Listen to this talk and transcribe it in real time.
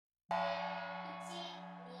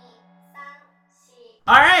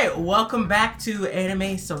Alright, welcome back to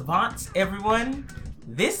Anime Savants, everyone.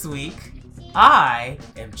 This week, I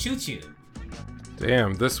am Choo Choo.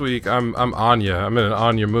 Damn, this week I'm Anya. I'm in an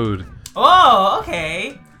Anya mood. Oh,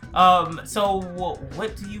 okay. So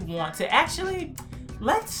what do you want to actually?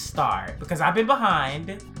 Let's start because I've been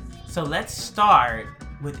behind. So let's start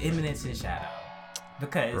with Eminence in Shadow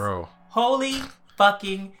because holy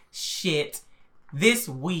fucking shit, this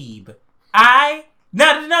weeb.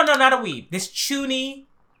 No, not a weeb. This chuny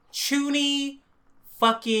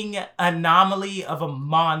fucking anomaly of a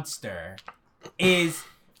monster is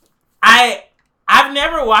I've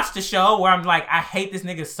never watched a show where I'm like, I hate this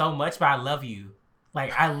nigga so much, but I love you.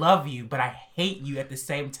 Like, I love you, but I hate you at the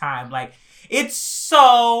same time. Like, it's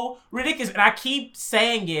so ridiculous. And I keep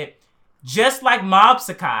saying it, just like Mob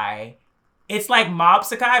Sakai. It's like Mob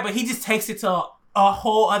Sakai, but he just takes it to a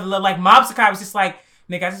whole other level. Like, Mob Sakai was just like,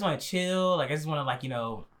 nigga, I just want to chill. Like, I just want to, like,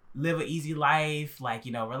 live an easy life. Like,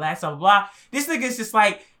 relax, blah, blah, blah. This nigga is just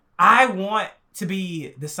like, I want to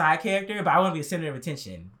be the side character, but I want to be the center of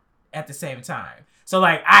attention at the same time. So,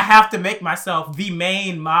 like, I have to make myself the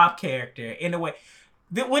main mob character in a way.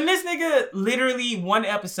 When this nigga literally one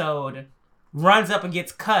episode runs up and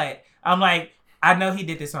gets cut, I'm like, I know he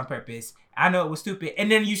did this on purpose. I know it was stupid.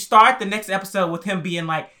 And then you start the next episode with him being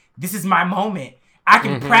like, this is my moment. I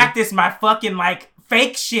can practice my fucking, like,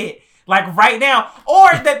 fake shit, like, right now. Or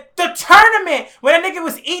the tournament when that nigga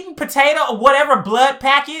was eating potato or whatever blood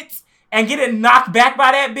packets and getting knocked back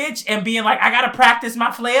by that bitch and being like, I gotta practice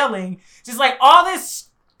my flailing. Just like all this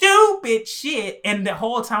stupid shit. And the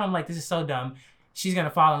whole time I'm like, this is so dumb. She's gonna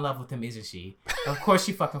fall in love with him, isn't she? Of course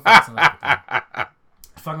she fucking falls in love with him.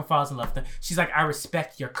 Fucking falls in love with him. She's like, I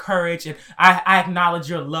respect your courage and I acknowledge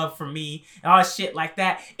your love for me and all shit like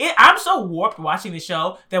that. I'm so warped watching the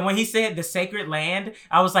show that when he said the sacred land,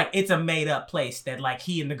 I was like, it's a made up place that like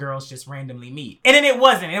he and the girls just randomly meet. And then it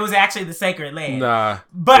wasn't. It was actually the sacred land. Nah.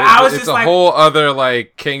 But I was just like, it's a whole other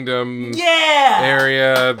like kingdom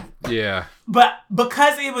area. Yeah. But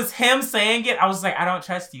because it was him saying it, I was like, I don't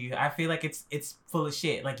trust you. I feel like it's full of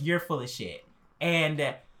shit. Like you're full of shit.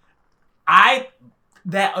 And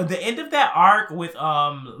the end of that arc with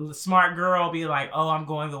Smart Girl being like, oh, I'm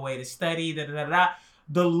going away to study, da da da da.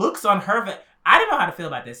 The looks on her, I didn't know how to feel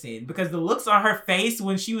about that scene because the looks on her face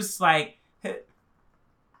when she was like it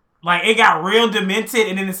got real demented,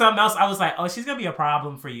 and then something else, I was like, oh, she's gonna be a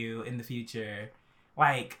problem for you in the future,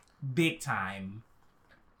 like big time.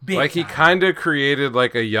 Like he kind of created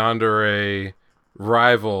like a yandere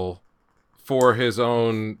rival for his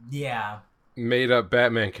own made up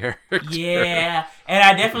Batman character. Yeah, and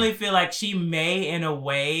I definitely feel like she may in a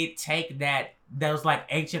way take those like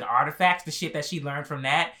ancient artifacts, the shit that she learned from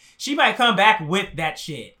that. She might come back with that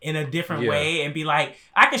shit in a different way and be like,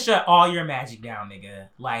 I can shut all your magic down, nigga.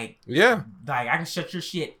 Like I can shut your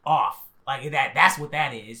shit off. Like that's what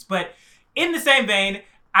that is. But in the same vein,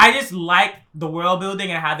 I just like the world building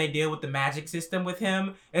and how they deal with the magic system with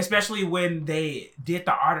him, especially when they did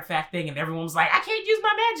the artifact thing and everyone was like, I can't use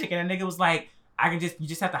my magic. And the nigga was like, you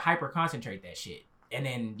just have to hyper concentrate that shit. And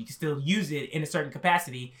then you can still use it in a certain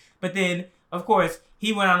capacity. But then, of course,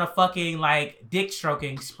 he went on a fucking like dick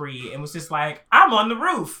stroking spree and was just like, I'm on the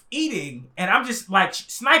roof eating. And I'm just like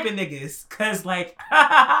sniping niggas because like,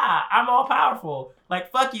 I'm all powerful. Like,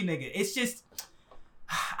 fuck you, nigga. It's just...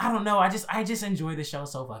 I don't know. I just enjoy the show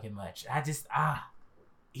so fucking much.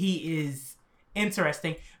 He is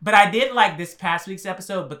interesting. But I did like this past week's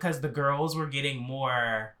episode because the girls were getting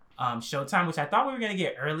more showtime, which I thought we were going to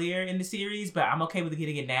get earlier in the series, but I'm okay with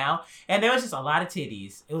getting it now. And there was just a lot of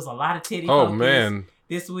titties. It was a lot of titty focus man.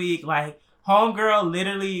 This week. Like, homegirl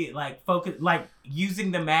literally like focus, like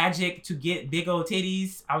using the magic to get big old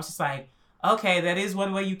titties. I was just like, okay, that is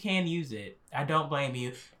one way you can use it. I don't blame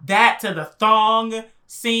you. That to the thong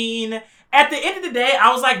scene. At the end of the day,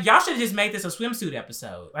 I was like, y'all should have just made this a swimsuit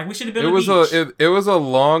episode. Like, we should have been on the beach. It was a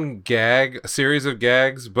long a series of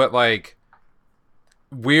gags, but like,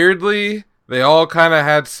 weirdly, they all kind of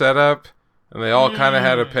had setup, and they all kind of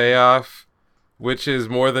had a payoff, which is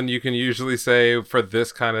more than you can usually say for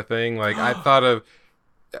this kind of thing. Like, I thought of,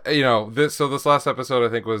 this last episode, I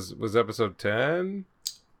think, was episode 10?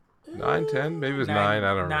 9, 10? Maybe it was 9,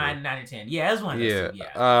 I don't know. 9 and 10. Yeah, it was one of those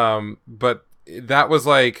two, but that was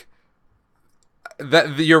like...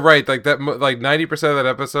 That you're right, like that, like 90% of that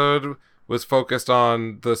episode was focused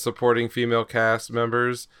on the supporting female cast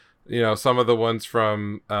members. Some of the ones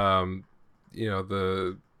from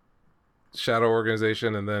the Shadow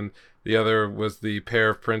Organization, and then the other was the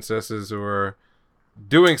pair of princesses who were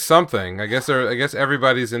doing something. I guess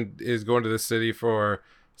everybody's is going to the city for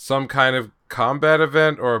some kind of combat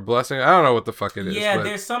event or a blessing. I don't know what the fuck it is. Yeah, but...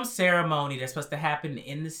 there's some ceremony that's supposed to happen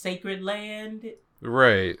in the sacred land.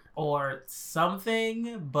 Right. Or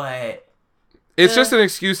something, but... It's just an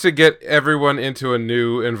excuse to get everyone into a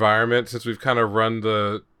new environment since we've kind of run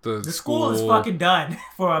the school is fucking done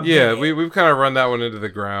for a yeah, minute. we've kind of run that one into the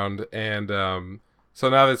ground, and so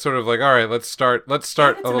now it's sort of like, all right, let's start a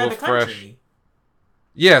little fresh. Country.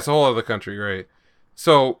 Yeah, it's a whole other country, right?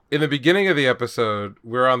 So in the beginning of the episode,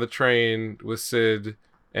 we're on the train with Sid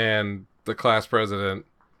and the class president,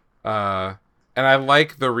 and I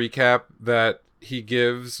like the recap that he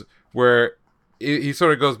gives where he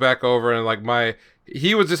sort of goes back over and like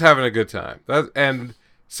he was just having a good time. And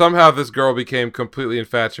somehow this girl became completely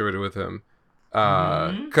infatuated with him.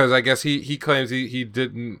 Because I guess he claims he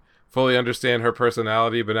didn't fully understand her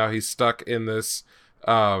personality, but now he's stuck in this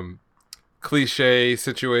cliche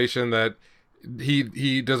situation that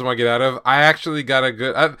he doesn't want to get out of. I actually got a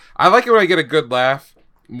good... I like it when I get a good laugh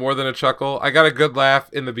more than a chuckle. I got a good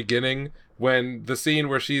laugh in the beginning when the scene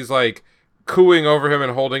where she's like cooing over him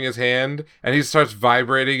and holding his hand, and he starts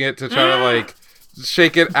vibrating it to try to like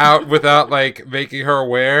shake it out without like making her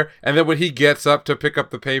aware. And then when he gets up to pick up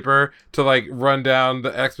the paper to like run down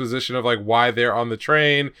the exposition of like why they're on the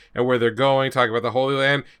train and where they're going, talking about the Holy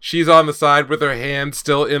Land, she's on the side with her hand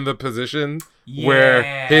still in the position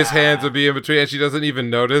where his hands would be in between, and she doesn't even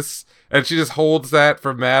notice, and she just holds that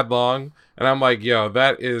for mad long. And I'm like, yo,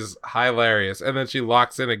 that is hilarious. And then she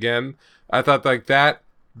locks in again. I thought like that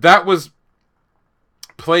was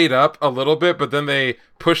played up a little bit, but then they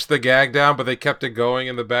pushed the gag down, but they kept it going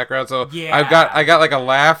in the background. So I got like a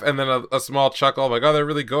laugh and then a small chuckle. I'm like, oh, they're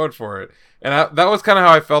really going for it. And that was kind of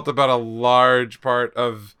how I felt about a large part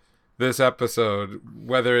of this episode,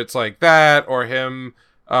 whether it's like that or him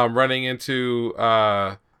running into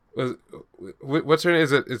what's her name?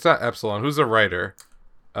 It's not Epsilon. Who's the writer?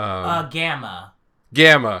 Gamma.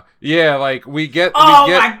 Yeah, like we get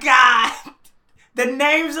my god, the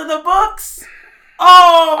names of the books.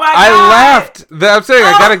 Oh my god! I laughed. I'm saying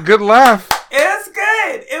I got a good laugh. It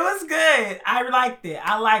was good. I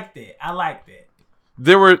liked it.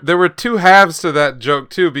 There were two halves to that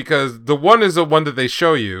joke too, because the one is the one that they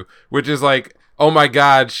show you, which is like, oh my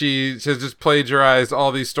god, she has just plagiarized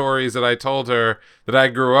all these stories that I told her that I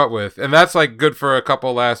grew up with. And that's like good for a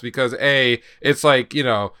couple laughs because it's like, you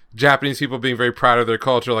know, Japanese people being very proud of their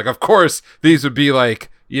culture. Like, of course, these would be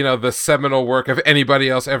like, you know, the seminal work of anybody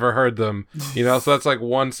else ever heard them, you know, so that's like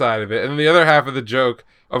one side of it. And the other half of the joke,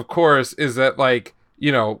 of course, is that like,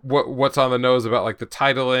 you know, what's on the nose about like the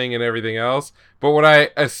titling and everything else. But what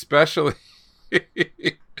I especially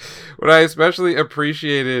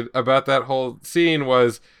appreciated about that whole scene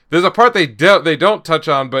was there's a part they don't touch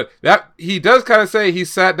on, but that he does kind of say he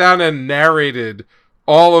sat down and narrated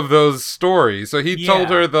all of those stories. So he told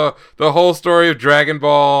her the whole story of Dragon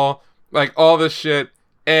Ball, like all this shit.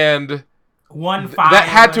 And that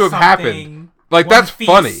had to have happened. Like, that's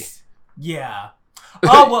feast. Funny. Yeah.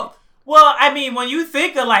 Oh, well, I mean, when you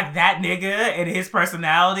think of, like, that nigga and his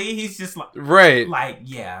personality, he's just, like... Right. Like,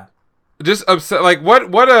 yeah. Just upset. Like,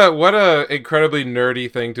 what a incredibly nerdy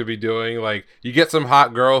thing to be doing. Like, you get some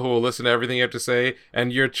hot girl who will listen to everything you have to say,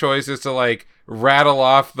 and your choice is to, like, rattle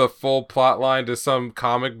off the full plot line to some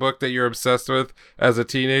comic book that you're obsessed with as a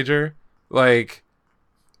teenager. Like...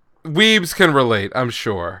 Weebs can relate, I'm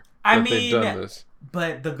sure. I mean, they've done this.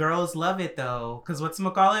 But the girls love it though, because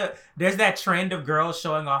there's that trend of girls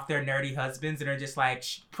showing off their nerdy husbands, and they're just like,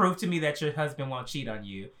 prove to me that your husband won't cheat on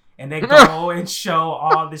you, and they go and show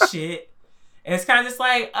all the shit. And it's kind of just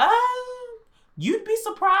like, you'd be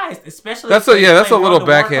surprised, especially. That's a little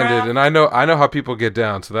backhanded, Warcraft. And I know how people get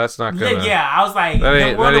down, so that's not gonna. Yeah, I was like, that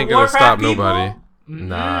ain't gonna stop people? Nobody.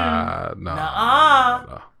 Mm-hmm.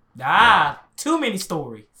 Nah. Too many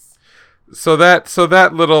stories. So that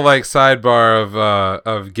little like sidebar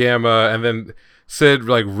of Gamma, and then Sid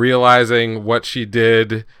like realizing what she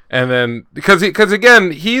did, and then because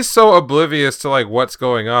again he's so oblivious to like what's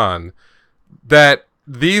going on that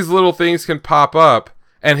these little things can pop up,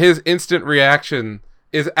 and his instant reaction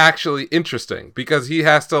is actually interesting because he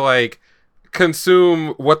has to like consume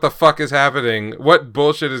what the fuck is happening, what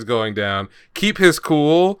bullshit is going down, keep his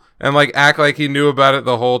cool, and like act like he knew about it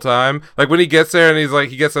the whole time. Like when he gets there and he's like,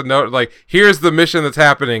 he gets a note like, here's the mission that's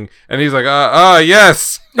happening, and he's like,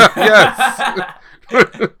 yes, yes,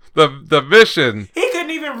 the mission. He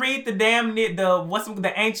couldn't even read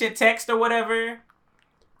the ancient text or whatever.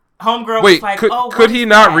 Homegirl was like, could he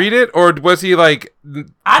not read it, or was he like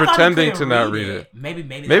pretending to not read it?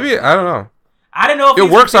 Maybe I don't know. I don't know if it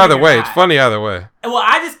works either way. It's funny either way. Well,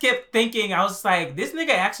 I just kept thinking, I was like, this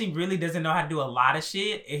nigga actually really doesn't know how to do a lot of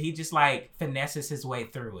shit, and he just like finesses his way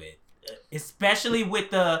through it. especially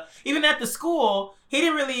with even at the school, he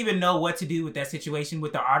didn't really even know what to do with that situation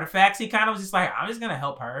with the artifacts. He kind of was just like, I'm just gonna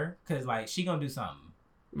help her because like she gonna do something.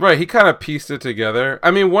 Right, he kind of pieced it together. I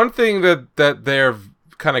mean, one thing that they're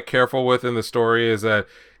kind of careful with in the story is that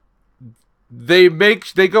they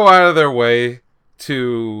go out of their way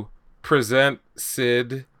to present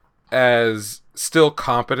Sid as still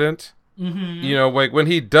competent. Mm-hmm. You know, like when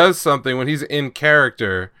he does something, when he's in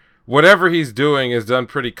character, whatever he's doing is done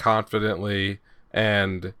pretty confidently.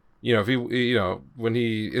 And, you know, if he, you know, when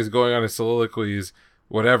he is going on his soliloquies,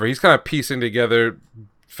 whatever, he's kind of piecing together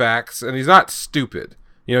facts, and he's not stupid.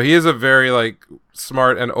 You know, he is a very, like,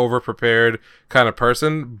 smart and over-prepared kind of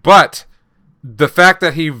person, but the fact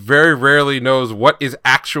that he very rarely knows what is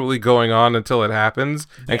actually going on until it happens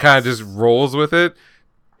and kind of just rolls with it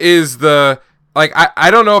is like,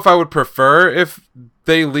 I don't know if I would prefer if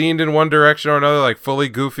they leaned in one direction or another, like fully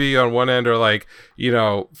goofy on one end or like, you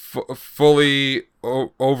know, fully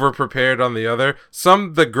over-prepared on the other.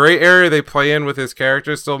 The gray area they play in with his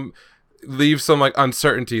character still leaves some, like,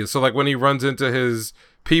 uncertainty. So, like, when he runs into his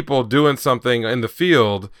people doing something in the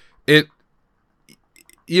field,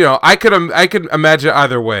 you know, I could imagine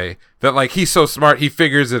either way, that like he's so smart he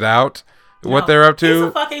figures it out what they're up to. He's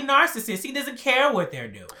a fucking narcissist. He doesn't care what they're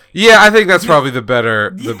doing. Yeah, I think that's probably the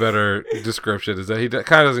better description, is that he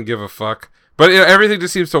kind of doesn't give a fuck. But you know, everything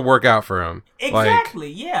just seems to work out for him. Exactly,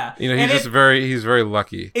 like, yeah. You know, he's very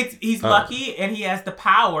lucky. He's lucky, and he has the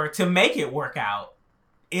power to make it work out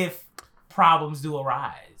if problems do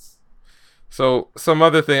arise. So some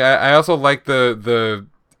other thing, I also like the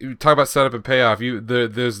you talk about setup and payoff.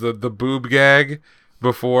 There's the boob gag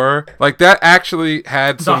before, like that actually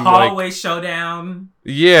had some hallway like, showdown.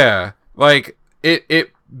 Yeah, like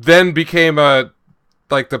it then became a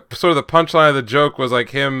like the sort of the punchline of the joke was like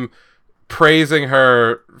him praising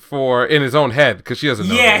her for in his own head because she doesn't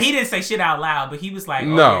know. Yeah, this. He didn't say shit out loud, but he was like,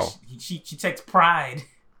 no, yeah, she takes pride.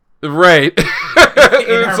 Right. in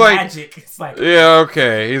it's her like, magic. It's like, yeah,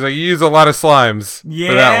 okay. He's like, you use a lot of slimes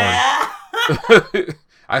for that one.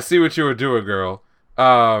 I see what you were doing, girl.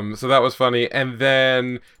 So that was funny. And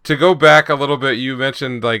then to go back a little bit, you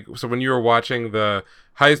mentioned like, so when you were watching the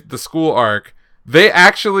school arc, they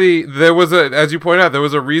actually, as you point out, there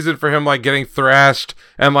was a reason for him like getting thrashed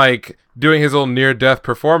and like doing his little near death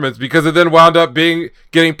performance, because it then wound up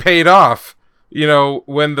getting paid off. You know,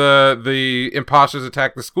 when the imposters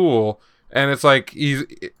attack the school, and it's like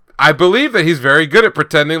I believe that he's very good at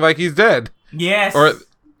pretending like he's dead. Yes. Or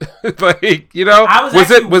like, you know, was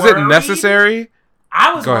it necessary?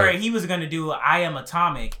 I was worried he was gonna do I Am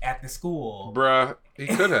Atomic at the school. Bruh, he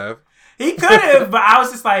could have. He could have, but I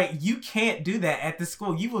was just like, you can't do that at the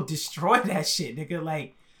school. You will destroy that shit, nigga.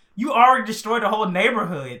 Like, you already destroyed the whole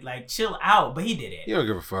neighborhood. Like, chill out. But he did it. You don't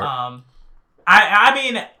give a fuck. I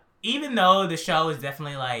mean, even though the show is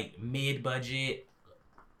definitely like mid-budget,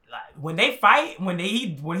 like when they fight, when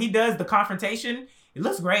he does the confrontation, it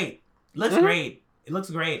looks great. It looks great. It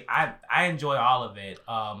looks great. I enjoy all of it.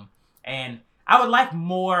 And I would like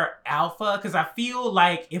more Alpha, because I feel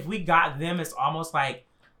like if we got them, it's almost like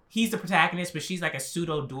he's the protagonist, but she's like a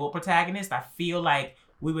pseudo dual protagonist. I feel like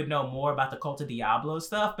we would know more about the Cult of Diablo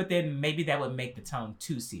stuff, but then maybe that would make the tone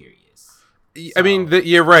too serious. I mean,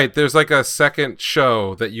 you're right. There's like a second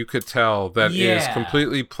show that you could tell that is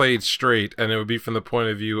completely played straight, and it would be from the point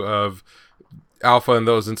of view of Alpha and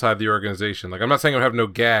those inside the organization. Like, I'm not saying it would have no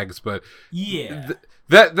gags, but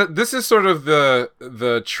this is sort of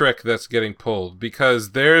the trick that's getting pulled,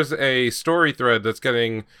 because there's a story thread that's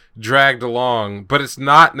getting dragged along, but it's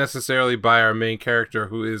not necessarily by our main character,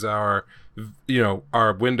 who is our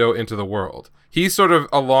window into the world. He's sort of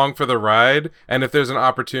along for the ride, and if there's an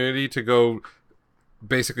opportunity to go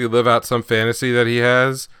basically live out some fantasy that he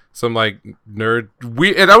has, some like nerd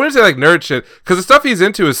and I wouldn't say like nerd shit, because the stuff he's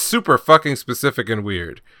into is super fucking specific and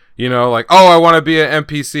weird. You know, like, oh, I want to be an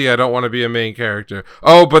NPC, I don't want to be a main character.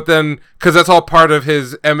 Oh, but then, because that's all part of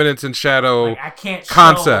his Eminence in Shadow I can't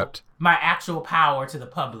concept. Show my actual power to the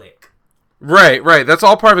public. Right. That's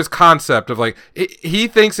all part of his concept of like, he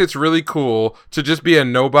thinks it's really cool to just be a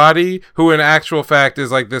nobody who in actual fact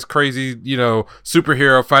is like this crazy, you know,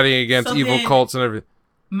 superhero fighting against evil cults and everything.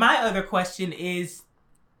 My other question is,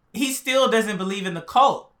 he still doesn't believe in the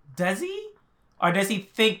cult, does he? Or does he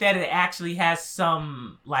think that it actually has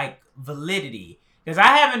some like validity? Because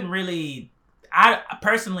I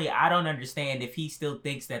don't understand if he still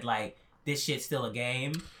thinks that like this shit's still a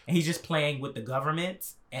game and he's just playing with the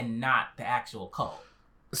government and not the actual cult.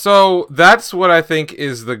 So that's what I think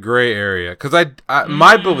is the gray area, because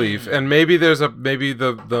my belief, and maybe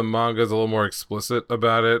the manga is a little more explicit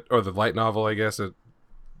about it, or the light novel, I guess.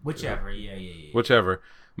 Whichever. Whichever.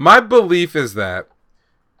 My belief is that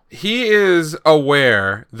he is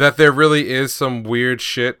aware that there really is some weird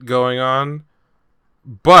shit going on,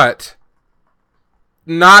 but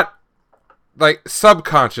not like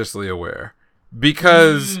subconsciously aware.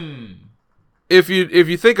 Because if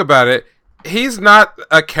you think about it, he's not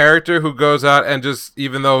a character who goes out and just,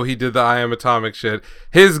 even though he did the I Am Atomic shit,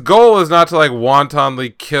 his goal is not to like wantonly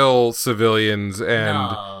kill civilians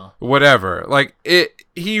and whatever. Like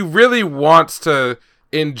he really wants to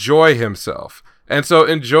enjoy himself. And so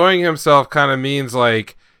enjoying himself kind of means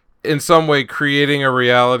like in some way creating a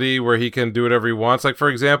reality where he can do whatever he wants. Like for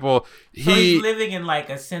example, he's living in like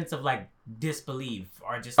a sense of like disbelief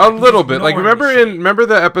or just like, a little bit. Like remember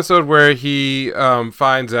the episode where he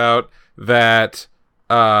finds out that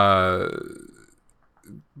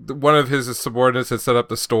one of his subordinates had set up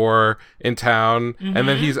the store in town, and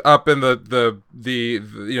then he's up in the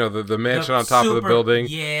mansion on top of the building.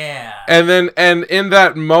 Yeah. And in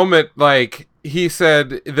that moment, like he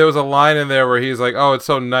said, there was a line in there where he's like, "Oh, it's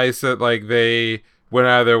so nice that like they went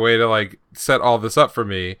out of their way to like set all this up for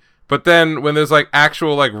me." But then when there's like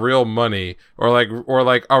actual like real money or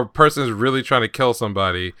like a person is really trying to kill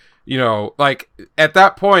somebody, you know, like at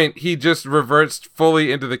that point he just reverts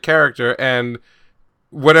fully into the character and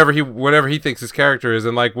whatever he thinks his character is,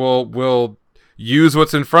 and like will use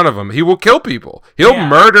what's in front of him. He will kill people. He'll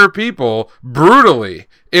murder people brutally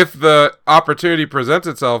if the opportunity presents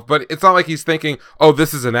itself. But it's not like he's thinking, "Oh,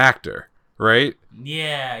 this is an actor," right?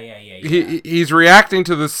 Yeah. He's reacting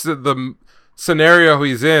to the scenario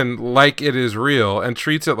he's in like it is real and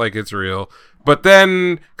treats it like it's real, but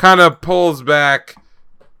then kind of pulls back,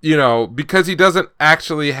 you know, because he doesn't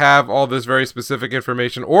actually have all this very specific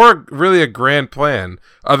information or really a grand plan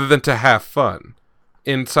other than to have fun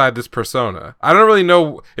inside this persona. I don't really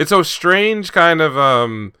know. It's a strange kind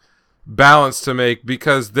of balance to make,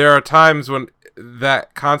 because there are times when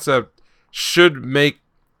that concept should make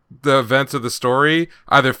the events of the story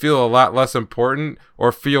either feel a lot less important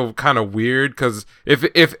or feel kind of weird, because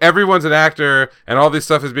if everyone's an actor and all this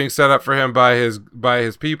stuff is being set up for him by his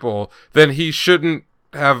people, then he shouldn't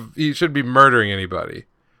be murdering anybody,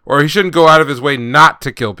 or he shouldn't go out of his way not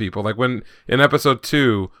to kill people. Like when in episode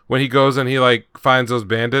 2, when he goes and he like finds those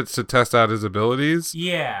bandits to test out his abilities.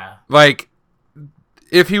 Yeah. Like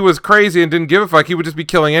if he was crazy and didn't give a fuck, he would just be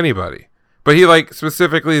killing anybody. But he like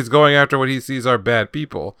specifically is going after what he sees are bad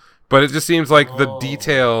people. But it just seems like the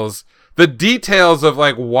details of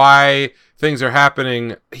like why things are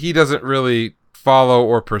happening, he doesn't really follow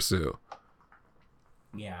or pursue.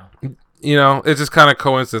 Yeah. You know, it's just kind of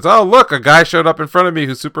coincidence. Oh, look, a guy showed up in front of me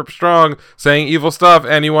who's super strong, saying evil stuff,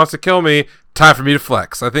 and he wants to kill me. Time for me to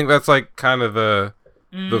flex. I think that's like kind of the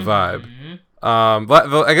vibe.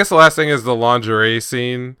 I guess the last thing is the lingerie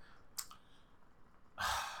scene.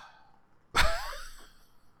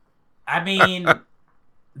 I mean,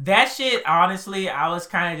 that shit, honestly, I was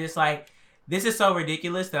kind of just like, this is so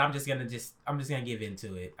ridiculous that I'm just gonna give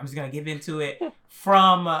into it. I'm just gonna give into it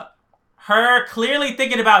from her clearly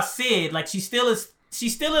thinking about Sid. Like she's still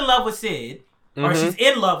in love with Sid, or she's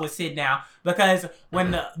in love with Sid now, because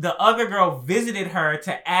when the other girl visited her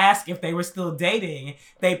to ask if they were still dating,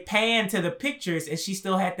 they panned to the pictures and she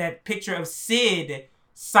still had that picture of Sid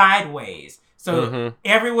sideways. So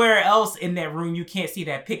everywhere else in that room, you can't see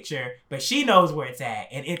that picture, but she knows where it's at,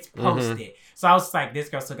 and it's posted. So I was just like, this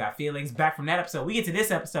girl still got feelings. Back from that episode, we get to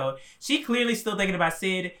this episode. She clearly still thinking about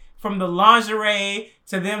Sid, from the lingerie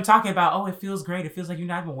to them talking about, oh, it feels great. It feels like you're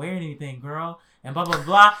not even wearing anything, girl, and blah, blah,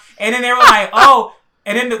 blah. And then they were like, oh,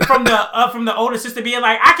 and then from the older sister being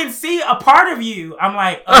like, I can see a part of you. I'm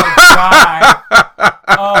like, oh, God.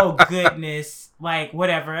 Oh, goodness. Like,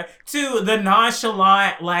 whatever. To the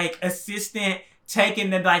nonchalant, like, assistant taking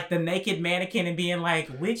the naked mannequin and being like,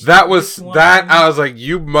 which one? I was like,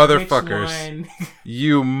 you motherfuckers.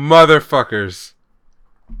 You motherfuckers.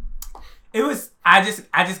 It was, I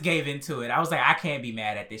just gave into it. I was like, I can't be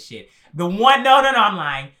mad at this shit. No, I'm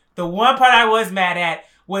lying. The one part I was mad at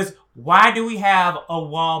was, why do we have a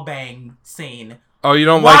wall bang scene? Oh, you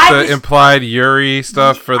don't like the implied Yuri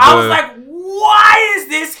stuff I was like, why is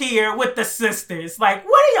this here with the sisters? Like,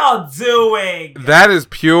 what are y'all doing? That is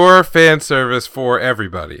pure fan service for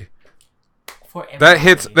everybody. For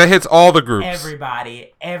everybody. That hits all the groups.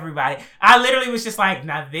 Everybody. I literally was just like,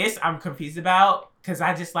 now this I'm confused about, because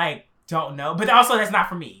I just like don't know. But also that's not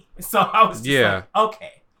for me. So I was just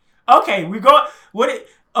like, okay, we go.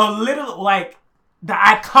 A little like the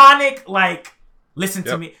iconic like listen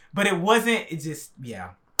to me, but it wasn't. It just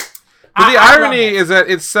But the irony is that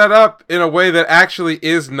it's set up in a way that actually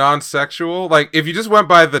is non-sexual. Like, if you just went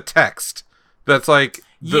by the text, that's like,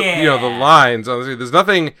 the lines. Honestly, there's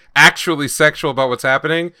nothing actually sexual about what's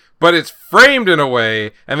happening, but it's framed in a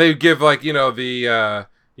way, and they give like the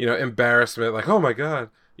embarrassment, like, oh my god,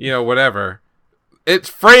 whatever. It's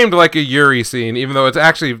framed like a Yuri scene, even though it's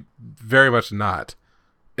actually very much not.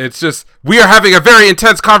 It's just, we are having a very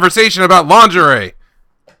intense conversation about lingerie.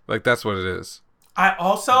 Like, that's what it is. I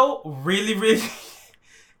also really, really,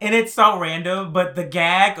 and it's so random, but the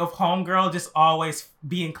gag of Homegirl just always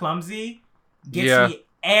being clumsy gets me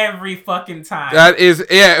every fucking time. That is,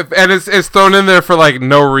 and it's thrown in there for like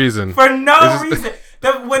no reason. For no reason.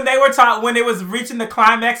 When it was reaching the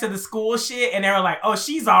climax of the school shit, and they were like, "Oh,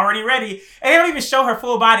 she's already ready," and they don't even show her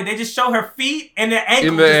full body; they just show her feet and the ankle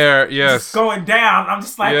in the air, just going down. I'm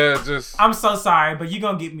just like, just. I'm so sorry, but you're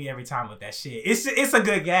gonna get me every time with that shit. It's a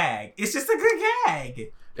good gag. It's just a good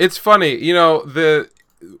gag. It's funny,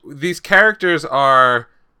 these characters are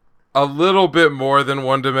a little bit more than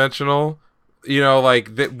one dimensional.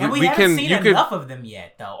 Like that. And we haven't seen enough of them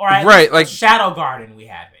yet, though. Or at right, least like Shadow Garden, we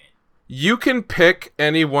haven't. You can pick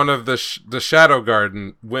any one of the Shadow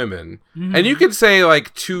Garden women, and you can say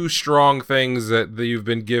like two strong things that you've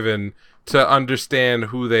been given to understand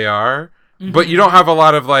who they are, but you don't have a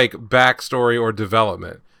lot of like backstory or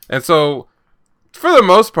development. And so, for the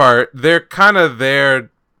most part, they're kind of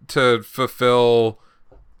there to fulfill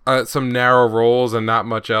some narrow roles and not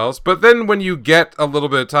much else. But then when you get a little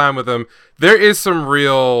bit of time with them, there is some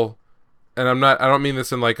real. And I don't mean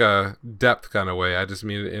this in like a depth kind of way. I just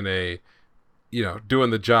mean it in a, doing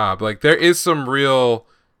the job. Like there is some real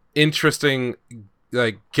interesting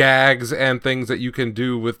like gags and things that you can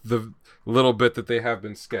do with the little bit that they have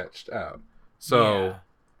been sketched out. So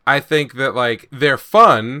I think that like they're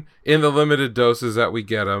fun in the limited doses that we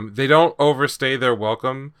get them. They don't overstay their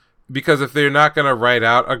welcome. Because if they're not going to write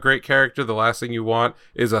out a great character, the last thing you want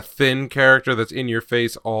is a thin character that's in your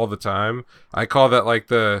face all the time. I call that like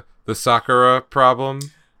the Sakura problem,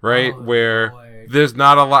 right? Where there's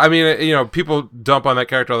not a lot. I mean, people dump on that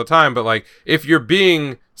character all the time, but like if you're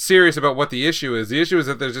being serious about what the issue is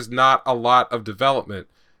that there's just not a lot of development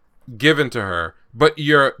given to her. But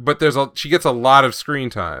she gets a lot of screen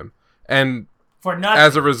time, and for nothing.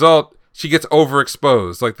 As a result, she gets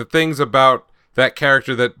overexposed. Like the things about that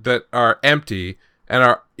character that are empty and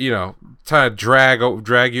are trying to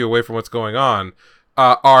drag you away from what's going on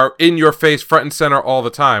are in your face front and center all the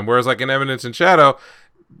time, whereas like in Eminence and Shadow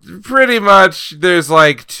pretty much there's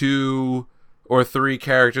like 2 or 3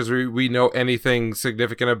 characters we know anything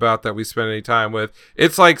significant about that we spend any time with.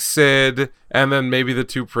 It's like Sid and then maybe the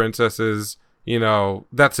 2 princesses,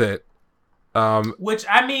 that's it. Which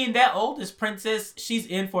I mean, that oldest princess, she's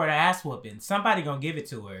in for an ass whooping. Somebody gonna give it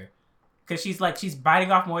to her. Because she's biting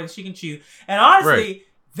off more than she can chew. And honestly,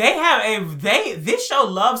 this show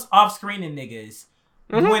loves off-screening niggas.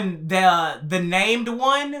 When the named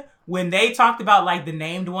one, when they talked about like the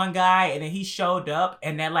named one guy, and then he showed up,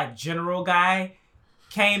 and that like general guy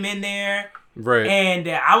came in there. Right. And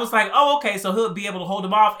I was like, oh, okay, so he'll be able to hold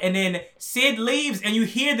him off. And then Sid leaves, and you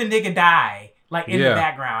hear the nigga die, like in the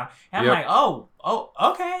background. And I'm like, oh,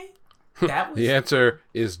 okay. That was the answer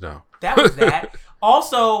is no. That was that.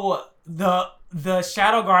 Also, the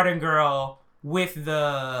Shadow Garden girl with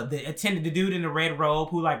the attendant, the dude in the red robe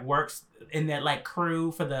who like works in that like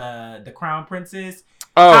crew for the Crown Princess.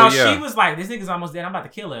 Oh, she was like, this nigga's almost dead, I'm about to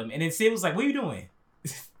kill him. And then Sid was like, what are you doing?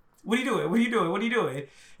 What are you doing? What are you doing? What are you doing?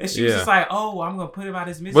 And she was just like, oh, I'm going to put him out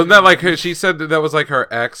his misery. Wasn't that like her? She said that was like her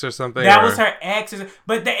ex or something? That was her ex.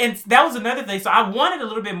 But that was another thing. So I wanted a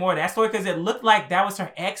little bit more of that story because it looked like that was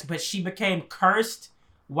her ex, but she became cursed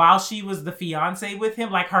while she was the fiance with him.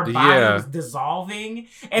 Like her body was dissolving.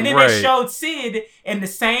 And then they showed Sid in the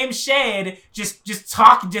same shed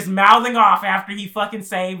just mouthing off after he fucking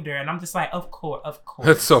saved her. And I'm just like, of course.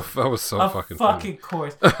 That was so fucking funny.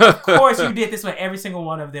 Course. Of course you did this with every single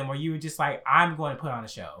one of them where you were just like, I'm going to put on a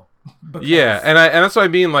show. Because... Yeah, and that's what I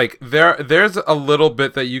mean. Like there's a little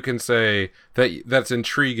bit that you can say that's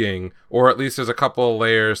intriguing, or at least there's a couple of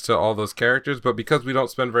layers to all those characters. But because we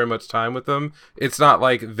don't spend very much time with them, it's not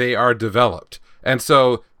like they are developed. And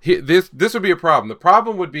so this would be a problem. The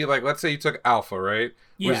problem would be like, let's say you took Alpha, right,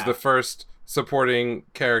 which is the first supporting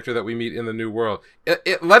character that we meet in the New World.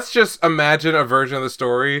 Let's just imagine a version of the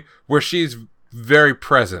story where she's very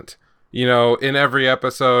present. In every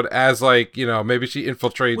episode as like, maybe she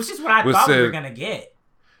infiltrates. Which is what I thought we were going to get.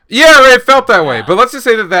 Yeah, it felt that way. But let's just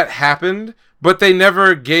say that happened, but they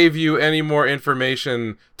never gave you any more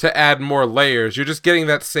information to add more layers. You're just getting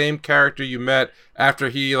that same character you met after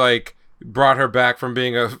he like brought her back from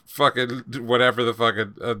being a fucking whatever the fuck,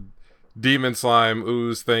 a demon slime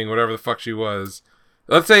ooze thing, whatever the fuck she was.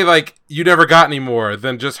 let's say like you never got any more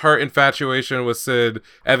than just her infatuation with Sid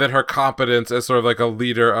and then her competence as sort of like a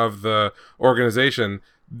leader of the organization.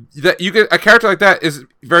 That you get a character like that is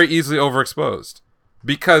very easily overexposed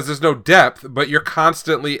because there's no depth, but you're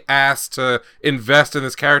constantly asked to invest in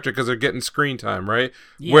this character because they're getting screen time, right?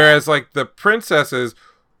 Yeah. Whereas like the princesses,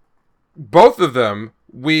 both of them,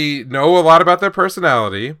 we know a lot about their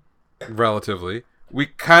personality, relatively. We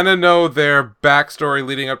kind of know their backstory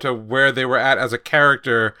leading up to where they were at as a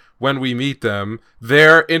character when we meet them.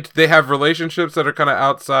 They have relationships that are kind of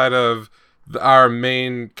outside of our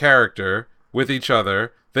main character with each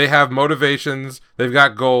other. They have motivations. They've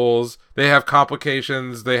got goals. They have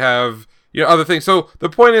complications. They have other things. So the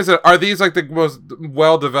point is that are these like the most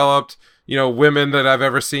well-developed women that I've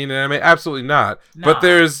ever seen in anime? Absolutely not. No. But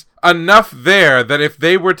there's enough there that if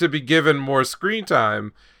they were to be given more screen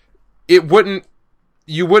time, you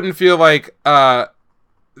wouldn't feel like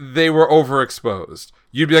they were overexposed.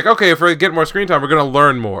 You'd be like, okay, if we get more screen time, we're going to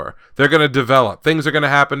learn more. They're going to develop. Things are going to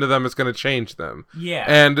happen to them. It's going to change them. Yeah.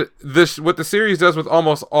 And what the series does with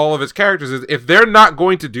almost all of its characters is if they're not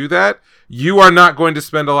going to do that, you are not going to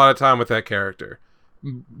spend a lot of time with that character.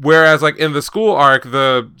 Whereas like in the school arc,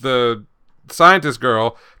 the scientist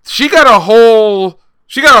girl, she got a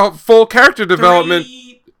full character development.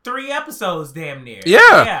 Three episodes damn near.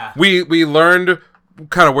 Yeah. We learned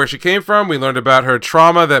kind of where she came from. We learned about her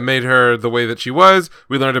trauma that made her the way that she was.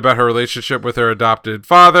 We learned about her relationship with her adopted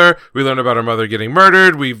father. We learned about her mother getting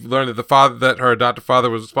murdered. We've learned that her adopted father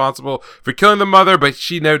was responsible for killing the mother, but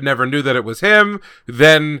she never knew that it was him.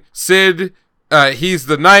 Then Sid, he's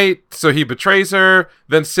the knight, so he betrays her.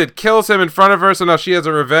 Then Sid kills him in front of her, so now she has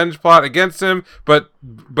a revenge plot against him, but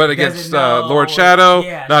against Lord Shadow,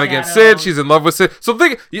 not against Sid. She's in love with Sid. So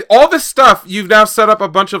all this stuff, you've now set up a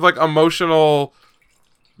bunch of like emotional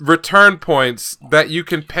return points that you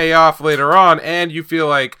can pay off later on, and you feel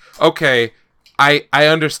like, okay, I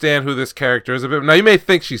understand who this character is a bit. Now you may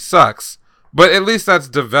think she sucks, but at least that's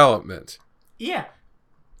development. Yeah.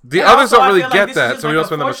 The others don't really get that, so we don't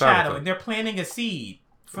spend that much time with them. They're planting a seed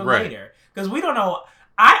for later. Because we don't know.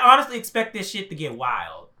 I honestly expect this shit to get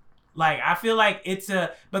wild. Like, I feel like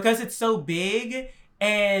because it's so big,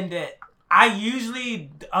 and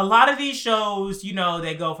a lot of these shows,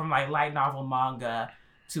 they go from like light novel manga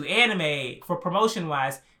to anime for promotion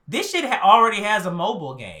wise. This shit already has a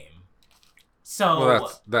mobile game. So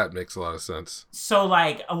that makes a lot of sense. So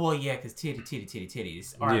like, yeah, because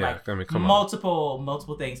titties are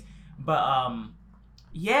multiple things. But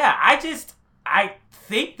yeah, I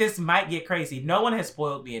think this might get crazy. No one has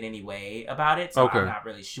spoiled me in any way about it, so I'm not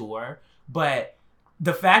really sure. But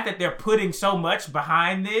the fact that they're putting so much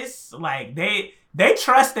behind this, like they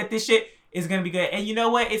trust that this shit is gonna be good. And you know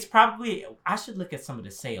what? It's probably I should look at some of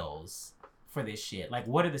the sales for this shit. Like,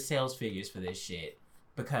 what are the sales figures for this shit?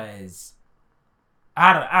 Because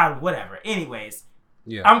whatever. Anyways,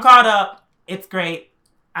 yeah, I'm caught up. It's great.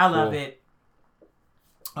 I love it.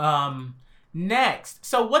 Next.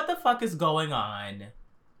 So what the fuck is going on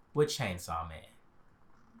with Chainsaw Man?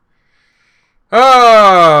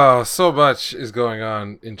 Oh, so much is going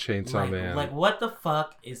on in Chainsaw Man. Like, what the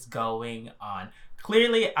fuck is going on?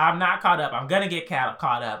 Clearly, I'm not caught up. I'm gonna get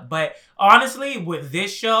caught up. But honestly, with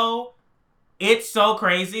this show, it's so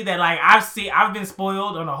crazy that like I've been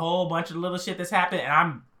spoiled on a whole bunch of little shit that's happened, and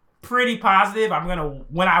I'm pretty positive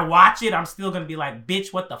when I watch it, I'm still gonna be like,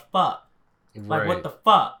 bitch, what the fuck? Like, what the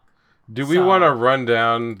fuck? Do we want to run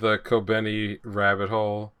down the Kobeni rabbit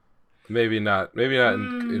hole? Maybe not. Maybe not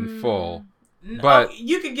in full. But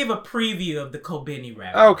you could give a preview of the Kobeni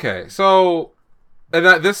rabbit hole. Okay, so and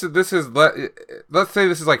this is let's say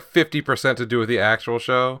this is like 50% to do with the actual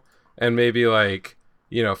show, and maybe like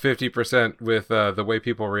 50% with the way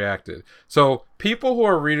people reacted. So people who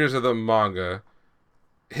are readers of the manga,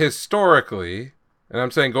 historically, and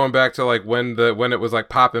I'm saying going back to like when it was like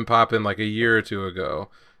poppin' like a year or two ago,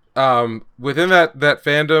 within that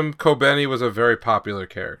fandom, Kobeni was a very popular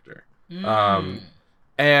character.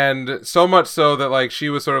 And so much so that like she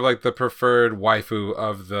was sort of like the preferred waifu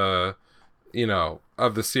of the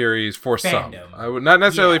of the series for fandom. Some. I would not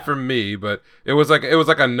necessarily for me, but it was like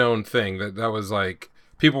a known thing that was like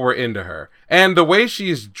people were into her. And the way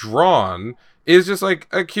she's drawn is just like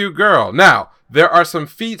a cute girl. Now, there are some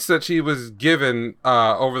feats that she was given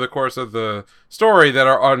over the course of the story that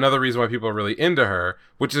are another reason why people are really into her,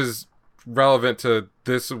 which is relevant to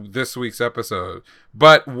this week's episode.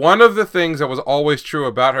 But one of the things that was always true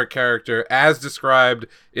about her character, as described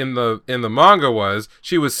in the manga, was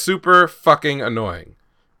she was super fucking annoying.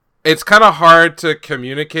 It's kind of hard to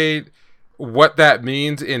communicate what that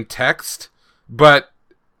means in text, but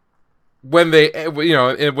when they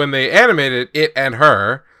when they animated it and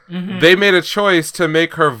her, they made a choice to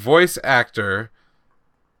make her voice actor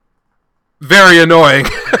very annoying.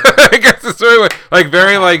 I guess it's very like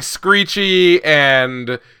very like screechy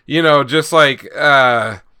and just like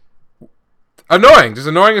annoying, just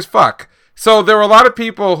annoying as fuck. So there were a lot of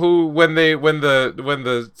people who, when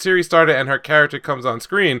the series started and her character comes on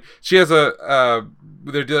screen, she has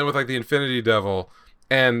they're dealing with like the Infinity Devil,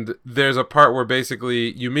 and there's a part where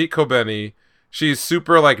basically you meet Kobeni. She's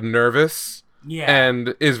super like nervous,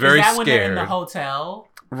 and is very scared. When they're in the hotel?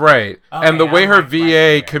 Right. Okay, and the way her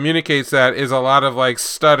VA communicates that is a lot of like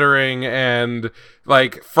stuttering and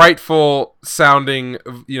like frightful sounding,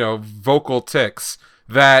 vocal tics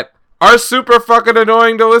that are super fucking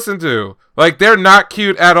annoying to listen to. Like, they're not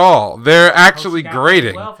cute at all. They're actually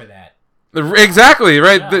grating. Well for that. Exactly,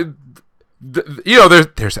 right? Yeah.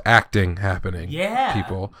 There's acting happening. Yeah.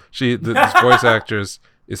 People. This voice actress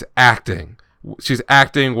is acting. She's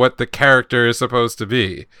acting what the character is supposed to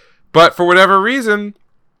be. But for whatever reason,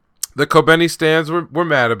 the Kobeni stans were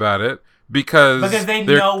mad about it because they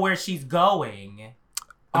know where she's going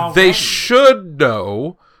already. They should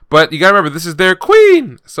know, but you gotta remember, this is their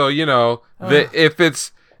queen. So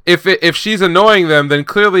if she's annoying them, then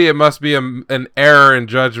clearly it must be an error in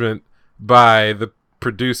judgment by the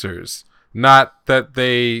producers, not that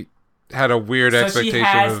they had a weird expectation.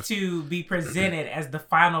 So she has to be presented as the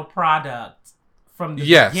final product from the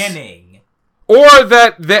beginning. Or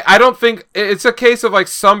that I don't think it's a case of like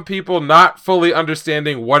some people not fully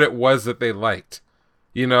understanding what it was that they liked,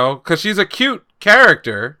 because she's a cute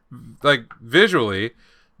character, like visually,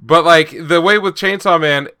 but like the way with Chainsaw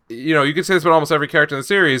Man, you can say this about almost every character in the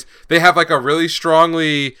series, they have like a really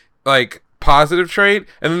strongly like positive trait,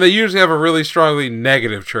 and then they usually have a really strongly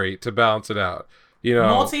negative trait to balance it out.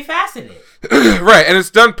 Multifaceted. Right, and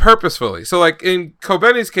it's done purposefully. So, like, in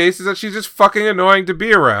Kobeni's case, is that she's just fucking annoying to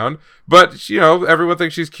be around, but, everyone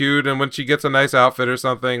thinks she's cute, and when she gets a nice outfit or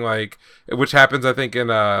something, like, which happens, I think,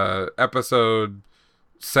 in episode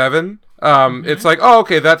 7, it's like, oh,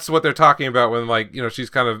 okay, that's what they're talking about when, like,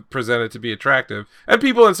 she's kind of presented to be attractive. And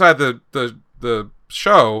people inside the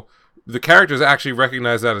show, the characters actually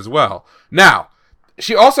recognize that as well. Now,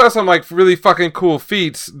 she also has some like really fucking cool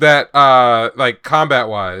feats that like combat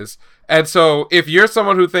wise. And so if you're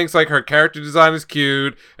someone who thinks like her character design is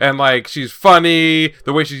cute and like she's funny,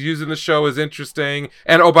 the way she's using the show is interesting,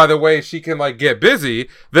 and oh by the way, she can like get busy,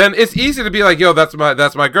 then it's easy to be like, yo, that's my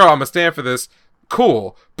girl, I'm gonna stand for this.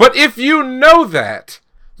 Cool. But if you know that,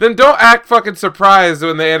 then don't act fucking surprised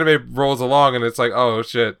when the anime rolls along and it's like, oh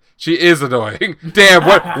shit, she is annoying. Damn,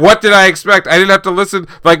 what did I expect? I didn't have to listen.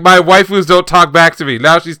 Like, my waifus don't talk back to me.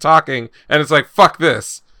 Now she's talking, and it's like, fuck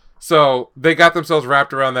this. So they got themselves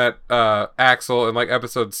wrapped around that axle in like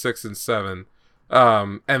episode 6 and 7.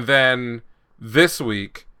 And then this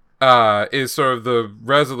week is sort of the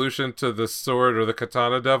resolution to the sword or the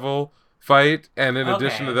katana devil fight. And in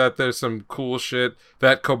addition to that, there's some cool shit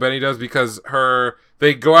that Kobeni does because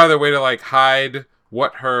they go out of their way to like hide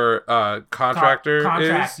what her contract,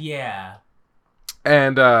 is. Yeah.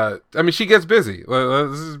 And I mean, she gets busy.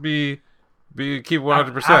 Let's just keep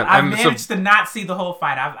 100%. I managed to not see the whole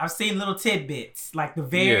fight. I've seen little tidbits, like the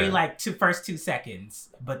very first 2 seconds,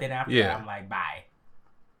 but then after that, I'm like, bye.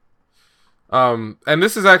 And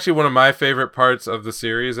this is actually one of my favorite parts of the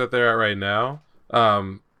series that they're at right now.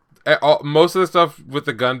 Most of the stuff with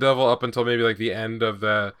the Gun Devil up until maybe like the end of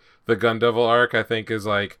the Gun Devil arc, I think is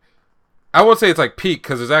like, I won't say it's like peak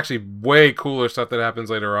because there's actually way cooler stuff that happens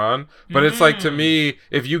later on. But it's like, to me,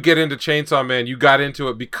 if you get into Chainsaw Man, you got into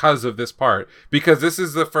it because of this part. Because this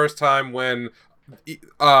is the first time when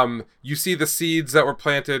you see the seeds that were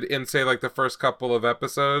planted in, say, like the first couple of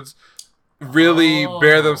episodes really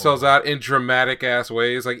bear themselves out in dramatic ass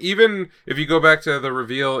ways. Like, even if you go back to the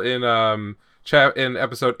reveal in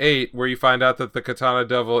episode 8, where you find out that the Katana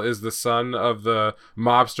Devil is the son of the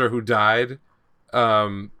mobster who died,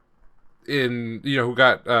 who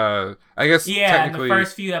got I guess technically in the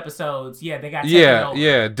first few episodes they got taken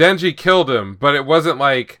over. Denji killed him, but it wasn't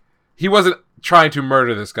like he wasn't trying to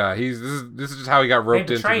murder this guy. This is just how he got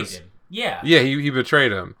roped into this. Him. He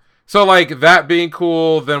betrayed him. So like that being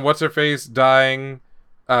cool, then what's her face dying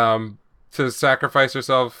to sacrifice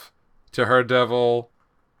herself to her devil,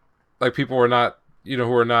 like people were not who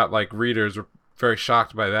were not like readers were very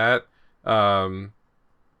shocked by that.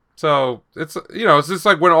 So it's it's just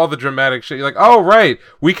like when all the dramatic shit, you're like, oh right,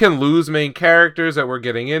 we can lose main characters that we're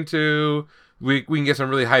getting into. We can get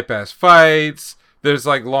some really hype ass fights. There's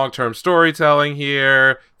like long-term storytelling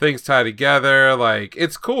here. Things tie together. Like,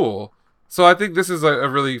 it's cool. So I think this is a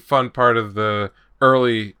really fun part of the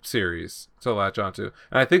early series to latch onto.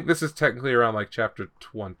 And I think this is technically around like chapter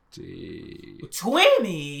 20.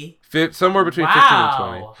 20? Somewhere between 15 and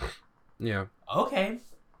 20. Yeah. Okay.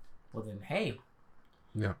 Well then, hey.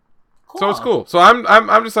 Yeah. Cool. So it's cool. So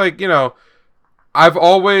I'm just like, I've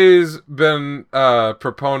always been a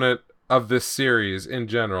proponent of this series in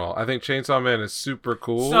general. I think Chainsaw Man is super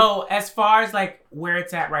cool. So as far as like where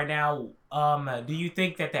it's at right now, do you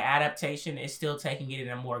think that the adaptation is still taking it in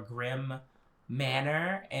a more grim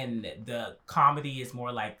manner and the comedy is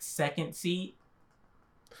more like second seat?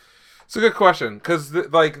 It's a good question, because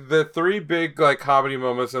the three big like comedy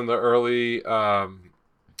moments in the early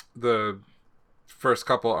the first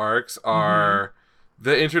couple arcs are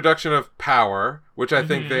the introduction of power, which I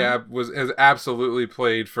think has absolutely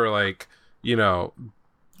played for like,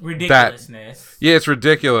 ridiculousness. It's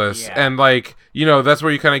ridiculous. Yeah. And like, that's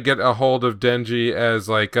where you kind of get a hold of Denji as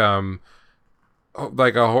like I don't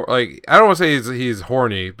want to say he's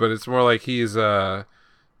horny, but it's more like he's very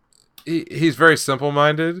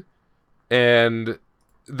simple-minded, and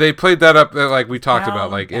they played that up like we talked about,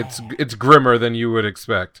 like bad. It's grimmer than you would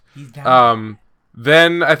expect.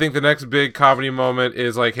 Then I think the next big comedy moment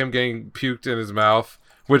is like him getting puked in his mouth,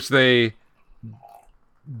 which that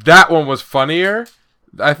one was funnier.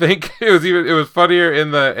 I think it was funnier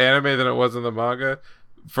in the anime than it was in the manga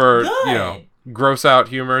for gross out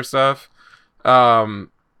humor stuff.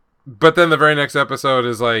 But then the very next episode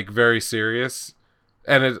is like very serious,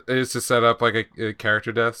 and it is to set up like a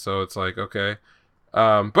character death, so it's like okay.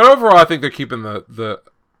 But overall, I think they're keeping the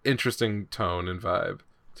interesting tone and vibe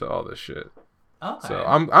to all this shit. Okay. So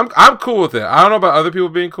I'm cool with it. I don't know about other people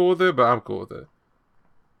being cool with it, but I'm cool with it.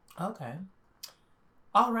 Okay.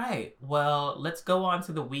 All right. Well, let's go on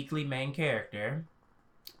to the weekly main character.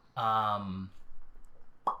 Miss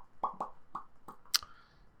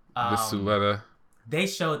Suletta. They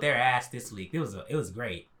showed their ass this week. It was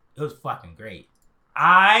great. It was fucking great.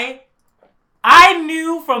 I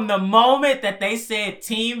knew from the moment that they said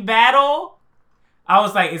team battle, I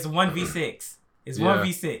was like, it's 1v6. It's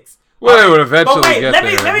 1v6. Well, they would eventually get there.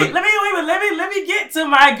 Let me get to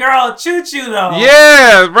my girl Choo Choo though.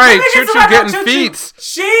 Yeah, right. Choo Choo getting feats.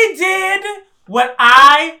 She did what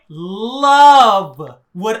I love.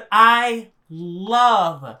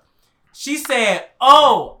 She said,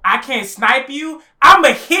 "Oh, I can't snipe you.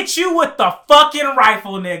 I'ma hit you with the fucking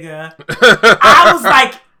rifle, nigga." I was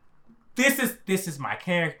like, This is my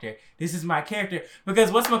character. This is my character.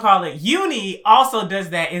 Because Uni also does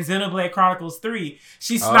that in Xenoblade Chronicles 3.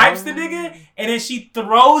 She snipes the nigga and then she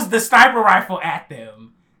throws the sniper rifle at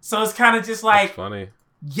them. So it's kind of just like, that's funny.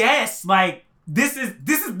 Yes, like this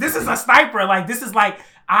is a sniper. Like this is like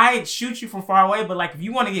I shoot you from far away, but like if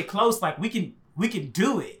you want to get close, like we can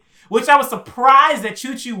do it. Which I was surprised that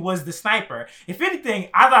Choo Choo was the sniper. If anything,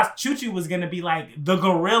 I thought Choo Choo was gonna be like the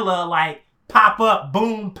gorilla, like pop up,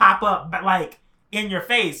 but like in your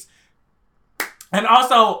face. And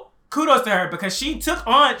also, kudos to her because she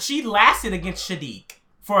lasted against Shadiq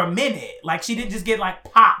for a minute. Like she didn't just get like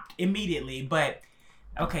popped immediately. But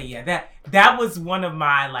okay, yeah, that was one of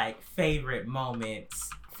my like favorite moments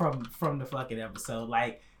from the fucking episode.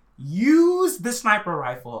 Like, use the sniper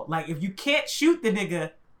rifle. Like if you can't shoot the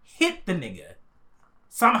nigga, hit the nigga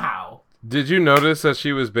somehow. Did you notice that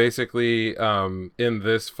she was basically in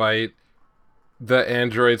this fight the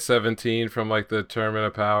Android 17 from like the Tournament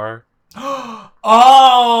of Power?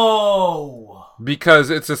 Oh! Because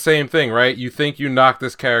it's the same thing, right? You think you knock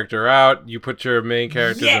this character out, you put your main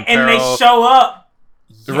characters in peril. And they show up.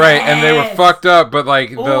 Yes. Right, and they were fucked up, but like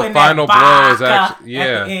the final blow is actually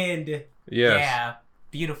at the end. Yes. Yeah.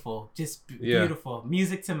 Beautiful. Just beautiful.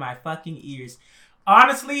 Music to my fucking ears.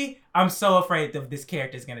 Honestly, I'm so afraid that this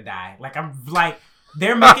character is gonna die. Like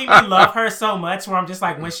they're making me love her so much where I'm just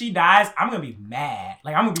like, when she dies, I'm gonna be mad.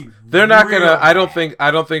 Like I'm gonna be They're not gonna mad.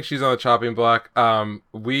 I don't think she's on the chopping block.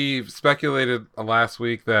 We speculated last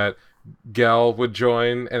week that Gel would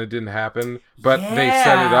join and it didn't happen. But they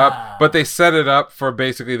set it up for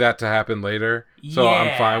basically that to happen later. So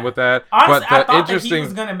I'm fine with that. Honestly, I thought that he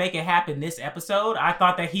was gonna make it happen this episode. I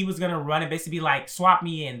thought that he was gonna run and basically be like, swap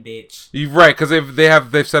me in, bitch. You're right, because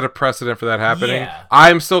they've set a precedent for that happening. Yeah.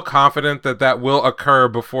 I'm still confident that will occur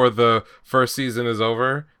before the first season is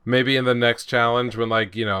over. Maybe in the next challenge when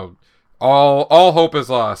all hope is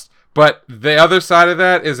lost. But the other side of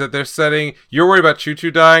that is that you're worried about Choo Choo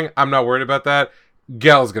dying. I'm not worried about that.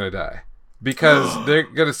 Gel's gonna die. Because they're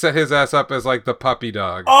gonna set his ass up as like the puppy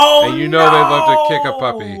dog. Oh, and they love to kick a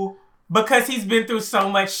puppy. Because he's been through so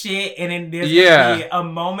much shit, and then there's gonna be a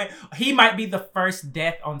moment. He might be the first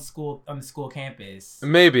death on the school campus.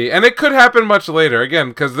 Maybe, and it could happen much later. Again,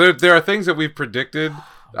 because there are things that we've predicted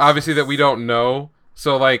obviously that we don't know.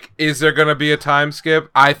 So like, is there gonna be a time skip?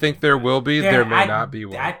 I think there will be. There may not be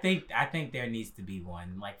one. I think there needs to be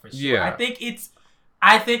one, like for sure. Yeah.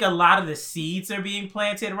 I think a lot of the seeds are being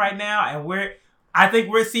planted right now, and I think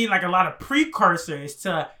we're seeing like a lot of precursors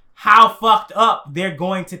to how fucked up they're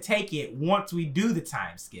going to take it once we do the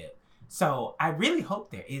time skip. So I really hope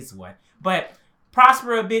there is one. But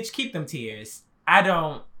Prospera, bitch, keep them tears. I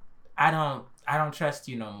don't trust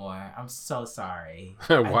you no more. I'm so sorry.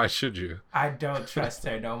 Why should you? I don't trust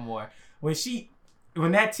her no more.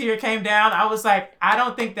 When that tear came down, I was like, I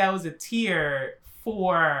don't think that was a tear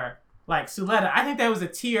for like Suletta. I think that was a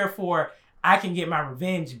tear for I can get my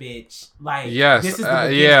revenge, bitch. Like, yes, this is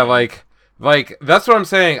the yeah, like that's what I'm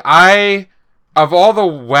saying. Of all the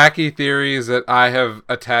wacky theories that I have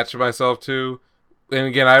attached myself to, and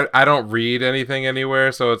again, I don't read anything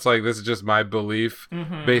anywhere, so it's like this is just my belief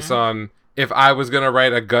based on if I was gonna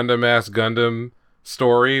write a Gundam-ass Gundam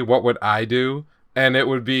story, what would I do? And it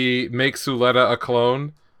would be make Suletta a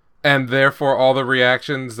clone, and therefore all the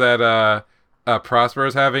reactions that Prosper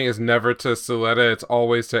is having is never to Suletta, it's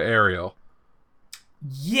always to Ariel.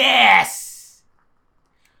 Yes!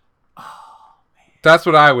 Oh, man. That's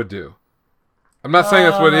what I would do. I'm not saying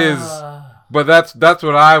that's what it is, but that's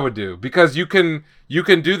what I would do. Because you can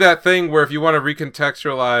do that thing where if you want to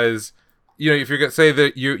recontextualize, if you're going to say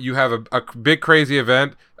that you have a big crazy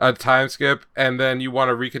event, a time skip, and then you want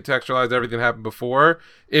to recontextualize everything that happened before,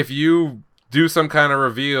 if you do some kind of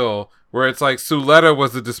reveal where it's like Suletta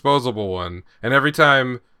was the disposable one, and every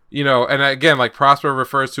time, and again, like Prosper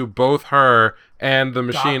refers to both her and the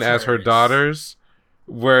machine as her daughters,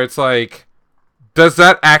 where it's like, does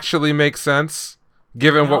that actually make sense?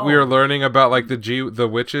 Given what we are learning about like the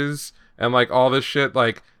witches and like all this shit,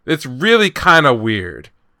 like it's really kind of weird.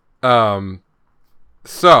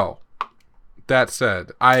 So that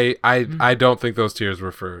said, I don't think those tears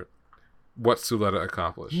were for what Suletta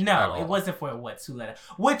accomplished. No, it wasn't for what Suletta.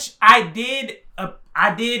 Which I did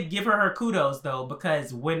give her kudos though,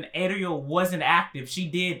 because when Ariel wasn't active,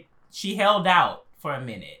 she held out for a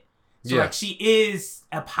minute. So like she is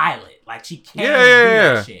a pilot. Like she can do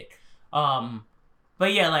that shit.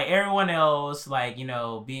 But yeah, like everyone else, like,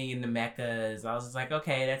 being in the mechas, I was just like,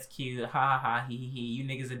 okay, that's cute. Ha ha ha, he. You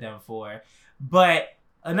niggas are done for. But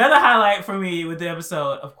another highlight for me with the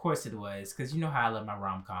episode, of course it was, because you know how I love my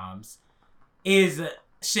rom-coms, is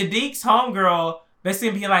Shadiq's homegirl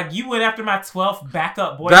basically being like, you went after my 12th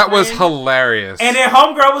backup boyfriend. That was hilarious. And then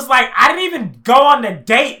homegirl was like, I didn't even go on the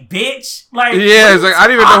date, bitch. Like, yeah, it's like, I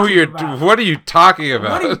don't even know who what are you talking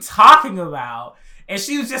about? What are you talking about? And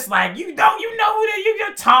she was just like, you know who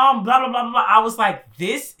you're Tom, blah, blah, blah, blah. I was like,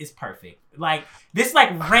 this is perfect. Like, this,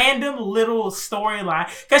 like, random little storyline.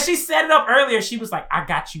 Because she set it up earlier. She was like, I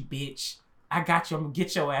got you, bitch. I got you. I'm going to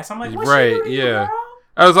get your ass. I'm like, what's right, she doing, yeah. girl?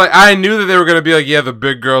 I was like, I knew that they were going to be like, yeah, the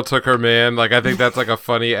big girl took her man. Like, I think that's, like, a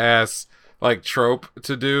funny-ass, like, trope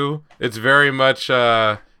to do. It's very much,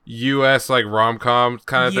 U.S., like, rom-com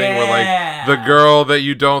kind of thing where, like, the girl that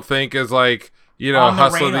you don't think is, like,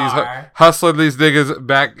 hustling these niggas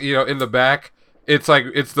back, in the back. It's like,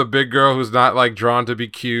 it's the big girl who's not like drawn to be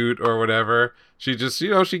cute or whatever. She just,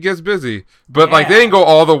 she gets busy. But like, they didn't go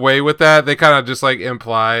all the way with that. They kind of just like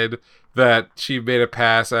implied that she made a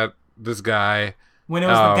pass at this guy. When it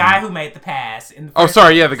was the guy who made the pass.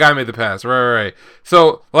 The guy made the pass. Right.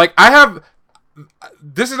 So like,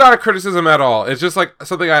 this is not a criticism at all. It's just like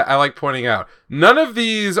something I like pointing out. None of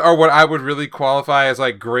these are what I would really qualify as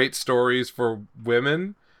like great stories for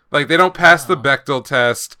women. Like they don't pass the Bechdel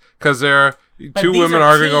test because they're two women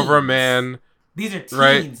arguing over a man. These are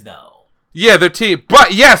teens though. Yeah, they're teen.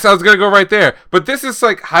 But yes, I was gonna go right there. But this is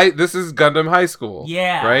like this is Gundam High School.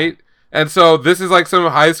 Yeah. Right? And so this is like some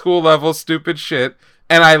high school level stupid shit.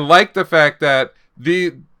 And I like the fact that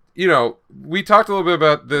we talked a little bit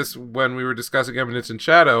about this when we were discussing Eminence in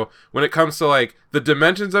Shadow, when it comes to like the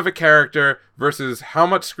dimensions of a character versus how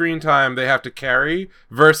much screen time they have to carry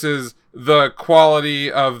versus the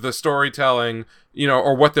quality of the storytelling,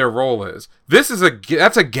 or what their role is. That's a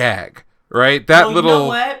gag, right? You know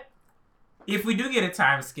what? If we do get a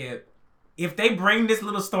time skip, if they bring this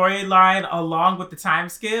little storyline along with the time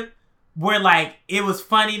skip, where like it was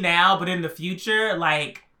funny now, but in the future,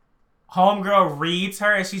 like homegirl reads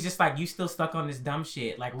her and she's just like, you still stuck on this dumb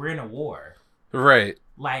shit. Like, we're in a war. Right.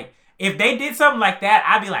 Like, if they did something like that,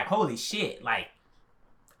 I'd be like, holy shit. Like,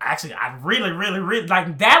 actually, I really, really, really,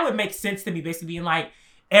 like, that would make sense to me, basically being like,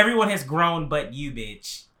 everyone has grown but you,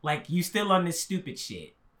 bitch. Like, you still on this stupid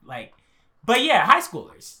shit. Like, but yeah, high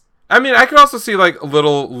schoolers. I mean, I could also see like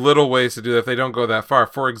little ways to do that if they don't go that far.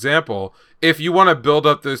 For example, if you want to build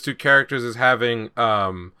up those two characters as having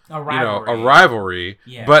a rivalry,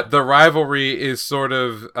 yeah. but the rivalry is sort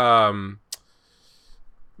of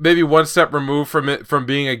maybe one step removed from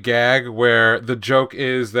being a gag, where the joke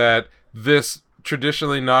is that this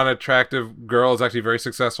traditionally non-attractive girl is actually very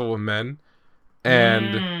successful with men,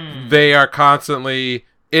 and they are constantly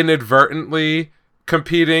inadvertently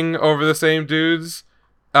competing over the same dudes,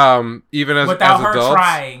 even as without as adults. her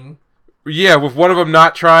trying. Yeah, with one of them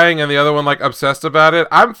not trying and the other one like obsessed about it.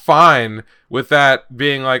 I'm fine with that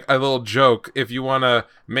being like a little joke if you want to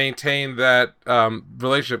maintain that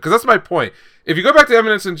relationship, because that's my point. If you go back to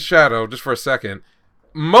Eminence in Shadow just for a second,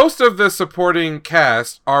 most of the supporting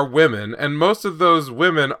cast are women, and most of those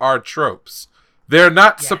women are tropes. They're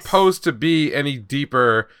not supposed to be any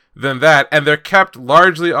deeper than that, and they're kept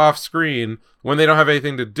largely off screen when they don't have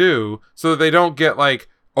anything to do, so that they don't get like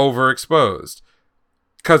overexposed,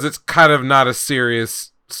 because it's kind of not a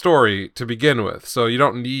serious story to begin with. So you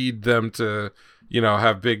don't need them to,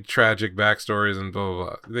 have big tragic backstories and blah blah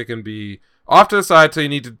blah. They can be off to the side till you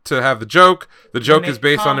need to have the joke. The joke is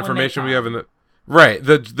based on information we have in the right.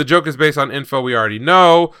 The joke is based on info we already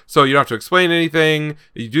know, so you don't have to explain anything.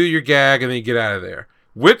 You do your gag and then you get out of there.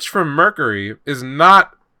 Witch from Mercury is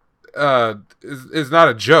not a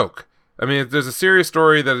joke. I mean, there's a serious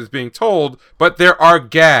story that is being told, but there are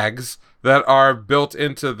gags that are built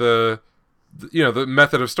into the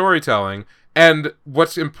method of storytelling. And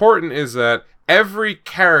what's important is that every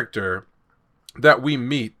character that we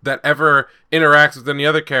meet that ever interacts with any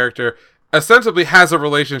other character ostensibly has a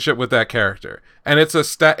relationship with that character, and it's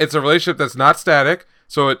a relationship that's not static,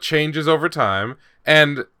 so it changes over time.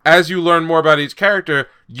 And as you learn more about each character,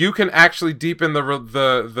 you can actually deepen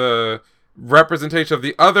the representation of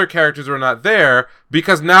the other characters who are not there,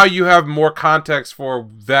 because now you have more context for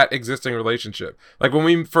that existing relationship. Like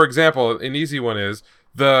when for example, an easy one is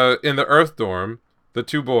in the Earth dorm, the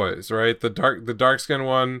two boys, right? The dark skinned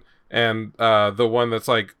one and the one that's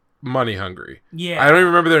like money hungry. Yeah. I don't even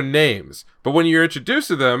remember their names, but when you're introduced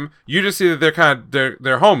to them, you just see that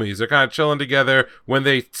they're homies. They're kind of chilling together. When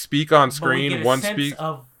they speak on screen, one speaks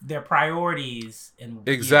of their priorities and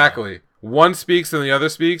exactly. One speaks and the other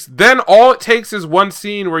speaks. Then all it takes is one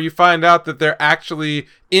scene where you find out that they're actually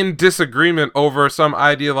in disagreement over some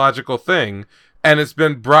ideological thing, and it's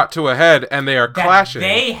been brought to a head, and they are clashing.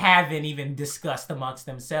 They haven't even discussed amongst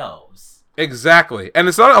themselves. Exactly. And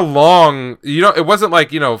it's not a long, it wasn't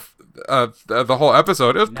like, the whole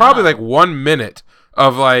episode. It was probably like 1 minute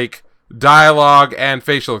of like dialogue and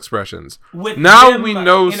facial expressions. Now we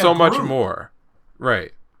know so much more.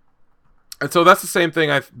 Right. And so that's the same thing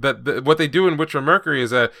what they do in Witch from Mercury is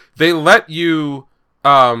that they let you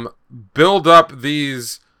build up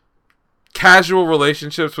these casual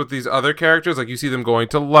relationships with these other characters. Like you see them going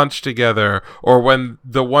to lunch together, or when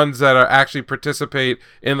the ones that are actually participate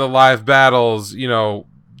in the live battles,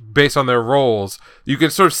 based on their roles, you can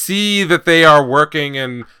sort of see that they are working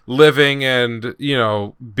and living and,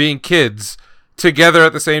 being kids together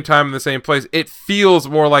at the same time in the same place. It feels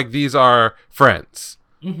more like these are friends.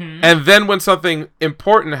 Mm-hmm. And then when something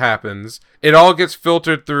important happens, it all gets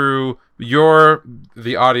filtered through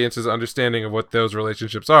the audience's understanding of what those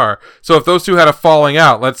relationships are. So if those two had a falling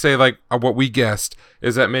out, let's say like what we guessed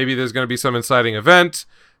is that maybe there's going to be some inciting event,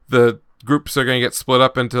 the groups are going to get split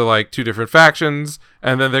up into like two different factions,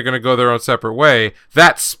 and then they're going to go their own separate way.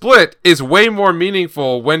 That split is way more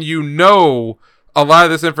meaningful when you know a lot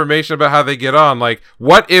of this information about how they get on. Like,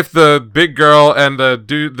 what if the big girl and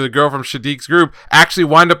the girl from Shadiq's group actually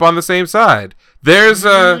wind up on the same side? There's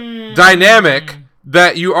a dynamic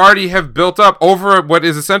that you already have built up over what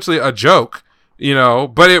is essentially a joke,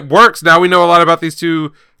 but it works. Now we know a lot about these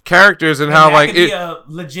two characters and how like could be a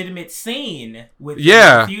legitimate scene with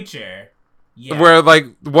the future. Yeah. Where like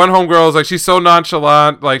one homegirl is like, she's so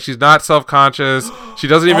nonchalant, like she's not self-conscious, she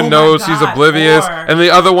doesn't even know she's oblivious, and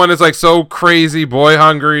the other one is like so crazy boy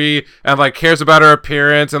hungry and like cares about her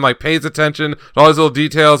appearance and like pays attention to all these little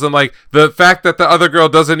details, and like the fact that the other girl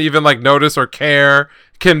doesn't even like notice or care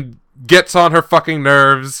gets on her fucking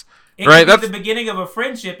nerves. Right? That's the beginning of a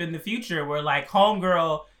friendship in the future where like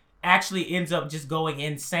homegirl actually ends up just going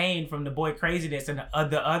insane from the boy craziness, and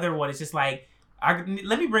the other one is just like,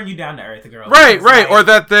 let me bring you down to earth, girl. Right. Like, or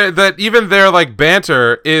that even their like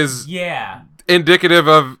banter is indicative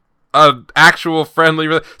of an actual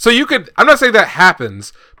friendly. So you could. I'm not saying that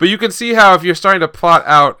happens, but you can see how if you're starting to plot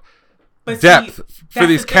out depth for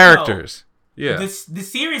these characters. Yeah. The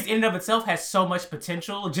series in and of itself has so much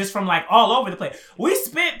potential just from like all over the place. We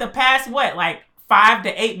spent the past 5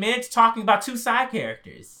 to 8 minutes talking about two side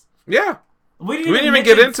characters. Yeah. We didn't even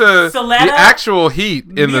get into Suletta, the actual heat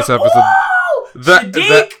in this episode.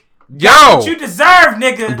 Shadik, yo, what you deserve,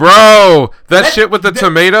 nigga. Bro, that shit with the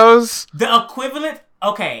tomatoes. The equivalent,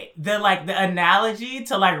 okay, the analogy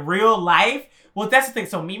to like real life. Well, that's the thing.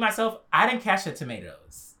 So me, myself, I didn't catch the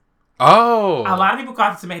tomatoes. Oh. A lot of people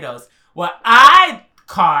caught the tomatoes. What I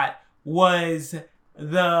caught was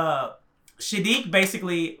the Shadik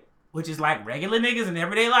basically, which is like regular niggas in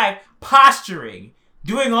everyday life, posturing,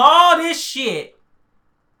 doing all this shit,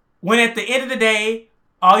 when at the end of the day,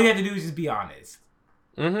 all you have to do is just be honest.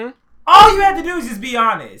 Mm-hmm. All you have to do is just be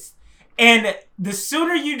honest. And the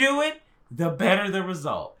sooner you do it, the better the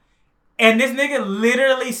result. And this nigga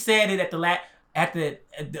literally said it at the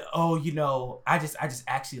oh, you know, I just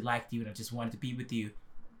actually liked you and I just wanted to be with you.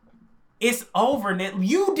 It's over, Nick.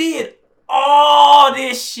 You did all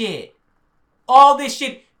this shit. All this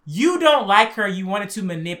shit. You don't like her. You wanted to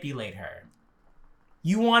manipulate her.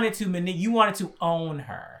 You wanted to own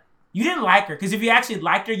her. You didn't like her. Because if you actually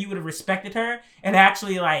liked her, you would have respected her and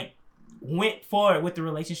actually, like, went forward with the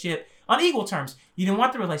relationship on equal terms. You didn't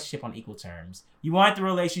want the relationship on equal terms. You wanted the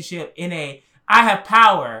relationship in a, I have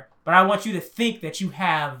power, but I want you to think that you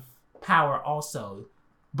have power also.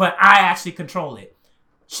 But I actually control it.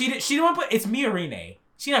 She didn't want to put, it's Miorine.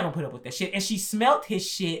 She's not going to put up with that shit. And she smelt his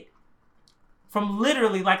shit from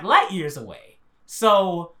literally like light years away.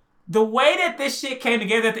 So the way that this shit came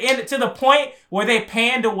together at the end, to the point where they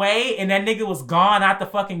panned away and that nigga was gone out the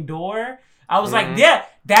fucking door, I was like, yeah,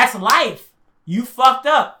 that's life. You fucked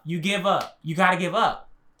up. You give up. You got to give up.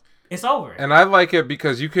 It's over. And I like it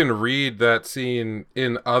because you can read that scene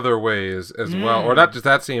in other ways as well. Or not just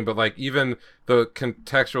that scene, but like even the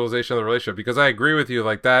contextualization of the relationship. Because I agree with you,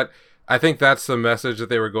 like that, I think that's the message that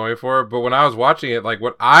they were going for. But when I was watching it, like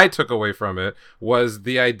what I took away from it was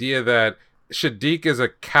the idea that Shadik is a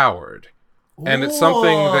coward. And it's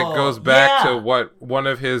something that goes back to what one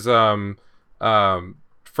of his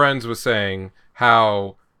friends was saying,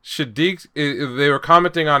 how Shadik, they were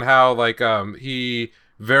commenting on how like he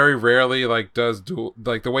very rarely like does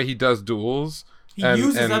like the way he does duels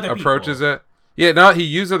and approaches people. It. Yeah, no, he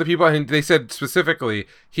used other people, and they said specifically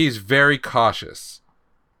he's very cautious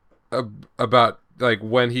about like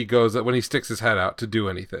when he sticks his head out to do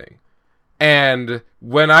anything. And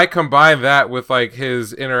when I combine that with like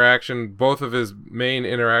his interaction, both of his main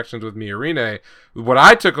interactions with Miorine, what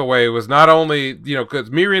I took away was not only, you know, because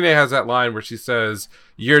Miorine has that line where she says,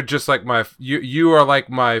 "You're just like you are like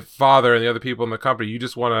my father and the other people in the company. You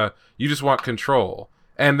just want control."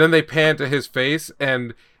 And then they pan to his face,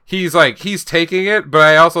 and he's taking it, but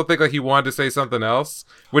I also think like he wanted to say something else.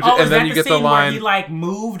 And then you get the line where he like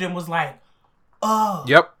moved and was like, "Oh."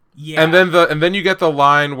 Yep. Yeah. And then you get the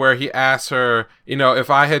line where he asks her, you know, if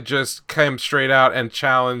I had just come straight out and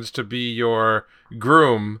challenged to be your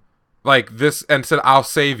groom, like this, and said I'll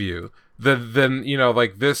save you, then you know,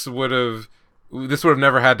 like this would have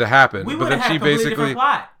never had to happen. We would have had a completely different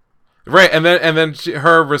plot. Right, and then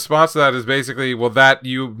her response to that is basically, well, that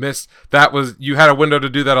you had a window to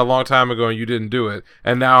do that a long time ago and you didn't do it,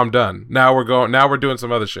 and now I'm done. Now we're doing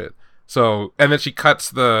some other shit. So, and then she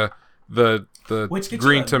cuts the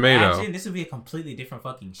green tomato. Imagine? This would be a completely different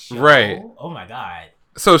fucking show. Right. Oh my god.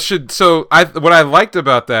 What I liked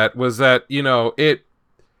about that was that, you know, it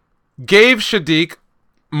gave Shadik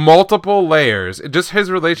multiple layers. Just his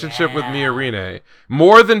relationship with Miorine,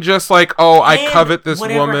 more than just like, oh, I covet this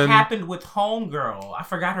woman. Whatever happened with Homegirl? I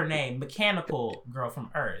forgot her name. Mechanical girl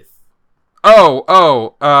from Earth.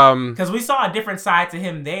 Because we saw a different side to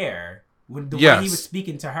him there with the way he was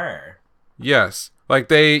speaking to her. Yes. Like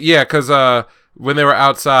because when they were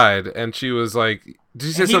outside and she was like, did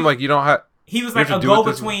you say something like, you don't have... He was like, a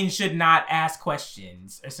go-between should not ask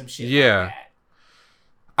questions or some shit like that.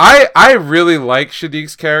 I really like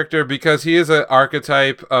Shadik's character because he is an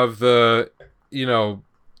archetype of the, you know,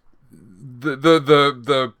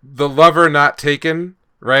 the lover not taken,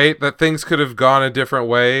 right? That things could have gone a different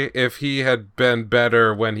way if he had been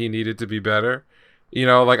better when he needed to be better. You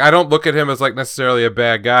know, like, I don't look at him as, like, necessarily a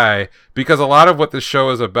bad guy, because a lot of what this show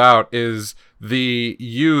is about is the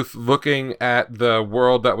youth looking at the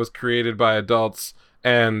world that was created by adults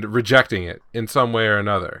and rejecting it in some way or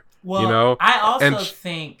another. Well, you know? I also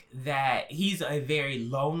think that he's a very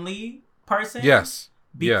lonely person. Yes.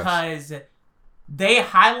 Because they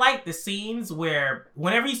highlight the scenes where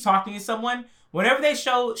whenever he's talking to someone, whenever they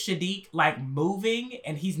show Shadik like moving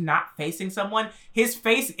and he's not facing someone, his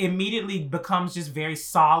face immediately becomes just very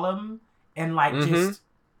solemn and like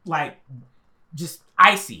just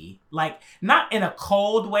icy. Like, not in a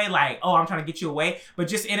cold way, like, oh, I'm trying to get you away, but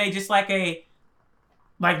just in a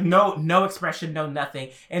Like no expression, no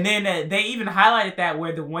nothing. And then they even highlighted that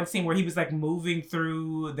where the one scene where he was like moving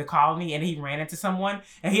through the colony and he ran into someone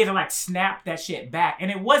and he had to like snap that shit back.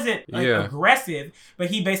 And it wasn't like aggressive,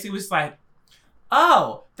 but he basically was like,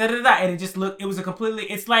 oh, da-da-da. And it just looked, it was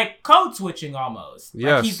it's like code switching almost.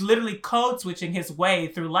 Yes. Like he's literally code switching his way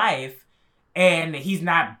through life and he's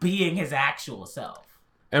not being his actual self.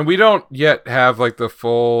 And we don't yet have like the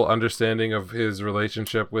full understanding of his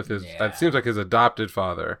relationship with his, it seems like his adopted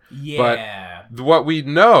father. Yeah. But what we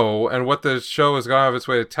know and what the show has gone out of its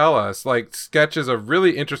way to tell us, like, sketches a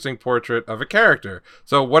really interesting portrait of a character.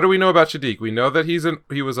 So what do we know about Shadiq? We know that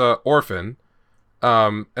he was an orphan.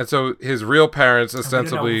 And so his real parents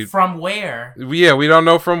ostensibly from where? Yeah, we don't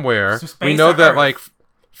know from where. We know that like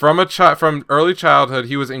from early childhood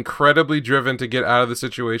he was incredibly driven to get out of the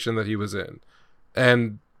situation that he was in.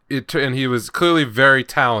 And he was clearly very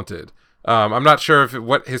talented. I'm not sure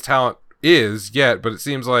what his talent is yet, but it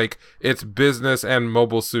seems like it's business and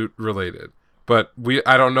mobile suit related. But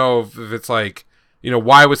I don't know if it's like,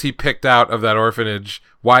 why was he picked out of that orphanage?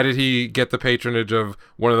 Why did he get the patronage of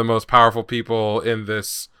one of the most powerful people in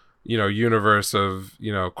this, universe of,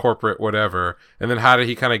 corporate whatever? And then how did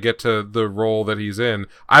he kind of get to the role that he's in?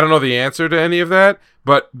 I don't know the answer to any of that,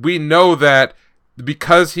 but we know that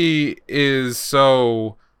because he is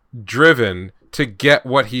so driven to get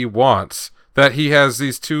what he wants, that he has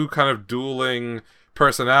these two kind of dueling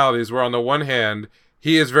personalities where on the one hand,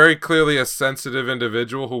 he is very clearly a sensitive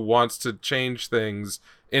individual who wants to change things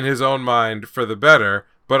in his own mind for the better.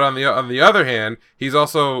 But on the other hand, he's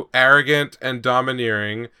also arrogant and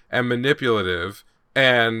domineering and manipulative,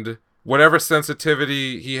 and whatever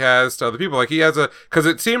sensitivity he has to other people, like he has because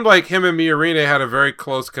it seemed like him and Miorine had a very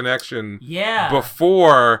close connection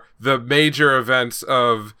before the major events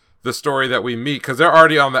of the story that we meet, because they're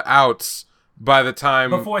already on the outs by the time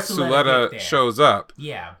Suletta shows up.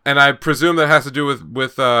 Yeah. And I presume that has to do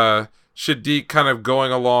with Shadiq kind of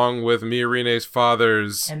going along with Miorine's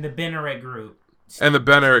father's and the Benneret group. And the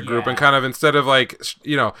Benneret group, and kind of instead of like,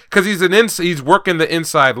 because he's working the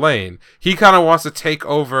inside lane, he kind of wants to take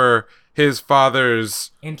over his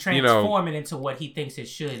father's and transform it into what he thinks it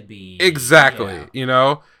should be. Exactly,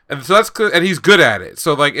 and so that's good, and he's good at it.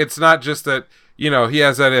 So like, it's not just that he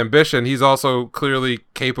has that ambition; he's also clearly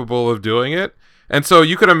capable of doing it. And so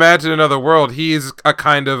you could imagine another world, he's a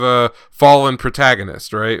kind of a fallen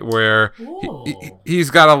protagonist, right? Where he's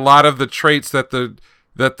got a lot of the traits that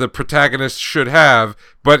the protagonist should have,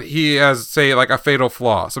 but he has, say, like a fatal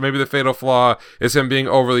flaw. So maybe the fatal flaw is him being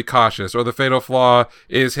overly cautious, or the fatal flaw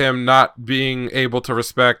is him not being able to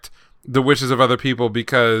respect the wishes of other people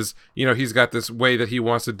because, he's got this way that he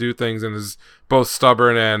wants to do things and is both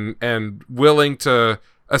stubborn and willing to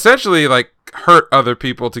essentially like hurt other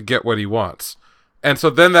people to get what he wants. And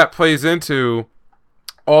so then that plays into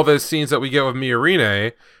all the scenes that we get with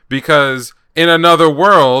Miorine, because in another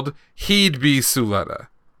world, he'd be Suletta.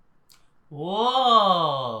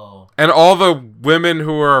 Whoa. And all the women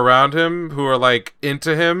who are around him, who are like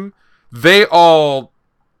into him, they all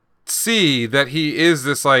see that he is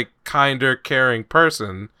this like kinder, caring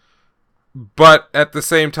person. But at the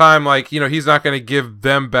same time, like, he's not going to give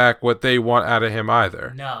them back what they want out of him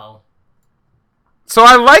either. No. So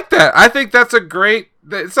I like that. I think that's a great,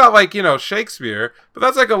 it's not like, Shakespeare, but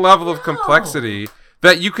that's like a level of complexity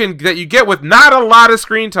that you get with not a lot of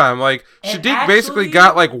screen time. Like, Shadiq basically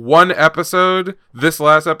got like one episode, this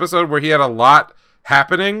last episode, where he had a lot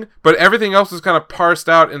happening, but everything else was kind of parsed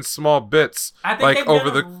out in small bits. I think they've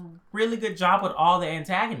done a really good job with all the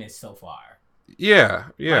antagonists so far. Yeah.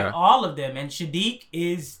 Like, all of them, and Shadiq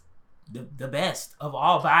is the best of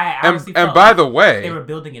all. But I honestly and by the way, they were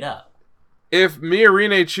building it up. If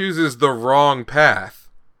Miorine chooses the wrong path,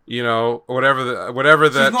 whatever that choice,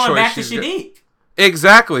 she's going back to Shadiq.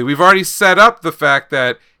 Exactly. We've already set up the fact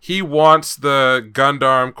that he wants the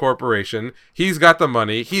Gundam Corporation. He's got the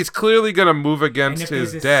money. He's clearly going to move against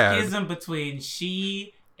his dad. There's a schism between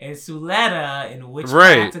she and Suletta in which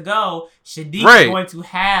path to go. Shadiq is going to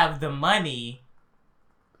have the money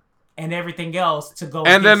and everything else to go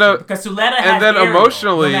and then because Suletta has and then Ariel,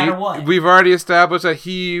 emotionally, no matter what. We've already established that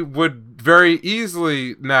he would very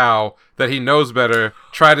easily, now that he knows better,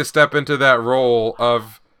 try to step into that role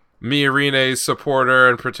of Miorine's supporter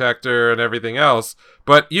and protector and everything else.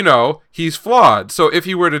 But, he's flawed. So if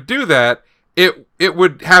he were to do that, it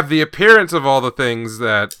would have the appearance of all the things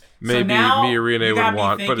that maybe Miorine would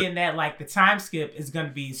want. But thinking that like the time skip is going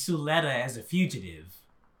to be Suletta as a fugitive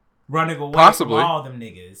running away possibly from all them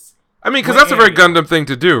niggas. I mean, because that's a very Gundam thing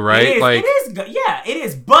to do, right? It is. Yeah, it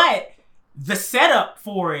is. But the setup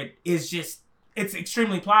for it is it's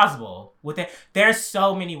extremely plausible with it. There's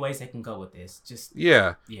so many ways they can go with this.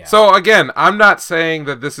 Yeah. So again, I'm not saying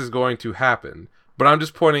that this is going to happen, but I'm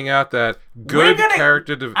just pointing out that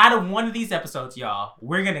character out of one of these episodes, y'all,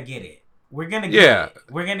 we're gonna get it. We're gonna get it.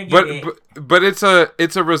 We're gonna get it. But it's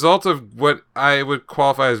a result of what I would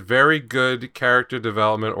qualify as very good character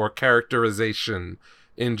development or characterization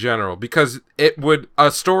in general, because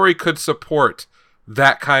a story could support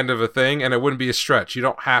that kind of a thing, and it wouldn't be a stretch. You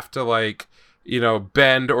don't have to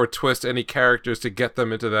bend or twist any characters to get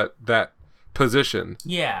them into that position.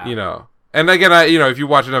 Yeah. And again, if you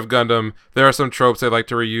watch enough Gundam, there are some tropes they like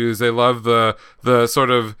to reuse. They love the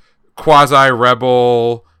sort of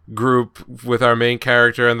quasi-rebel group with our main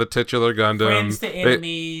character and the titular Gundam. Friends to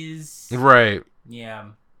enemies. Right. Yeah.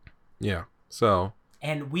 Yeah. So.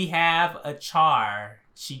 And we have a Char.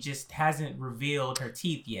 She just hasn't revealed her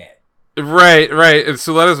teeth yet. Right. And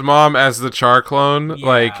Suletta's mom as the Char clone,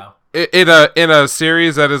 in a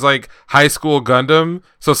series that is like high school Gundam,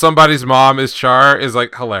 so somebody's mom is Char is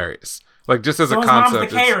like hilarious. Like just as someone's a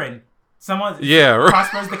concept. Mom's the Karen.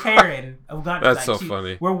 Prosper's the Karen of Gundam. That's so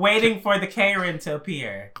funny. We're waiting for the Karen to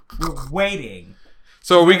appear. We're waiting.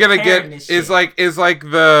 So are we gonna get is like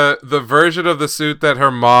the version of the suit that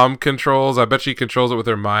her mom controls? I bet she controls it with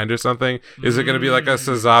her mind or something. Is it gonna be like a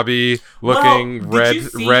Sazabi looking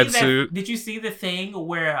red suit? Did you see the thing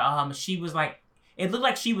where she was like, it looked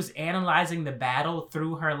like she was analyzing the battle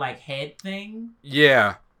through her like head thing?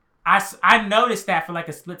 Yeah. I noticed that for like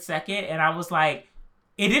a split second, and I was like,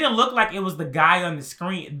 it didn't look like it was the guy on the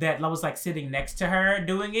screen that was like sitting next to her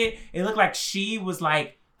doing it. It looked like she was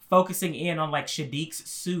like focusing in on like Shadiq's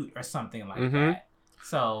suit or something like that.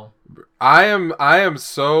 So there's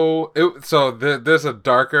a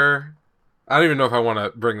darker. I don't even know if I want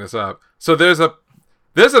to bring this up. So there's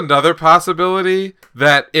another possibility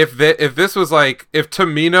that if this was like if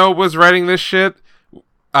Tomino was writing this shit,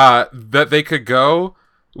 that they could go,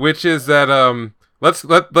 which is that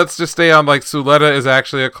Let's just stay on like Suletta is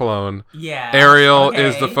actually a clone. Yeah. Ariel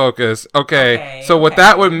is the focus. Okay. So what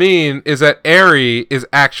that would mean is that Eri is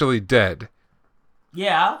actually dead.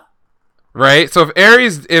 Yeah. Right? So if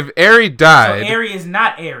Eri died. So Eri is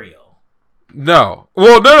not Ariel. No.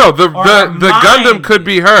 Well, no. The Gundam could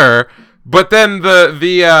be her, but then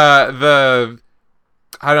the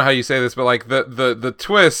I don't know how you say this, but like the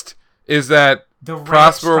twist is that the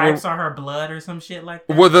red stripes on her blood or some shit like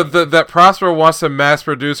that. Well, that Prosper wants to mass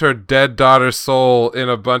produce her dead daughter's soul in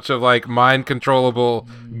a bunch of like mind controllable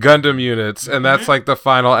Gundam units, and that's like the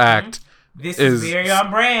final act. This is very on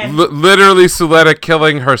brand. Literally, Suletta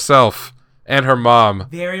killing herself and her mom.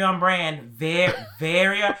 Very on brand.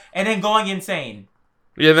 Very and then going insane.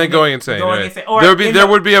 Yeah, then going insane. Right. There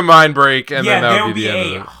would be a mind break, and then that would be the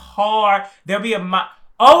end of it. There'll be a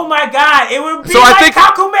oh my god! It would be so like I think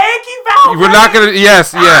Kakumeki Valve. We're not gonna.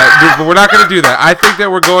 Yes, yeah. But we're not gonna do that. I think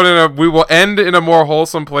that we will end in a more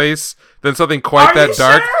wholesome place than something quite that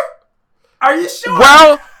dark. Sure? Are you sure?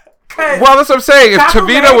 Well, that's what I'm saying. If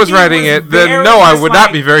Tomino was writing it, then no, I would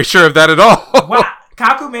not be very sure of that at all. Wow,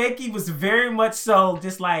 Kakumeki was very much so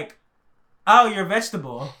just like, oh, you're a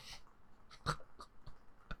vegetable.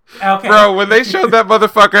 Okay. Bro, when they showed that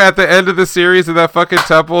motherfucker at the end of the series in that fucking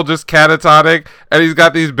temple just catatonic, and he's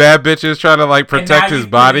got these bad bitches trying to like protect his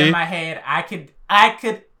body. In my head, I could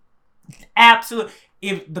absolutely,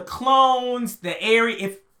 if the clones, the area,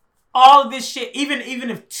 if all of this shit, even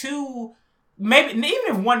if two, maybe even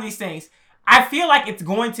if one of these things, I feel like it's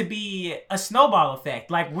going to be a snowball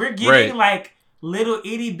effect. Like we're getting like little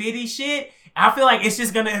itty bitty shit. I feel like it's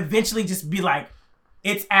just gonna eventually just be like,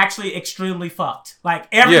 it's actually extremely fucked. Like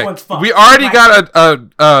everyone's fucked. We already got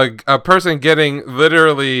a person getting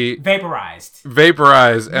literally vaporized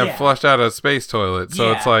and flushed out a space toilet.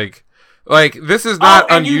 So it's like this is not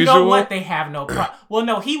unusual. You know what? They have no problem. Well,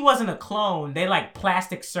 no, he wasn't a clone. They like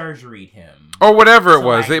plastic surgery'd him or whatever it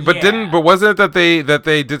was. But wasn't it that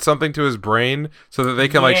they did something to his brain so that they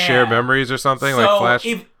can like share memories or something like Flash?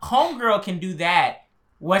 If Homegirl can do that,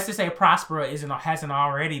 what's to say Prospera hasn't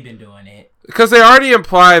already been doing it? Because they already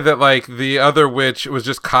imply that like the other witch was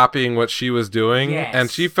just copying what she was doing, and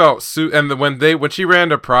she felt and when she ran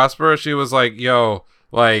to Prospera, she was like, "Yo,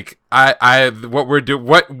 like what we're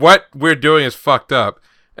doing is fucked up,"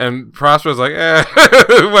 and Prospera's like,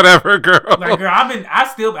 whatever, girl. Like, girl, I've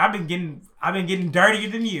been getting dirtier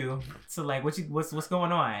than you. So like, what's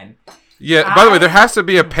going on? Yeah. By the way, there has to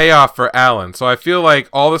be a payoff for Alan, so I feel like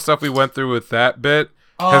all the stuff we went through with that bit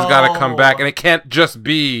has got to come back, and it can't just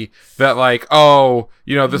be that like,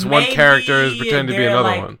 this one character is pretending to be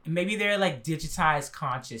another one. Maybe they're like digitized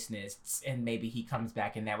consciousness, and maybe he comes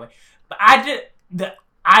back in that way. But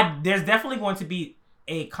there's definitely going to be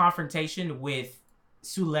a confrontation with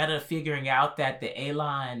Suletta figuring out that the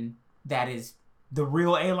Alon that is the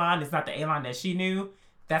real Alon is not the Alon that she knew,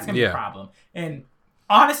 that's going to be a problem. And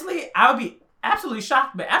honestly, I would be absolutely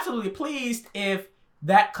shocked, but absolutely pleased if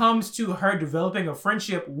that comes to her developing a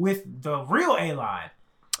friendship with the real Alon.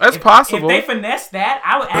 That's possible. If they finesse that,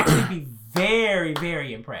 I would actually be very,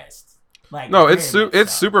 very impressed. Like, no, it's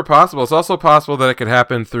super possible. It's also possible that it could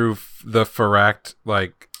happen through the Faract,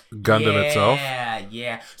 like, Gundam itself.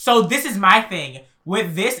 Yeah. So this is my thing.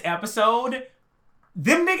 With this episode,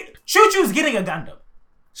 Choo-Choo's getting a Gundam.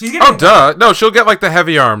 She's getting duh. No, she'll get, like, the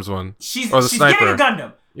heavy arms one. She's sniper. Getting a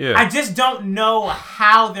Gundam. Yeah. I just don't know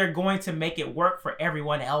how they're going to make it work for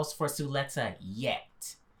everyone else for Suletta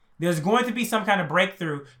yet. There's going to be some kind of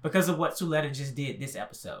breakthrough because of what Suletta just did this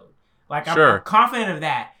episode. Like, I'm confident of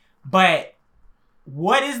that. But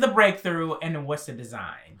what is the breakthrough and what's the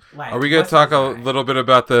design? Like, are we going to talk a little bit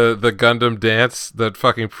about the Gundam dance, that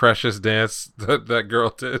fucking precious dance that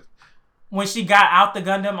girl did? When she got out the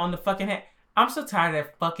Gundam on the fucking head. I'm so tired of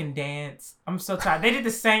that fucking dance. I'm so tired. They did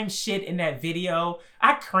the same shit in that video.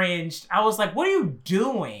 I cringed. I was like, what are you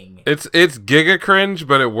doing? It's giga cringe,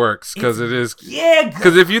 but it works because it is. Yeah.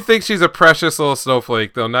 Because if you think she's a precious little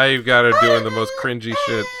snowflake, though, now you've got her doing the most cringy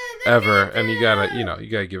shit ever, and you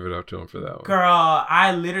gotta give it up to him for that one. Girl,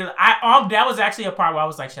 that was actually a part where I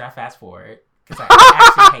was like, should I fast forward? Because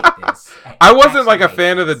I actually hate this. I wasn't like a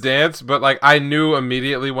fan of the dance, but like I knew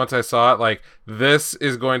immediately once I saw it, like this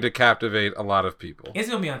is going to captivate a lot of people. It's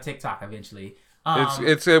gonna be on TikTok eventually.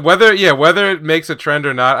 It's whether it makes a trend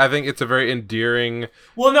or not. I think it's a very endearing.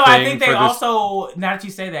 Well, no, I think they also, now that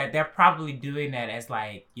you say that, they're probably doing that as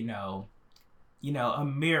like a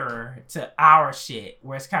mirror to our shit,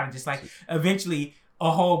 where it's kind of just like eventually a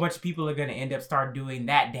whole bunch of people are gonna end up start doing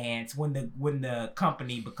that dance when the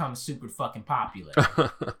company becomes super fucking popular.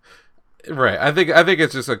 Right. I think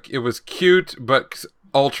it's just it was cute but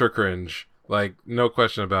ultra cringe. Like, no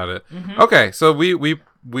question about it. Mm-hmm. Okay, so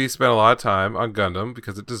we spent a lot of time on Gundam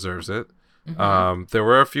because it deserves it. Mm-hmm. There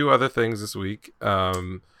were a few other things this week.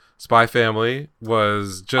 Spy Family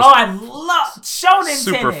was just I love Shonen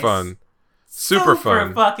super Tennis. Fun. Super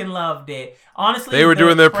fun. Fucking loved it. Honestly, they were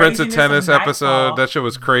doing their Prince of Tennis episode. That shit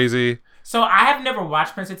was crazy. So I have never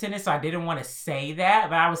watched Prince of Tennis, so I didn't want to say that,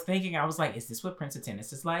 but I was like, is this what Prince of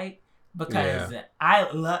Tennis is like? Because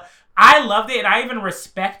I loved it, and I even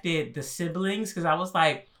respected the siblings because I was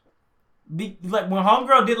like when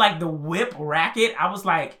Homegirl did like the whip racket, I was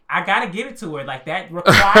like, I gotta give it to her. Like, that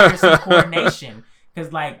requires some coordination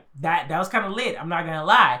because like that was kind of lit. I'm not gonna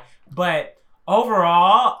lie, but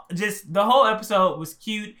overall, just the whole episode was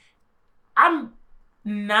cute. I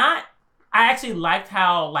actually liked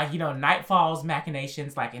how, like, Nightfall's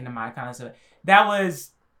machinations, like, in the mind kind of stuff, that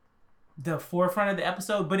was the forefront of the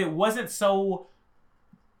episode, but it wasn't so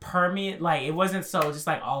permeant, like, it wasn't so just,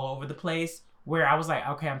 like, all over the place, where I was like,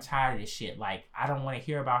 okay, I'm tired of this shit. Like, I don't want to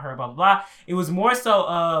hear about her, blah, blah, blah. It was more so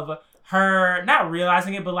of her not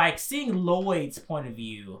realizing it, but, like, seeing Lloyd's point of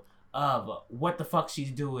view of what the fuck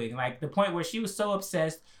she's doing. Like, the point where she was so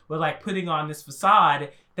obsessed with, like, putting on this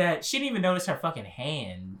facade that she didn't even notice her fucking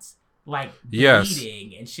hands, like,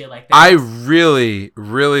 bleeding and shit like that. I really,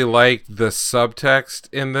 really liked the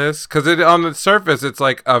subtext in this, because on the surface, it's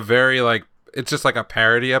like a very, like, it's just like a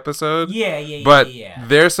parody episode. Yeah. But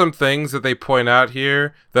there's some things that they point out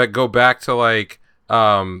here that go back to, like,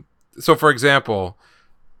 so for example,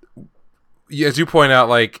 as you point out,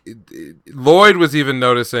 like, Lloyd was even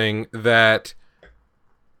noticing that,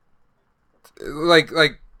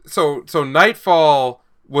 so Nightfall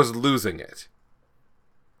was losing it.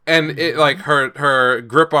 And it, like, her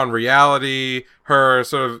grip on reality, her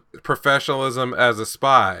sort of professionalism as a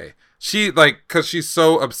spy. She, like, because she's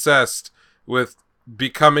so obsessed with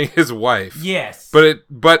becoming his wife. Yes. But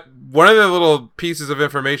one of the little pieces of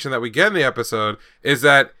information that we get in the episode is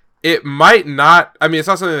that it might not, I mean, it's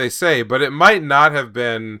not something they say, but it might not have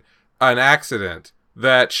been an accident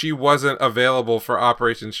that she wasn't available for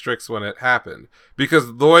Operation Strix when it happened. Because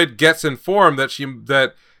Lloyd gets informed that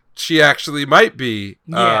she actually might be,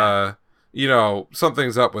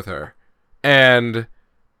 something's up with her. And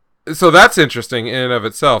so that's interesting in and of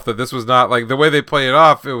itself, that this was not, like, the way they play it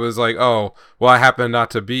off, it was like, oh, well, I happen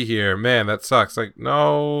not to be here. Man, that sucks. Like,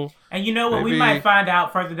 no. And you know what? Maybe we might find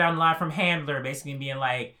out further down the line from Handler basically being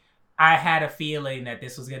like, I had a feeling that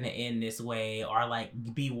this was going to end this way or, like,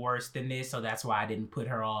 be worse than this, so that's why I didn't put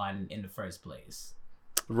her on in the first place.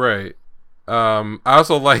 Right. I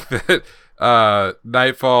also like that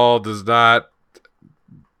Nightfall does not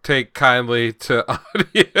take kindly to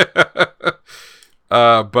Anya.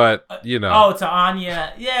 But, Oh, to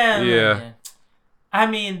Anya. Yeah. I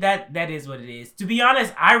mean, that is what it is. To be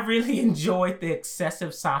honest, I really enjoyed the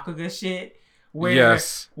excessive Sakuga shit. Where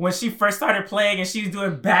Yes. when she first started playing and she was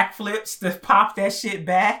doing backflips to pop that shit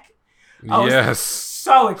back. Yes.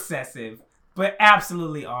 So excessive, but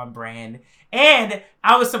absolutely on brand. And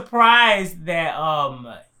I was surprised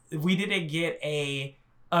that we didn't get a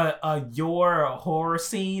your horror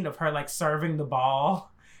scene of her like serving the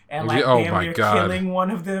ball and like damn near killing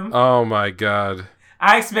one of them. Oh my god.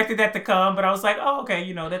 I expected that to come, but I was like, oh, okay,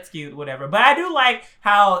 you know, that's cute, whatever. But I do like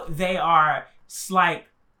how they are like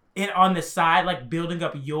on the side, like building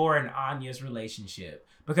up Yor and Anya's relationship,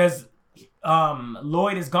 because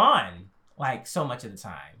Lloyd is gone like so much of the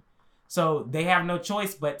time, so they have no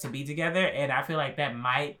choice but to be together. And I feel like that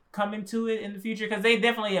might come into it in the future, because they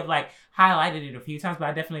definitely have like highlighted it a few times. But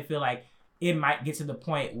I definitely feel like it might get to the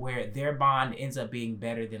point where their bond ends up being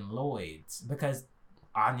better than Lloyd's, because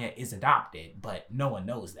Anya is adopted, but no one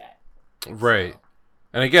knows that. Right. So.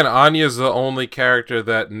 And again, Anya's the only character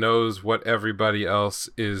that knows what everybody else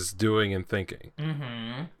is doing and thinking.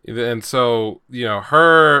 Mm-hmm. And so, you know,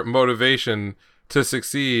 her motivation to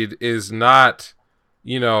succeed is not,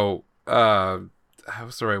 you know,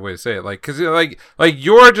 what's the right way to say it? Like, cause like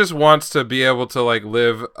Yor just wants to be able to like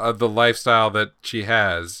live the lifestyle that she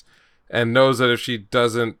has, and knows that if she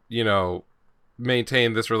doesn't, you know,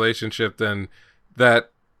 maintain this relationship, then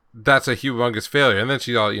that's a humongous failure. And then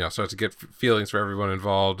she all, you know, starts to get feelings for everyone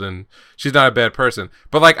involved, and she's not a bad person.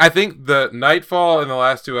 But like, I think the Nightfall in the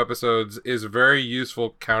last 2 episodes is a very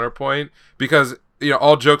useful counterpoint, because, you know,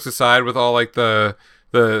 all jokes aside, with all like the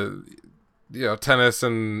you know, tennis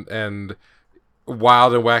and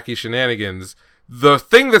wild and wacky shenanigans, the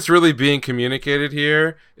thing that's really being communicated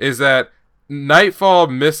here is that Nightfall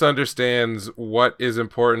misunderstands what is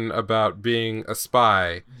important about being a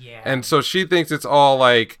spy. Yeah. And so she thinks it's all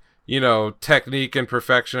like, you know, technique and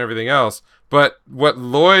perfection and everything else. But what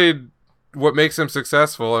makes him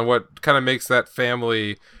successful, and what kind of makes that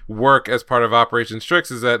family work as part of Operation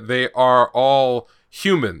Strix, is that they are all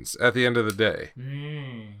humans at the end of the day.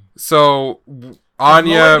 So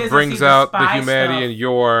Anya brings out the humanity in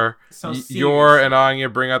Yor. Yor and Anya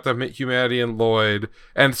bring out the humanity in Lloyd.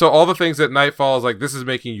 And so all the things that Nightfall is like, this is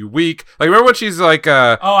making you weak. Like, remember when she's like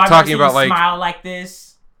talking about like smile like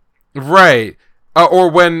this? Right. Or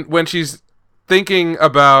when she's thinking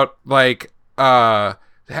about like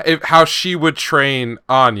how she would train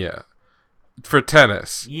Anya for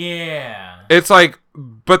tennis. Yeah. It's like,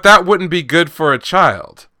 but that wouldn't be good for a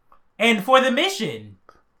child. And for the mission.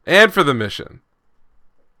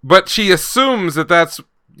 But she assumes that that's,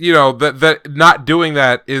 you know, that not doing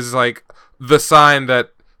that is like the sign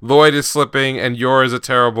that Lloyd is slipping and Yor is a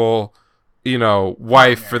terrible, you know,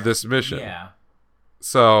 wife for this mission. Yeah.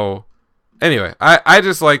 So anyway, I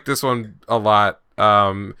just like this one a lot.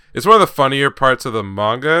 It's one of the funnier parts of the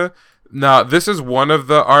manga. Now, this is one of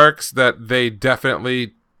the arcs that they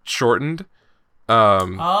definitely shortened.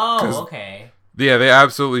 Okay. Yeah, they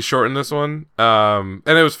absolutely shortened this one. And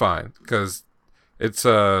it was fine, because it's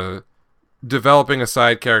developing a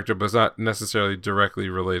side character, but it's not necessarily directly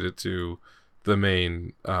related to the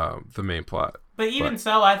main plot. But even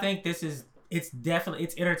so, I think it's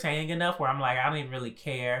entertaining enough where I'm like, I don't even really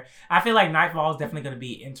care. I feel like Nightfall is definitely going to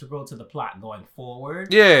be integral to the plot going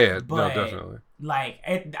forward. Yeah, but, no, definitely. Like,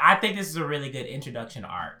 I think this is a really good introduction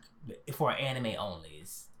arc for anime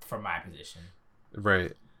onlys, from my position.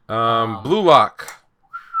 Right. Blue Lock.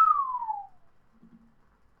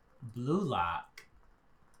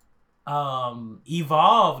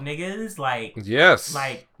 Evolve, niggas. Like, yes.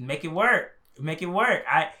 Like, make it work.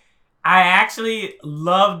 I actually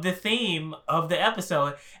loved the theme of the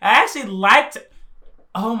episode. I actually liked,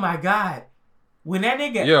 oh my god, when that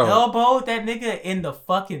nigga elbowed that nigga in the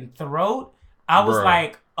fucking throat, I was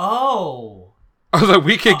like, oh. I was like,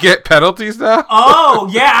 we could get penalties now? Oh,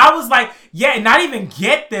 yeah. I was like, yeah, not even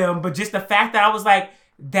get them, but just the fact that I was like,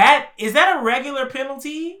 is that a regular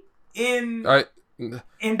penalty in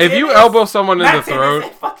if you elbow someone in the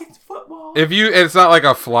throat, fucking football. It's not like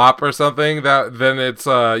a flop or something, then it's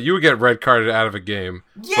you would get red carded out of a game.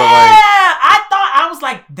 Yeah, I was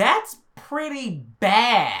like, that's pretty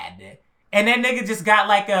bad. And that nigga just got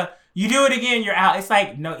like you do it again, you're out. It's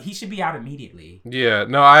like, no, he should be out immediately. Yeah,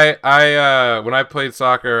 no, I when I played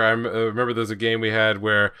soccer, I remember there's a game we had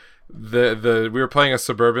where we were playing a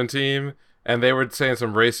suburban team, and they were saying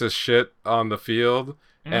some racist shit on the field.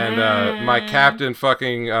 And my captain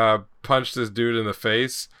fucking punched this dude in the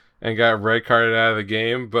face and got red carded out of the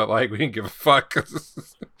game, but like we didn't give a fuck because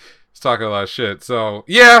he's talking a lot of shit. So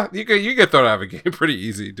yeah, you get thrown out of a game pretty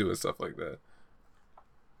easy doing stuff like that.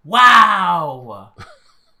 Wow.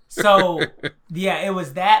 So yeah, it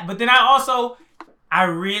was that. But then I also I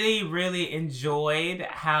really, really enjoyed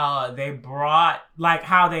how they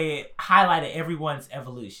highlighted everyone's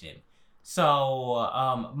evolution.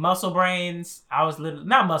 So, Muscle Brains,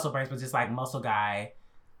 not Muscle Brains, but just like Muscle Guy.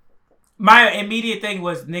 My immediate thing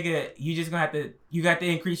was, nigga, you got to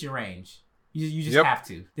increase your range. You just have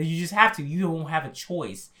to. You just have to. You don't have a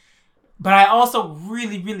choice. But I also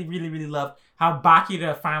really, really, really, really loved how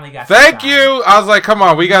Bakira finally got. Thank you. I was like, come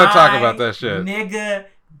on, we got to talk about that shit. Nigga.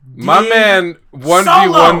 My man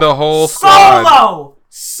 1v1 the whole squad.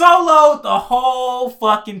 Soloed the whole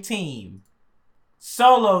fucking team.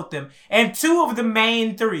 Soloed them. And 2 of the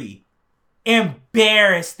main 3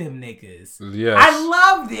 embarrassed them niggas. Yes. I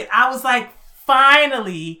loved it. I was like,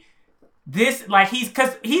 finally, this, like, he's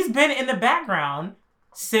been in the background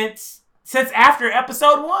since after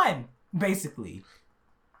episode 1, basically.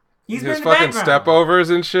 He's been in the fucking background.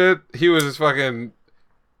 stepovers and shit. He was just fucking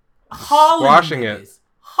squashing it.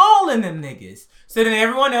 Hauling them niggas. So then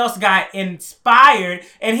everyone else got inspired,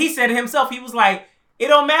 and he said himself, he was like, it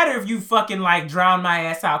don't matter if you fucking like drown my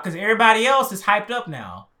ass out, because everybody else is hyped up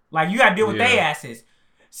now. Like, you gotta deal with their asses.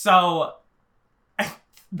 So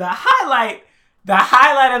the highlight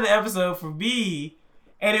of the episode for me,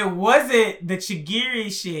 and it wasn't the Chigiri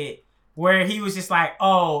shit where he was just like,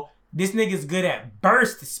 oh, this nigga's good at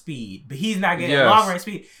burst speed, but he's not good at long range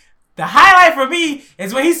speed. The highlight for me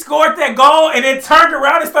is when he scored that goal and then turned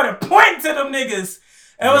around and started pointing to them niggas.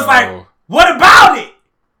 And it was like, what about it?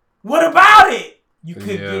 What about it? You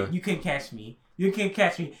couldn't catch me. You couldn't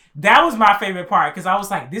catch me. That was my favorite part, because I was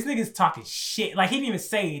like, this nigga's talking shit. Like, he didn't even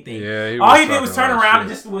say anything. Yeah, all he did was turn around and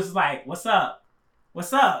just was like, what's up?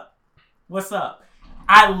 What's up? What's up?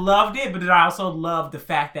 I loved it, but then I also loved the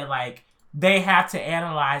fact that, like, they have to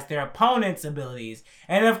analyze their opponent's abilities.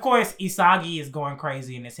 And of course, Isagi is going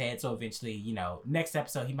crazy in his head. So eventually, you know, next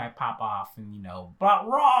episode, he might pop off and, you know, but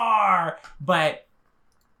roar. But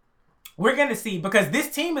we're going to see, because this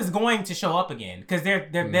team is going to show up again, because they're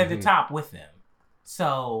the top with them.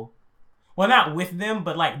 So, well, not with them,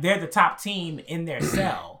 but like they're the top team in their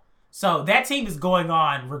cell. So that team is going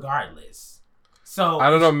on regardless. So I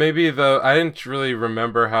don't know. Maybe I didn't really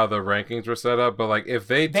remember how the rankings were set up, but like if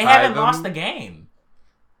they haven't lost the game,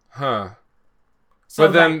 huh? So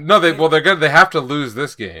but then they have to lose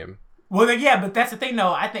this game. Well, then, yeah, but that's the thing,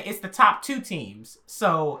 though. I think it's the top 2 teams.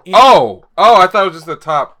 So I thought it was just the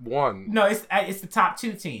top 1. No, it's the top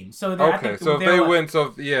 2 teams. So okay, I think so if they win,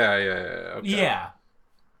 okay. Yeah.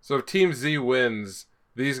 So if Team Z wins,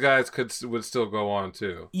 these guys would still go on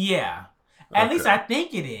too. Yeah, at least I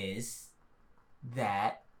think it is.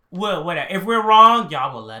 That, well, whatever. If we're wrong,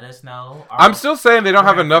 y'all will let us know. I'm still saying they don't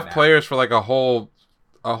have enough players for like a whole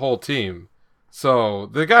team. So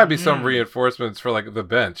there gotta be some reinforcements for like the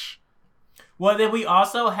bench. Well, then we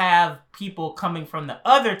also have people coming from the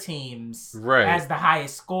other teams as the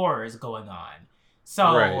highest scorers going on.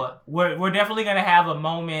 So we're definitely gonna have a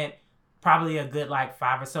moment, probably a good like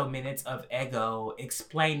 5 or so minutes of Ego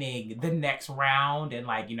explaining the next round and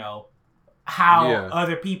like, you know, how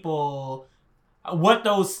other people, what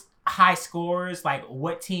those high scorers, like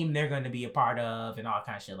what team they're going to be a part of and all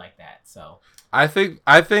kind of shit like that. So I think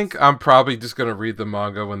I'm probably just going to read the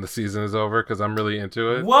manga when the season is over, because I'm really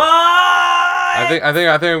into it. What? I think I'm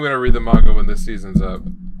going to read the manga when this season's up,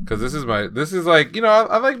 because this is like, you know,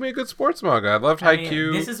 I like me a good sports manga. I loved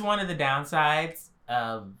Haikyuu. This is one of the downsides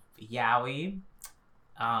of Yaoi.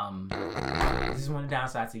 This is one of the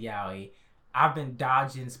downsides of Yaoi. I've been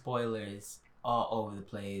dodging spoilers all over the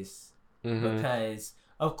place. Because,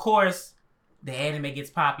 of course, the anime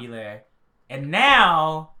gets popular, and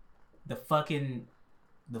now the fucking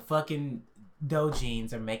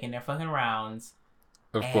doujins are making their fucking rounds.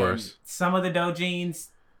 Of course, some of the doujins,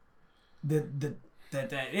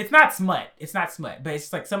 it's not smut, but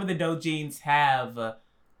it's like some of the doujins have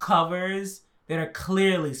covers that are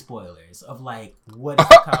clearly spoilers of like what's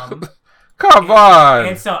to come. Come on!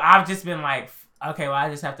 And so I've just been like, okay, well, I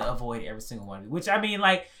just have to avoid every single one. Which, I mean,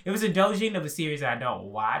 like, if it's a doujin of a series that I don't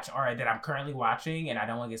watch or that I'm currently watching and I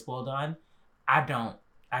don't want to get spoiled on, I don't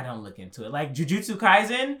look into it. Like, Jujutsu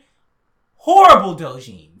Kaisen, horrible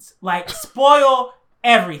doujins. Like, spoil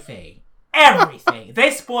everything. Everything. They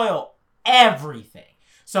spoil everything.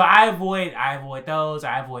 So I avoid those.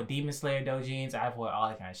 I avoid Demon Slayer doujins. I avoid all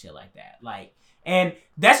that kind of shit like that. Like, and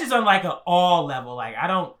that's just on, like, an all level. Like, I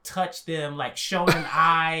don't touch them, like, Shonen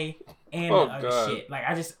Ai and other shit. Like,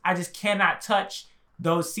 I just cannot touch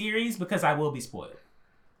those series because I will be spoiled.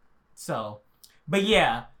 So, but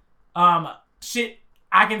yeah, shit,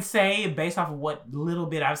 I can say based off of what little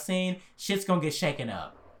bit I've seen, shit's gonna get shaken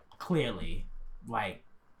up. Clearly, like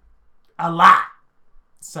a lot.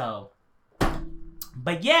 So,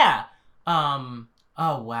 but yeah,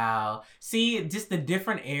 Oh wow. See, just the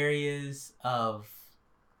different areas of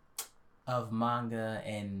manga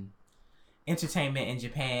and entertainment in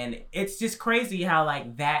Japan. It's just crazy how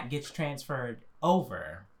like that gets transferred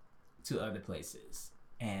over to other places.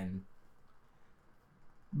 And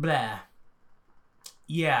blah.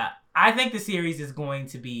 Yeah, I think the series is going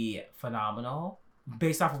to be phenomenal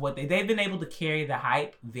based off of what they've been able to carry the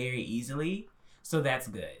hype very easily. So that's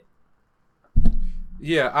good.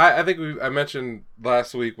 Yeah, I think I mentioned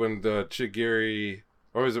last week when the Chigiri,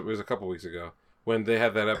 or it was a couple weeks ago, when they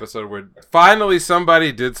had that episode where finally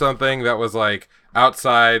somebody did something that was like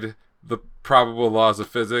outside the probable laws of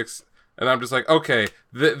physics, and I'm just like, okay,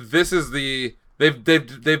 this is they've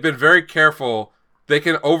been very careful. They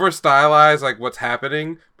can over stylize like what's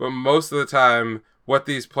happening, but most of the time, what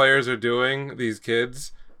these players are doing, these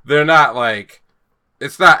kids, they're not like,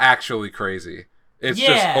 it's not actually crazy. It's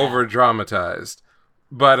just over dramatized.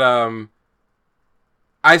 But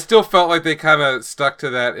I still felt like they kind of stuck to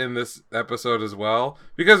that in this episode as well.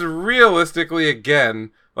 Because realistically,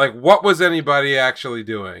 again, like, what was anybody actually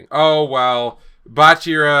doing? Oh, well,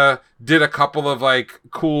 Bachira did a couple of, like,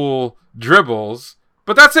 cool dribbles.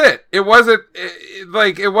 But that's it. It wasn't,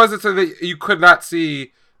 it wasn't something that you could not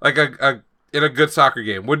see, like, in a good soccer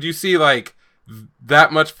game. Would you see, like,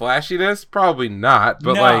 that much flashiness? Probably not.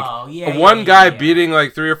 But no, one guy beating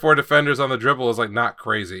like 3 or 4 defenders on the dribble is like not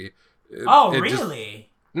crazy. Really?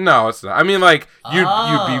 No, it's not. I mean, like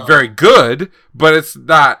you'd be very good, but it's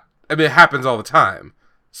not. I mean, it happens all the time.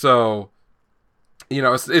 So, you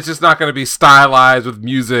know, it's just not going to be stylized with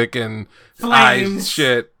music and flames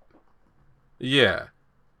shit. Yeah.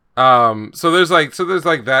 So there's like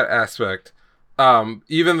that aspect.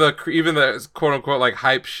 Even the quote unquote like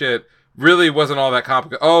hype shit really wasn't all that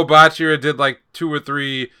complicated. Oh, Bachira did like 2 or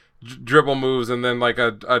 3 dribble moves and then like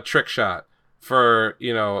a trick shot for,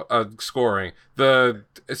 you know, scoring. The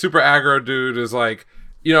super aggro dude is like,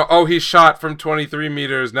 you know, oh, he shot from 23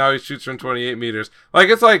 meters. Now he shoots from 28 meters. Like,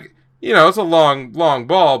 it's like, you know, it's a long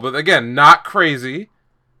ball, but again, not crazy.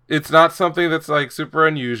 It's not something that's like super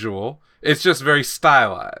unusual. It's just very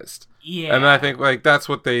stylized. Yeah. And I think like that's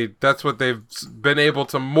what they've been able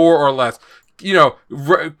to more or less, you know,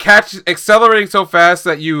 accelerating so fast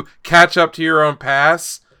that you catch up to your own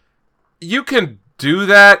pass. You can do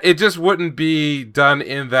that. It just wouldn't be done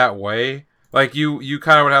in that way. Like you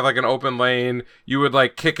kind of would have like an open lane. You would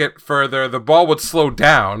like kick it further. The ball would slow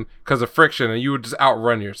down because of friction, and you would just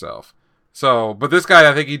outrun yourself. So, but this guy,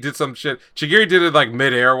 I think he did some shit. Chigiri did it like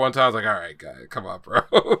midair one time. I was like, all right, guy, come on, bro.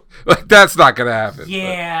 Like that's not gonna happen.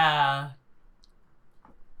 Yeah.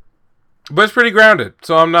 But it's pretty grounded,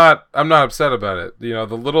 so I'm not upset about it. You know,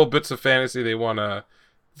 the little bits of fantasy they want to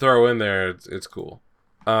throw in there, it's cool.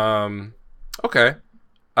 Okay.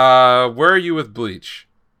 Where are you with Bleach?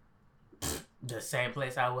 The same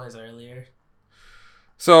place I was earlier.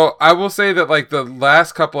 So I will say that like the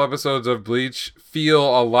last couple episodes of Bleach feel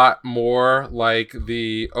a lot more like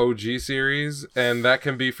the OG series, and that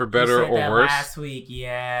can be for better or worse. Last week,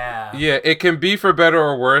 yeah. Yeah, it can be for better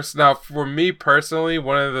or worse. Now, for me personally,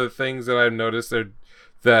 one of the things that I've noticed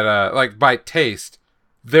that like by taste,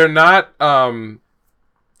 they're not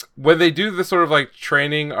when they do the sort of like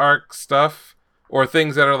training arc stuff or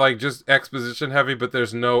things that are like just exposition heavy, but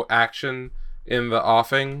there's no action in the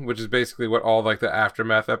offing, which is basically what all like the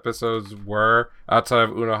aftermath episodes were outside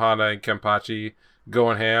of Unohana and Kenpachi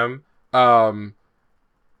going ham.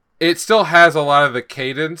 It still has a lot of the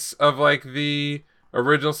cadence of like the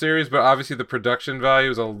original series, but obviously the production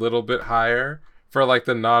value is a little bit higher for like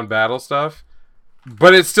the non-battle stuff,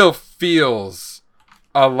 but it still feels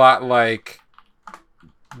a lot like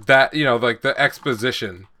that, you know, like the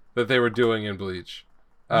exposition that they were doing in Bleach.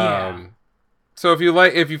 So if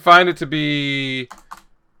you find it to be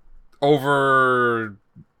overly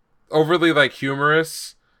like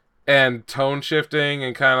humorous and tone shifting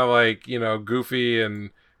and kind of like, you know, goofy and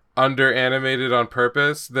under animated on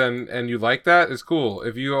purpose, then and you like that, it's cool.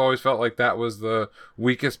 If you always felt like that was the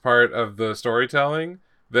weakest part of the storytelling,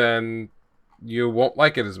 then you won't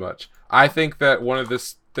like it as much. I think that one of the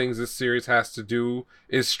things this series has to do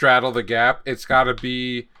is straddle the gap. It's got to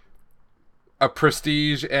be a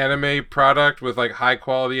prestige anime product with like high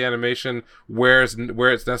quality animation where it's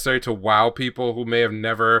necessary to wow people who may have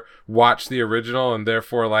never watched the original and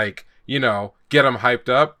therefore like, you know, get them hyped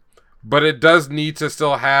up. But it does need to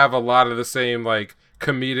still have a lot of the same like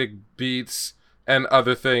comedic beats and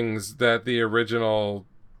other things that the original,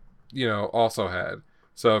 you know, also had.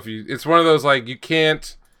 So it's one of those like you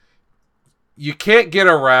can't get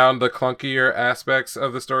around the clunkier aspects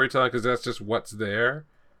of the storytelling because that's just what's there.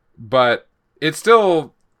 But it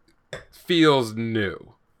still feels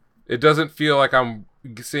new. It doesn't feel like I'm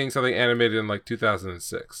seeing something animated in like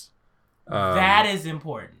 2006. That is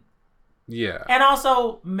important. Yeah. And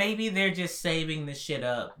also, maybe they're just saving the shit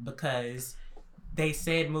up because they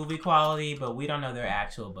said movie quality, but we don't know their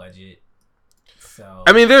actual budget. So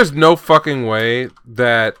I mean, there's no fucking way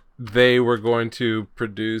that they were going to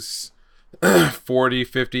produce 40,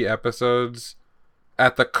 50 episodes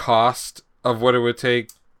at the cost of what it would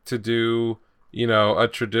take to do, a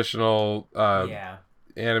traditional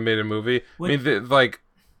animated movie.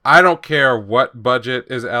 I don't care what budget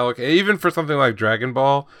is allocated. Even for something like Dragon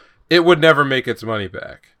Ball, it would never make its money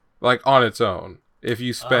back, like on its own, if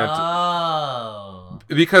you spent. Oh.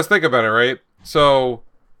 Because think about it, right? So,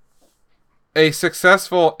 a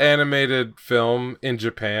successful animated film in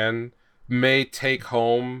Japan may take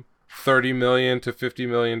home $30 million to $50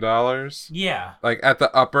 million. Yeah. Like at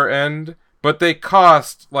the upper end, but they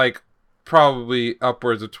cost like probably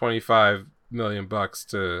upwards of $25 million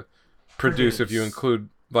to produce if you include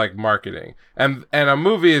like marketing. And a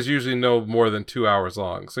movie is usually no more than 2 hours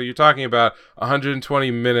long. So you're talking about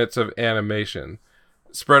 120 minutes of animation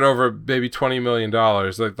spread over maybe $20 million.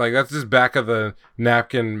 Like that's just back of the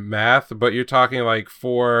napkin math, but you're talking like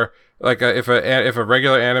if a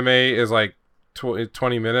regular anime is like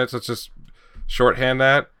 20 minutes, let's just shorthand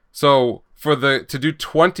that. So to do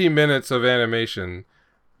 20 minutes of animation,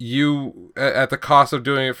 you at the cost of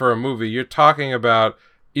doing it for a movie, you're talking about,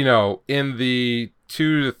 in the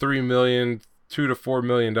 $2 to $4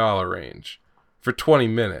 million range for 20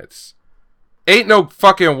 minutes. Ain't no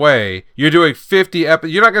fucking way you're doing 50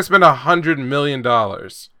 episodes. You're not gonna spend $100 million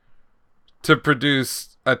to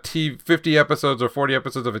produce 50 episodes or 40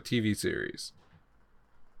 episodes of a TV series.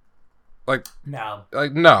 No.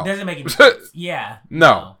 Doesn't make any sense. Yeah.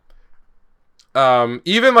 No.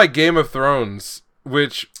 Even like Game of Thrones,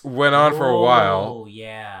 which went on for a while. Oh,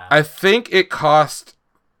 yeah. I think it cost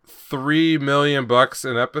 $3 million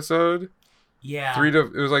an episode. Yeah.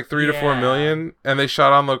 It was like 3 to 4 million, and they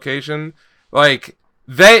shot on location. Like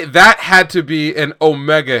that had to be an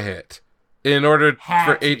omega hit in order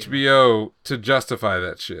for HBO to justify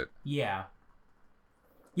that shit. Yeah.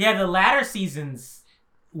 Yeah, the latter seasons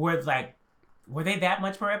were they that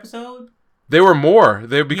much per episode? They were more.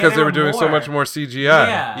 Because they were doing so much more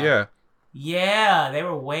CGI. Yeah, they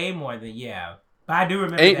were way more than But I do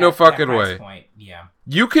remember Ain't no fucking way. Point. Yeah.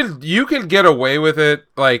 You could get away with it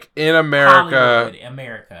like in America.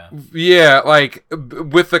 America. Yeah, like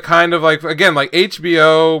with the kind of like again like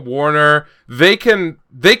HBO, Warner, they could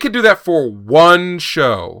do that for one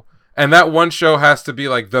show, and that one show has to be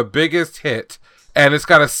like the biggest hit, and it's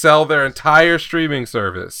got to sell their entire streaming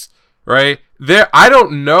service, right? I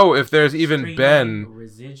don't know if there's even been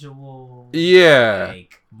residual. Yeah.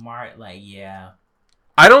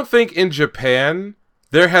 I don't think in Japan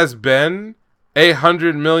there has been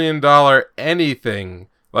 $100 million anything.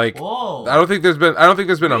 Like, whoa. I don't think there's been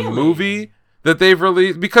really? A movie that they've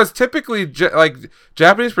released, because typically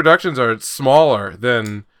Japanese productions are smaller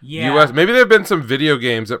than US. Maybe there've been some video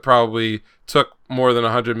games that probably took more than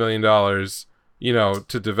 $100 million,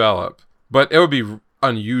 to develop, but it would be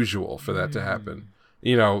unusual for that to happen.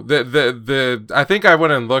 I think I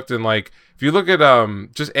went and looked, and like if you look at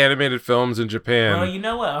just animated films in Japan. Well, you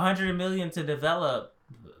know what? $100 million to develop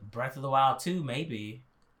Breath of the Wild 2, maybe.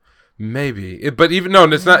 But even no,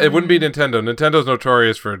 it's not. It wouldn't be Nintendo. Nintendo's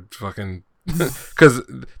notorious for fucking because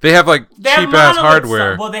they have like cheap ass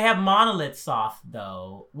hardware. Well, they have Monolith Soft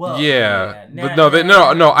though. Well, but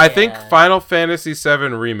no. I think Final Fantasy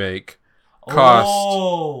VII Remake cost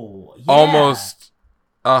almost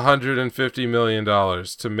 $150 million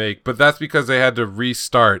to make, but that's because they had to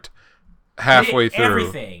restart halfway through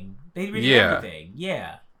everything. They redid everything.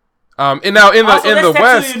 Yeah. And now in the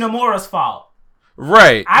West, Tetsuya Nomura's fault.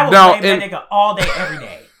 Right. I will blame that nigga all day, every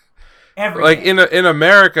day. In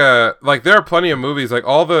America, like there are plenty of movies. Like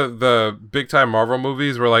all the big time Marvel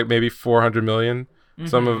movies were like maybe 400 million.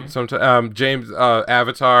 James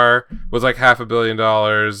Avatar was like $500 million.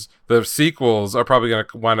 The sequels are probably going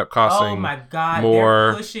to wind up costing. Oh my god, more.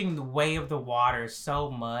 They're pushing the Way of the Water so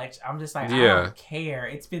much. I'm just like, I don't care.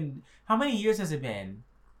 It's been, how many years has it been?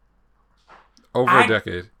 Over a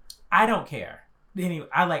decade. I don't care. Anyway,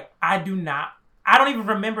 I don't even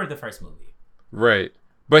remember the first movie. Right.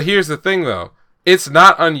 But here's the thing though. It's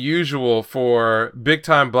not unusual for big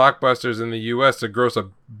time blockbusters in the US to gross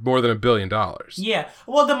more than $1 billion. Yeah.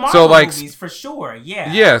 Well, the Marvel movies for sure.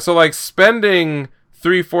 Yeah. Yeah. So like spending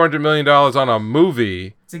 $300-400 million on a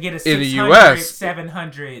movie to get a 600, in the US,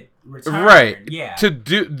 700 return. Right. Yeah.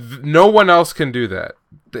 No one else can do that.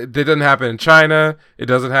 It doesn't happen in China. It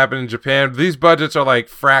doesn't happen in Japan. These budgets are like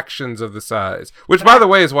fractions of the size. Which, by the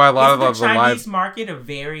way, is why a lot of the Chinese market a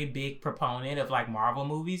very big proponent of like Marvel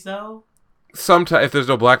movies, though. Sometimes, if there's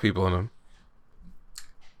no black people in them.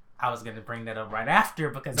 I was gonna bring that up right after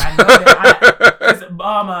because I know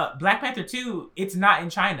that Black Panther 2, it's not in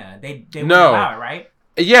China. They wouldn't allow it, right?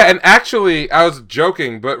 Yeah, and actually, I was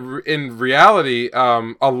joking, but in reality,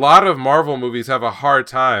 a lot of Marvel movies have a hard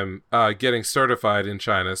time getting certified in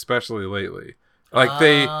China, especially lately. Like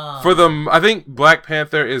I think Black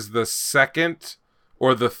Panther is the second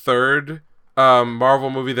or the third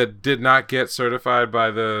Marvel movie that did not get certified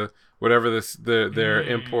by the their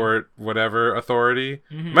import whatever authority.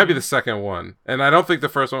 Might be the second one, and I don't think the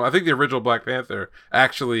first one. I think the original Black Panther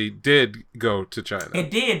actually did go to China.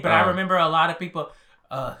 It did, but I remember a lot of people.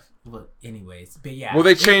 Well, anyways, but yeah. Well,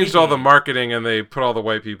 they changed all the marketing and they put all the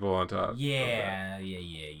white people on top. Yeah.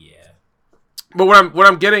 But what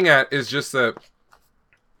I'm getting at is just that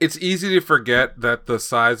it's easy to forget that the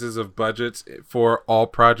sizes of budgets for all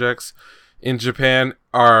projects in Japan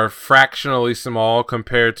are fractionally small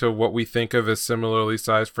compared to what we think of as similarly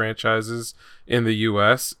sized franchises in the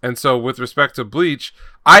US. And so with respect to Bleach,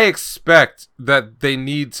 I expect that they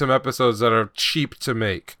need some episodes that are cheap to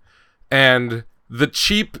make. And the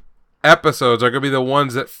cheap episodes are going to be the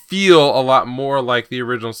ones that feel a lot more like the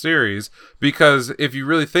original series, because if you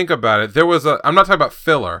really think about it, I'm not talking about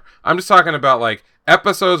filler. I'm just talking about like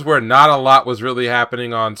episodes where not a lot was really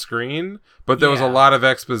happening on screen, but there was a lot of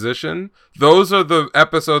exposition. Those are the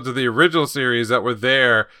episodes of the original series that were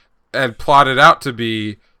there and plotted out to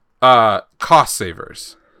be cost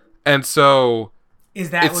savers. And so is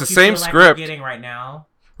that it's what the you same feel script like we're getting right now?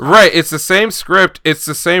 Right, it's the same script, it's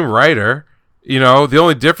the same writer. You know, the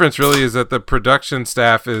only difference really is that the production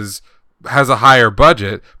staff has a higher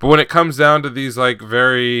budget. But when it comes down to these like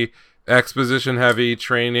very exposition heavy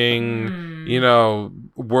training,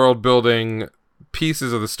 world building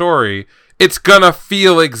pieces of the story, it's gonna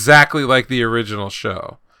feel exactly like the original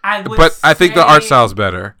show. I think the art style's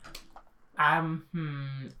better. I'll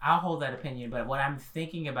hold that opinion, but what I'm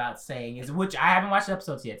thinking about saying is, which I haven't watched the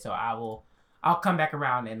episodes yet, so I'll come back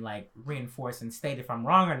around and like reinforce and state if I'm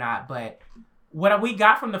wrong or not, but what we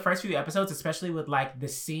got from the first few episodes, especially with like the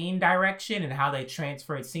scene direction and how they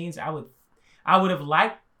transferred scenes, I would have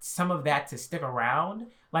liked some of that to stick around.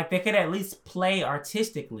 Like they could at least play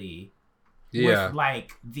artistically with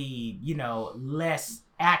like the, less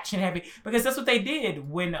action heavy, because that's what they did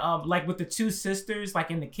when like with the two sisters like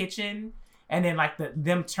in the kitchen, and then like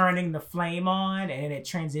them turning the flame on and it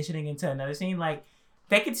transitioning into another scene. Like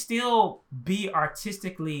they could still be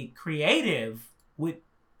artistically creative with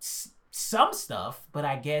some stuff, but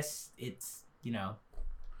I guess it's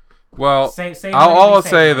Well, all I'll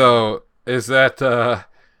say though is that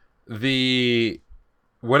the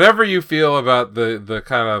whatever you feel about the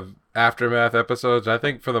kind of aftermath episodes, I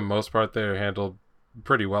think for the most part they're handled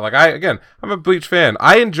pretty well. Like I'm a Bleach fan.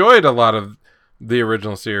 I enjoyed a lot of the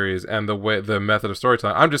original series and the method of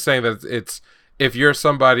storytelling. I'm just saying that it's if you're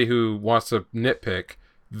somebody who wants to nitpick,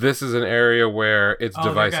 this is an area where it's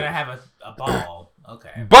divisive. They're gonna have a ball.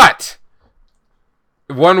 Okay, but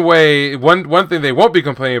one thing they won't be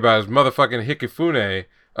complaining about is motherfucking Hikifune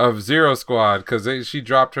of Zero Squad, because she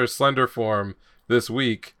dropped her slender form this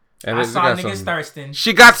week, and I saw niggas thirsting.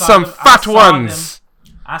 She got some fat ones.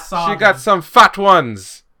 I saw them. She got some fat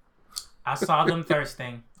ones. I saw them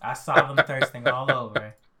thirsting. I saw them thirsting all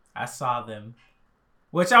over. I saw them,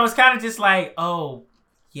 which I was kind of just like, oh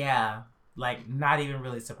yeah, like not even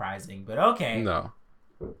really surprising, but okay. No.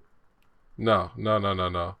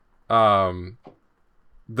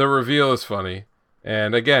 The reveal is funny,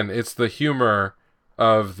 and again, it's the humor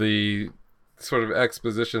of the sort of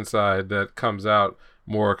exposition side that comes out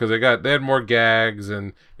more, because they had more gags,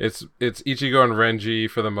 and it's Ichigo and Renji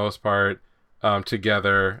for the most part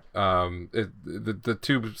together. The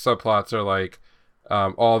two subplots are like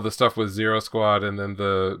all the stuff with Zero Squad, and then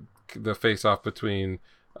the face off between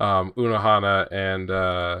Unohana and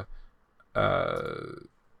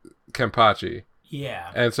Kenpachi.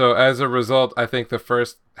 Yeah. And so as a result, I think the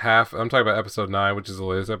first half, I'm talking about episode 9, which is the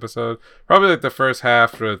latest episode, probably like the first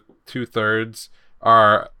half to 2/3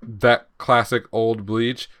 are that classic old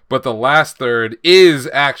Bleach, but the last third is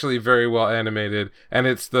actually very well animated, and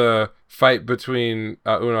it's the fight between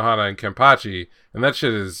Unohana and Kenpachi, and that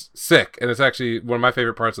shit is sick, and it's actually one of my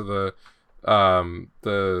favorite parts of the Thousand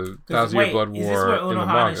Year Blood War. Is this where in the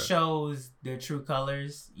Unohana manga. Shows their true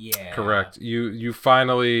colors? Yeah. Correct. You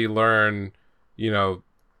finally learn,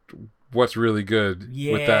 what's really good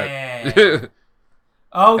with that.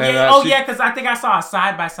 Yeah, because I think I saw a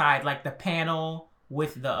side by side, like the panel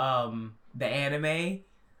with the anime.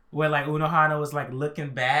 where like Unohana was like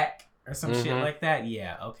looking back or some shit like that.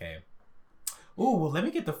 Yeah, okay. Ooh, well, let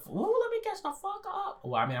me catch the fuck up.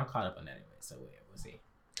 Well, I mean, I'm caught up on that anyway, so yeah, we'll see.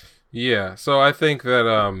 Yeah, so I think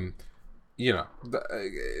that you know,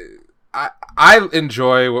 I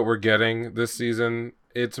enjoy what we're getting this season.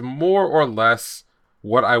 It's more or less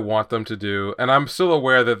what I want them to do, and I'm still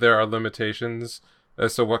aware that there are limitations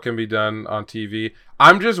as to what can be done on TV.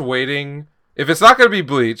 I'm just waiting. If it's not going to be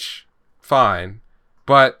Bleach, fine,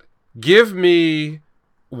 but give me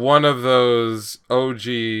one of those OG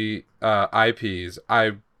IPs.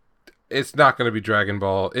 It's not going to be Dragon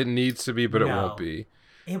Ball. It needs to be, but it won't be.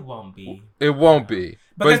 It won't be. It won't be.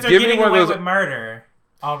 Because they're getting away with murder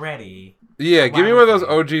already. Yeah, give me one of those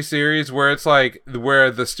OG series where it's like where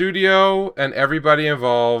the studio and everybody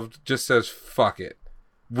involved just says fuck it.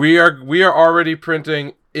 We are already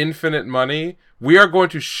printing infinite money. We are going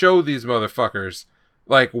to show these motherfuckers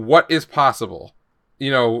like what is possible. You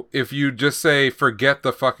know, if you just say forget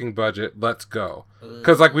the fucking budget, let's go.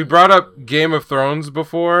 Cuz like we brought up Game of Thrones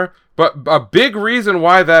before, but a big reason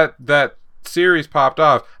why that series popped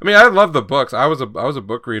off. I mean, I love the books. I was a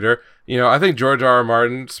book reader. You know, I think George R. R.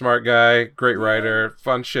 Martin, smart guy, great writer,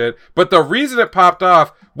 fun shit. But the reason it popped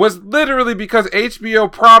off was literally because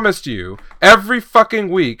HBO promised you every fucking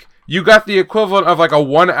week you got the equivalent of like a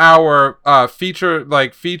 1 hour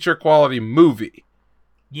feature quality movie.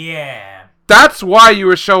 Yeah. That's why you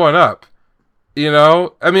were showing up. You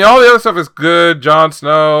know? I mean, all the other stuff is good. Jon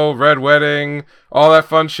Snow, Red Wedding, all that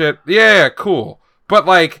fun shit. Yeah, cool. But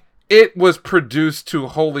like, it was produced to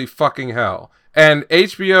holy fucking hell. And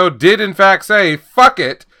HBO did in fact say, fuck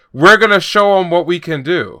it, we're gonna show them what we can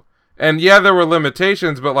do. And yeah, there were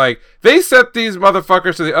limitations, but like, they sent these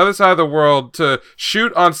motherfuckers to the other side of the world to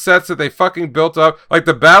shoot on sets that they fucking built up. Like,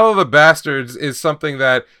 the Battle of the Bastards is something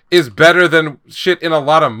that is better than shit in a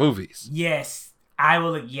lot of movies. Yes,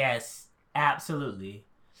 yes, absolutely.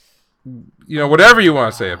 You know, whatever you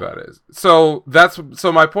want to say about it. So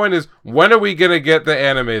my point is, when are we gonna get the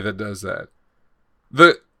anime that does that?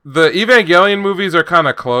 The Evangelion movies are kind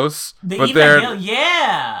of close,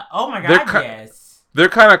 yeah. Oh my god, yes. They're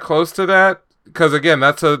kind of close to that because again,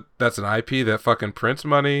 that's an IP that fucking prints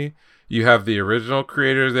money. You have the original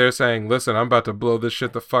creators there saying, "Listen, I'm about to blow this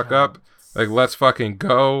shit the fuck up. Like, let's fucking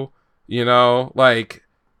go." You know, like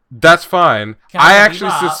that's fine. I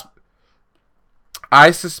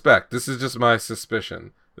suspect, this is just my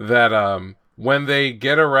suspicion, that when they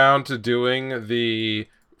get around to doing the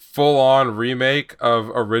full-on remake of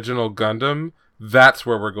original Gundam, that's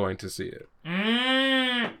where we're going to see it.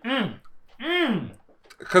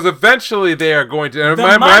 Because eventually they are going to... And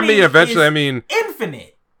I mean eventually, I mean...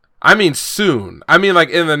 infinite. I mean soon. I mean like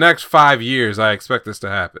in the next 5 years, I expect this to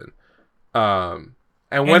happen. And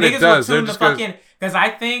when it does, they're just going to... Because I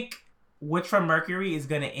think Witch from Mercury is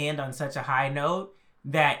going to end on such a high note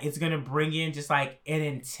that it's going to bring in just like an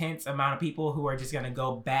intense amount of people who are just going to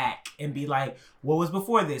go back and be like, what was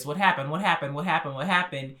before this? What happened? What happened? What happened? What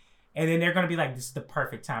happened? And then they're going to be like, this is the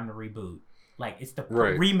perfect time to reboot. Like, it's the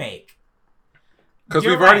remake. Because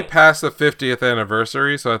we've already passed the 50th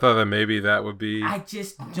anniversary, so I thought that maybe that would be... I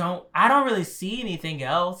don't really see anything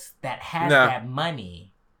else that has that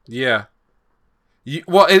money. Yeah.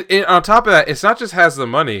 Well, on top of that, it's not just has the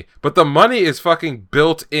money, but the money is fucking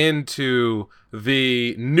built into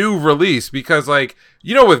the new release because, like,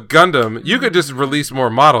 you know, with Gundam, you could just release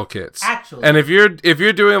more model kits. Actually, and if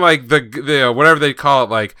you're doing like the whatever they call it,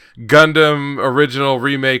 like Gundam original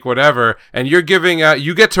remake, whatever, and you're giving out,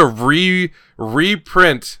 you get to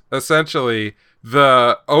reprint essentially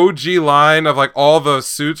the OG line of like all the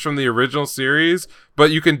suits from the original series,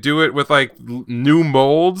 but you can do it with like new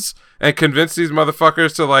molds and convince these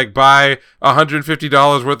motherfuckers to like buy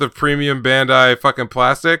 $150 worth of premium Bandai fucking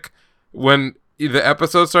plastic when the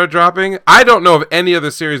episodes start dropping. I don't know of any other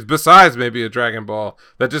series besides maybe a Dragon Ball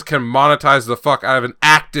that just can monetize the fuck out of an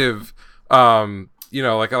active, you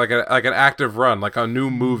know, like an active run, like a new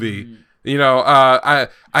movie. You know,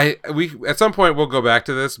 we at some point we'll go back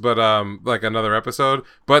to this, but like another episode.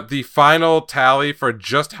 But the final tally for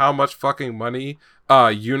just how much fucking money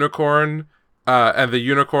Unicorn and the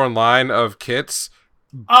Unicorn line of kits.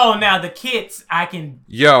 Oh, now the kits I can.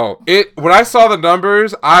 Yo, when I saw the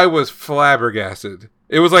numbers, I was flabbergasted.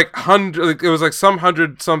 It was like some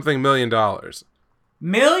 $100-something million.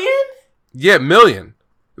 Million? Yeah, million.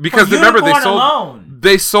 Because remember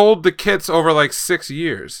they sold the kits over like 6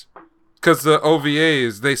 years. Because the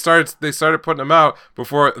OVAs, they started putting them out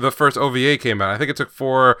before the first OVA came out. I think it took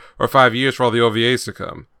 4 or 5 years for all the OVAs to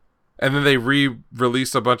come. And then they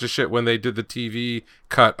re-released a bunch of shit when they did the TV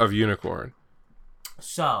cut of Unicorn.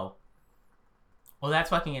 So, well, that's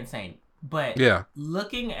fucking insane. But Yeah.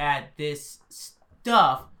 looking at this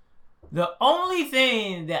stuff, the only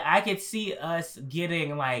thing that I could see us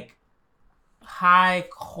getting like high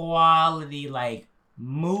quality like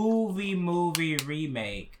movie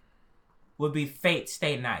remake would be Fate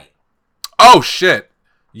Stay Night. Oh shit.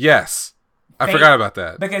 Yes. I Fate, forgot about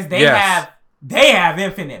that. because they have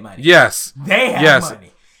infinite money. Yes. They have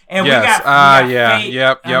money. And we got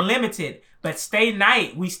Fate Unlimited. But Stay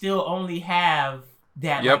Night, we still only have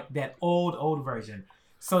that like, that old version.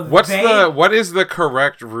 So what is the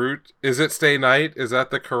correct route? Is it Stay Night? Is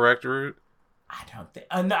that the correct route? I don't think.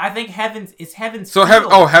 No, I think Heaven's Field. So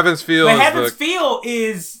Heaven's Field. But Heaven's Field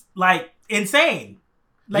is like insane.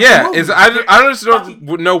 Like I just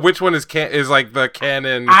don't know which one is like the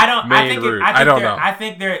canon. Main route. I don't know. I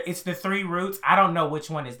think it's the 3 routes. I don't know which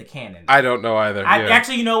one is the canon. I don't know either.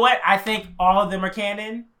 Actually, you know what? I think all of them are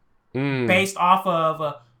canon, based off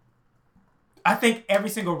of. I think every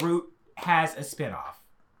single route has a spinoff.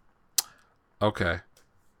 Okay,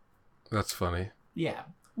 that's funny. Yeah.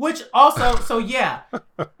 Which also,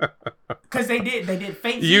 because they did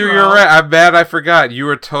Fate Zero. You're right. I'm mad I forgot. You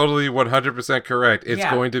were totally 100% correct. It's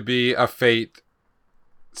going to be a Fate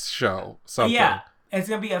show. Something. Yeah, it's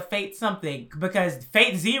going to be a Fate something, because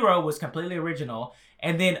Fate Zero was completely original,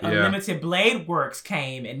 and then Unlimited Blade Works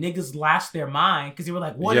came, and niggas lost their mind because they were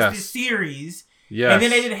like, "What is this series?" Yes. And then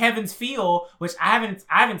they did Heaven's Field, which I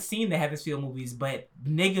haven't seen the Heaven's Field movies, but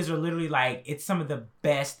niggas are literally like, it's some of the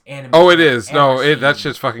best anime. Oh, it is. No, that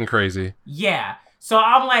shit's fucking crazy. Yeah. So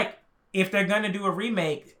I'm like, if they're gonna do a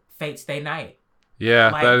remake, Fate Stay Night.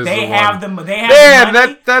 Yeah, like, that is they the have one. They have the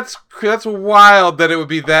money. That's wild that it would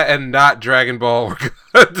be that and not Dragon Ball.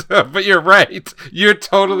 But you're right. You're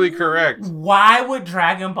totally correct. Why would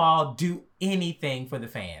Dragon Ball do anything for the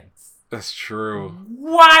fans? That's true.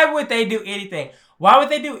 Why would they do anything? Why would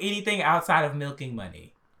they do anything outside of milking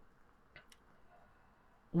money?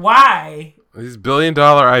 Why? These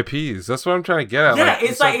billion-dollar IPs. That's what I'm trying to get at. Yeah,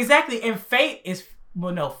 it's like exactly. And Fate is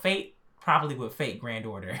Fate probably with Fate Grand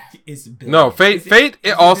Order is billion. No, Fate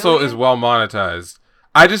it also is well monetized.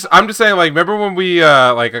 I'm just saying, like, remember when we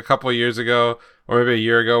like a couple of years ago or maybe a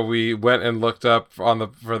year ago, we went and looked up for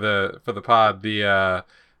the pod the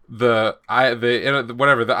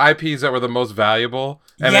IPs that were the most valuable,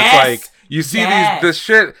 and it's like you see this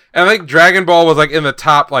shit, and I think Dragon Ball was like in the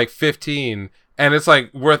top like 15, and it's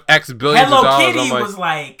like worth X billions of dollars. Hello Kitty was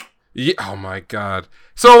like, yeah, oh my god.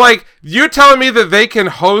 So like you're telling me that they can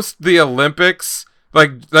host the Olympics,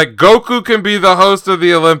 like Goku can be the host of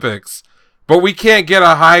the Olympics, but we can't get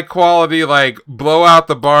a high quality, like, blow out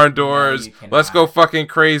the barn doors, let's go fucking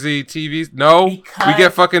crazy TVs. No, we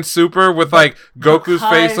get fucking Super with, like, Goku's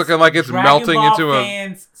face looking like it's melting into a...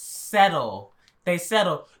 fans settle. They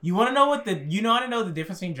settle. You want to know the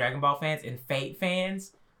difference between Dragon Ball fans and Fate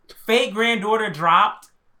fans? Fate Grand Order dropped,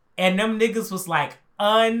 and them niggas was like,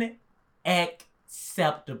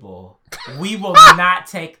 unacceptable. We will not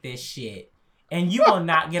take this shit, and you will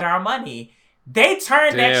not get our money. They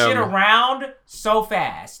turned that shit around so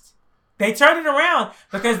fast. They turned it around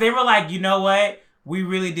because they were like, you know what? We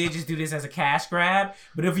really did just do this as a cash grab.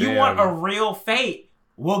 But if you want a real Fate,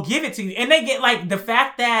 we'll give it to you. And they get like the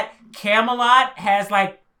fact that Camelot has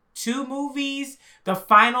like 2 movies. The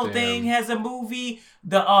Final Thing has a movie.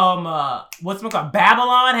 The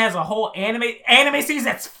Babylon has a whole anime series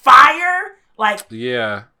that's fire. Like,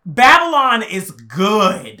 yeah, Babylon is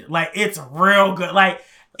good. Like, it's real good. Like,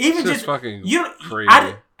 even just fucking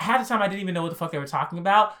crazy. Half the time I didn't even know what the fuck they were talking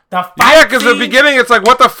about. Because at the beginning it's like,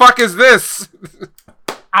 what the fuck is this?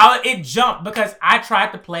 It jumped because I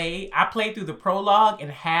tried to play. I played through the prologue and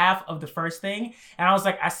half of the first thing, and I was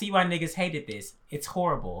like, I see why niggas hated this. It's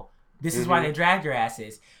horrible. This is why they dragged your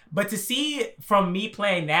asses. But to see from me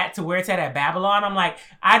playing that to where it's at Babylon, I'm like,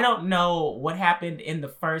 I don't know what happened in the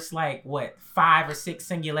first, 5 or 6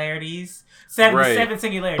 singularities. Seven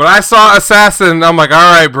singularities. But I saw Assassin, and I'm like,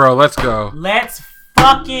 all right, bro, let's go. Let's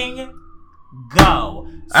fucking go.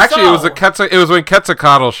 Actually, it was when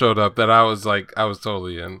Quetzalcoatl showed up that I was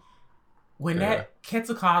totally in. When that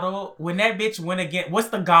bitch went again, what's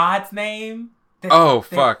the god's name?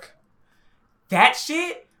 Fuck. That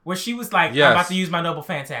shit? Where she was like, I'm about to use my noble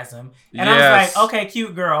phantasm. And I was like, okay,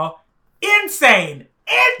 cute girl. Insane.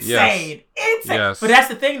 Yes. But that's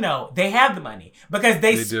the thing, though. They have the money. Because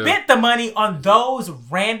they spent the money on those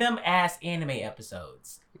random ass anime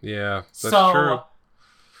episodes. Yeah, that's true.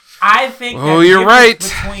 I think you're right.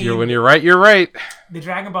 When you're right, you're right. The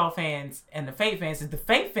Dragon Ball fans and the Fate fans is the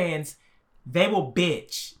Fate fans, they will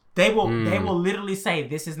bitch. They will literally say,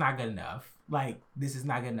 this is not good enough. Like, this is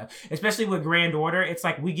not good enough. Especially with Grand Order. It's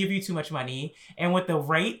like, we give you too much money. And with the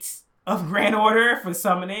rates of Grand Order for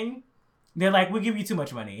summoning, They're like, we'll give you too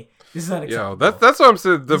much money. This is unacceptable. Yo, that's what I'm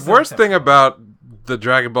saying. The worst thing about the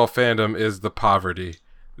Dragon Ball fandom is the poverty.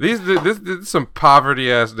 This some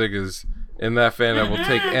poverty ass niggas in that fandom will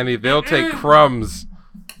take they'll take crumbs.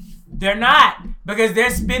 They're not, because they're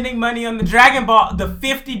spending money on the Dragon Ball, the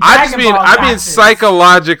 50 Dragon Ball. I mean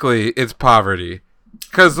psychologically it's poverty.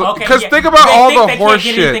 Cause think about they all think the horse can't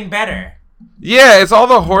get shit. Anything better. Yeah, it's all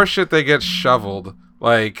the horse shit they get shoveled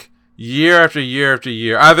like year after year after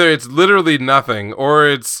year. Either it's literally nothing, or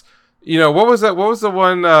it's what was that? What was the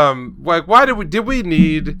one? Like, why did we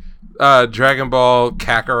need Dragon Ball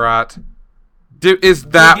Kakarot? Is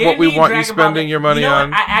that what we want you spending your money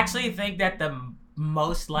on? I actually think that the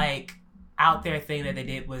most like out there thing that they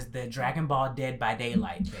did was the Dragon Ball Dead by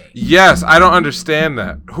Daylight thing. Yes, I don't understand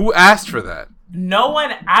that. Who asked for that? No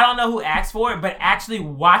one. I don't know who asked for it, but actually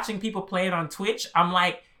watching people play it on Twitch, I'm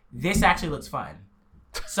like, this actually looks fun.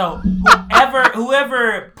 So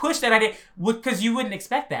whoever pushed that idea, because you wouldn't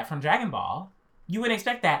expect that from Dragon Ball. You wouldn't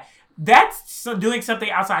expect that. That's doing something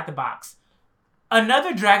outside the box.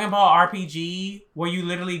 Another Dragon Ball RPG where you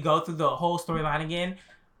literally go through the whole storyline again,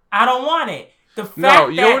 I don't want it. The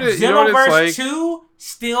fact that Xenoverse 2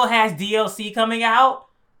 still has DLC coming out,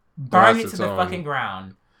 burn it to the fucking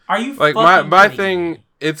ground. Are you like fucking my kidding thing? me?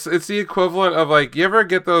 It's the equivalent of like, you ever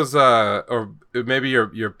get those or maybe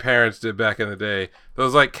your parents did back in the day,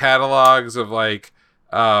 those like catalogs of like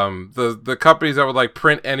the companies that would like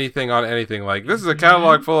print anything on anything, like this is a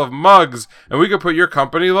catalog full of mugs and we could put your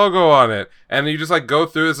company logo on it, and you just like go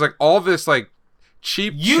through, it's like all this like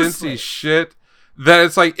cheap chintzy shit that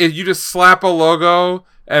it's like if you just slap a logo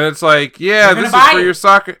and it's like, yeah, this is for your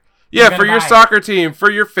soccer. Yeah, for your soccer team, for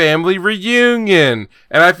your family reunion.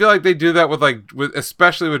 And I feel like they do that with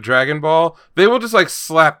especially with Dragon Ball. They will just like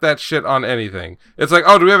slap that shit on anything. It's like,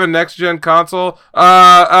 oh, do we have a next gen console?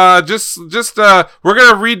 We're gonna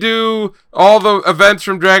redo all the events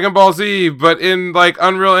from Dragon Ball Z, but in like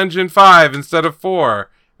Unreal Engine 5 instead of 4.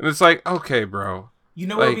 And it's like, okay, bro. You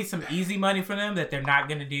know what would be some easy money for them that they're not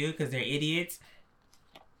gonna do because they're idiots?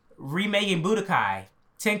 Remaking Budokai.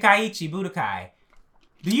 Tenkaichi Budokai.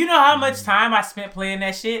 Do you know how much time I spent playing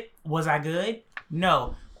that shit? Was I good?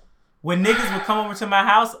 No. When niggas would come over to my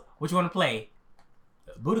house, what you want to play?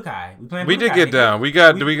 Budokai. We did get down. We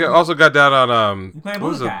also got down on what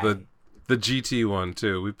was it, the GT one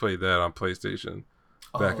too. We played that on PlayStation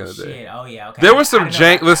back in the day. Oh yeah, okay. There was some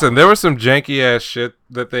there was some janky ass shit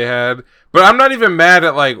that they had, but I'm not even mad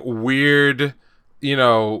at like weird,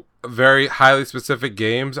 very highly specific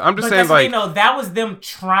games. I'm just saying, like, that was them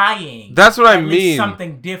trying. That's what I mean.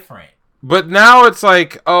 Something different. But now it's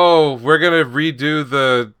like, oh, we're gonna redo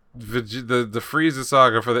the Frieza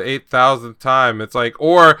saga for the 8,000th time. It's like,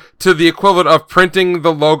 or to the equivalent of printing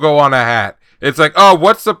the logo on a hat. It's like, oh,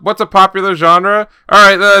 what's a popular genre?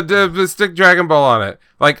 All right, stick Dragon Ball on it.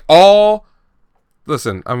 Like all.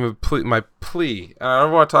 Listen, my plea. I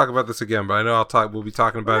don't want to talk about this again, but I know we'll be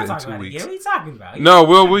talking about it in 2 weeks. What are you talking about? No,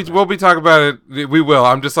 we'll be talking about it. We will.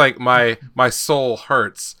 I'm just like, my soul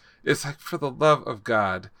hurts. It's like, for the love of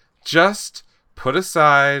God, just put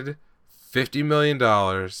aside $50 million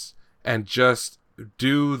and just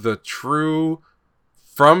do the true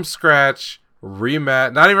from scratch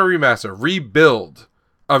not even remaster, rebuild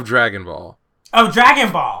of Dragon Ball. Of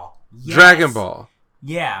Dragon Ball. Yes. Dragon Ball.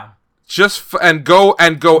 Yeah. Just and go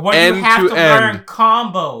when end to end. You have to learn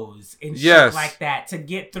combos and shit like that to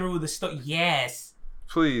get through the story. Yes.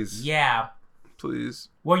 Please. Yeah. Please.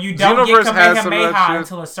 Well, you don't get Kamehameha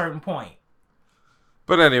until a certain point.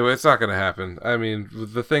 But anyway, it's not going to happen. I mean,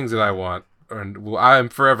 the things that I want, and I am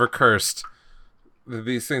forever cursed.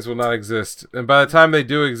 These things will not exist. And by the time they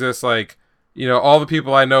do exist, like, all the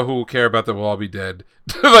people I know who will care about them will all be dead.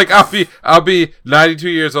 Like, I'll be 92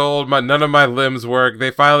 years old. None of my limbs work.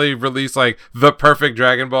 They finally release like the perfect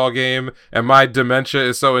Dragon Ball game, and my dementia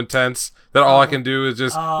is so intense that all I can do is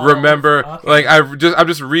just remember. Okay. Like I'm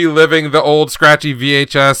just reliving the old scratchy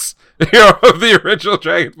VHS, of the original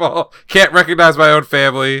Dragon Ball. Can't recognize my own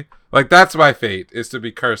family. Like, that's my fate, is to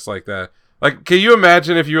be cursed like that. Like, can you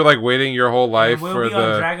imagine if you were like waiting your whole life for the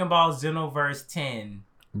on Dragon Ball Xenoverse 10,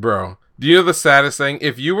 bro? Do you know the saddest thing?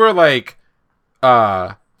 If you were like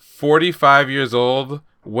 45 years old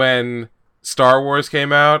when Star Wars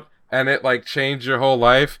came out and it like changed your whole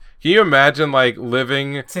life, can you imagine like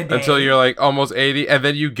living today until you're like almost 80 and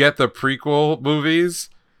then you get the prequel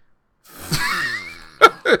movies?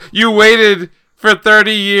 You waited for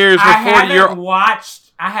 30 years before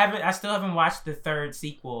I I still haven't watched the third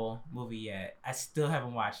sequel movie yet. I still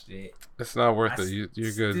haven't watched it. It's not worth it.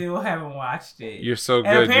 You're good. Still haven't watched it. You're so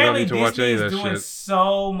good. And apparently you don't need to watch any of that doing shit.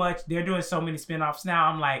 so much. They're doing so many spinoffs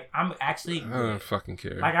now. I'm actually good. I don't fucking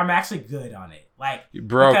care. Like, I'm actually good on it. Like,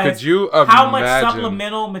 bro, could you imagine how much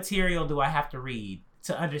supplemental material do I have to read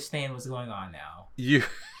to understand what's going on now?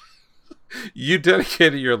 You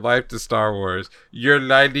dedicated your life to Star Wars. You're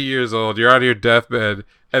 90 years old. You're on your deathbed.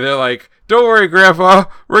 And they're like, don't worry, Grandpa.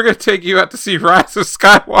 We're going to take you out to see Rise of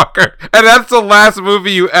Skywalker. And that's the last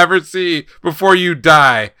movie you ever see before you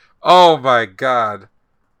die. Oh, my God.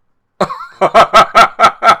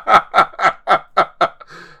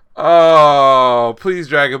 Oh, please,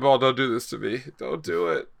 Dragon Ball, don't do this to me. Don't do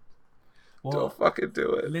it. Well, don't fucking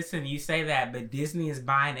do it. Listen, you say that, but Disney is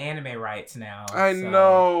buying anime rights now. I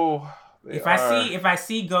know. If I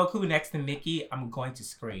see Goku next to Mickey, I'm going to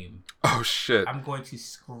scream. Oh shit! I'm going to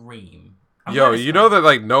scream. Yo, you know that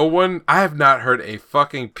like no one. I have not heard a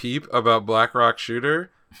fucking peep about Black Rock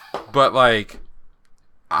Shooter, but like,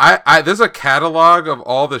 there's a catalog of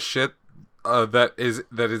all the shit that is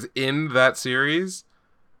in that series,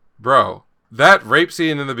 bro. That rape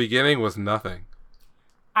scene in the beginning was nothing.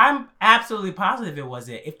 I'm absolutely positive it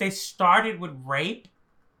wasn't. If they started with rape,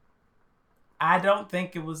 I don't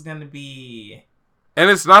think it was going to be...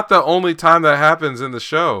 And it's not the only time that happens in the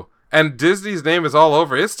show. And Disney's name is all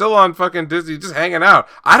over. It's still on fucking Disney, just hanging out.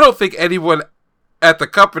 I don't think anyone at the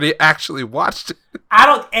company actually watched it. I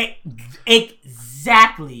don't...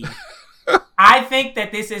 Exactly. I think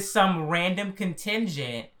that this is some random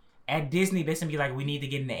contingent at Disney that's going to be like, we need to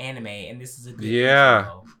get into anime, and this is a good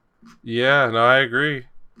show. Yeah, no, I agree.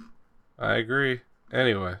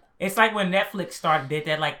 Anyway. It's like when Netflix did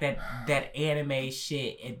that anime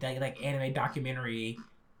shit, like anime documentary,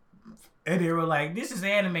 and they were like, "This is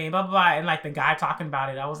anime," blah blah blah, and like the guy talking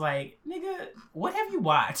about it, I was like, "Nigga, what have you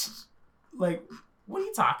watched? Like, what are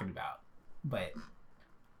you talking about?" But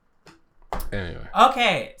anyway,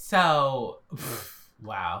 okay, so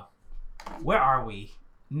wow, where are we?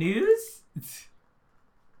 News?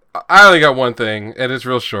 I only got one thing, and it's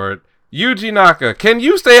real short. Yuji Naka, can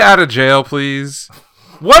you stay out of jail, please?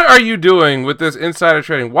 What are you doing with this insider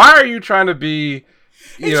trading? Why are you trying to be...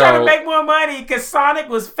 He's trying to make more money because Sonic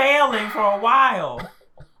was failing for a while.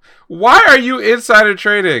 Why are you insider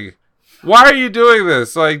trading? Why are you doing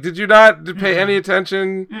this? Like, did you not pay any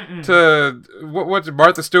attention to... What's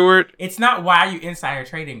Martha Stewart? It's not why are you insider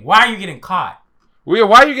trading. Why are you getting caught? Why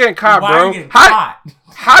are you getting caught, bro? Why are you getting caught?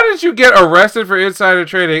 How did you get arrested for insider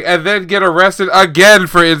trading and then get arrested again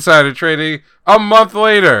for insider trading a month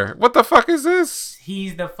later? What the fuck is this?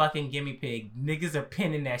 He's the fucking gimme pig. Niggas are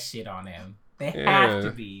pinning that shit on him. They have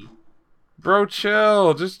to be. Bro,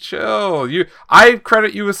 chill. Just chill. I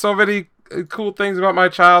credit you with so many cool things about my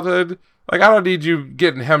childhood. Like, I don't need you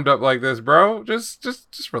getting hemmed up like this, bro.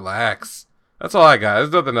 Just relax. That's all I got.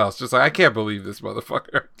 There's nothing else. Just like, I can't believe this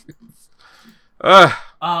motherfucker.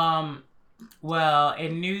 Well,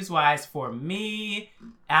 in news-wise for me,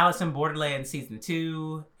 Alice in Borderland Season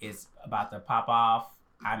 2 is about to pop off.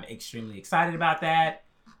 I'm extremely excited about that.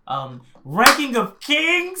 Ranking of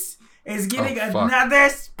Kings is getting another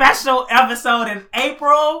special episode in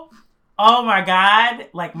April. Oh my God.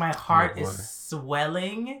 Like, my heart is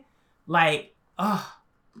swelling. Like, and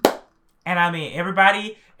I mean,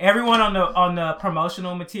 everyone on the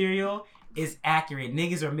promotional material is accurate.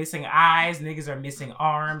 Niggas are missing eyes. Niggas are missing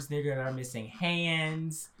arms. Niggas are missing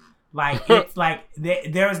hands. Like, it's like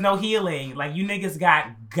there is no healing. Like, you niggas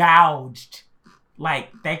got gouged. Like,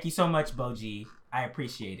 thank you so much, Boji. I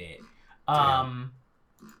appreciate it. That's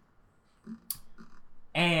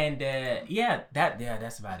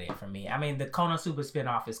about it for me. I mean, the Konosuba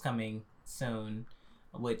spinoff is coming soon,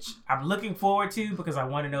 which I'm looking forward to because I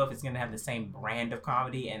want to know if it's gonna have the same brand of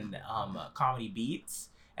comedy and comedy beats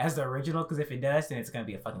as the original. Because if it does, then it's gonna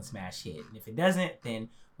be a fucking smash hit. And if it doesn't, then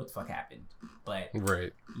what the fuck happened? But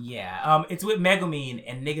right, yeah, it's with Megumin,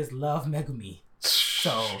 and niggas love Megumin.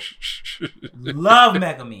 So love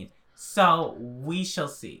Megumin. So we shall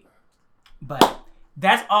see. But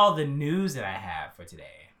that's all the news that I have for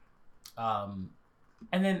today. And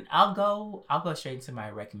then I'll go straight into my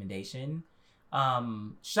recommendation.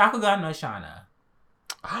 Shakugan no Shana.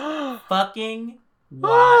 Fucking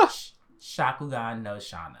watch Shakugan no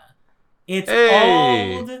Shana. It's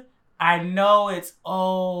old. I know it's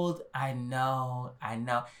old. I know.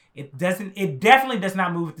 It definitely does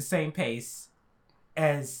not move at the same pace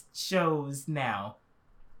as shows now.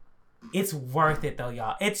 It's worth it though,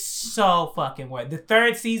 y'all. It's so fucking worth it. The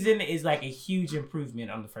third season is like a huge improvement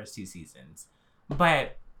on the first two seasons.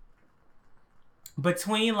 But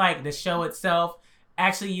between like the show itself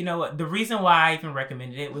Actually, you know what? The reason why I even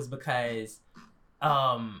recommended it was because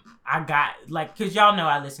I got like, cause y'all know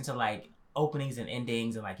I listen to like openings and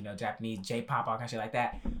endings and like, you know, Japanese J-pop, all kind of shit like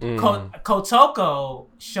that. Kotoko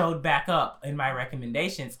showed back up in my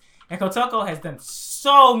recommendations, and Kotoko has done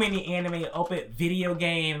so many anime, open video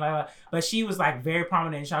game, but she was like very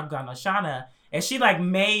prominent in Shakugan no Shana, and she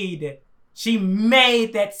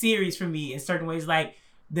made that series for me in certain ways, like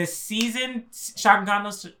the season Shakugan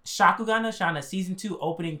no Shana season 2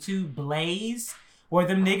 opening 2 Blaze, where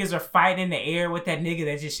them niggas are fighting in the air with that nigga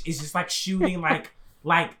that just is just like shooting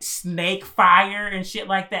like snake fire and shit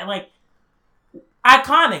like that. Like,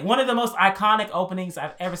 iconic. One of the most iconic openings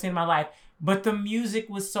I've ever seen in my life. But the music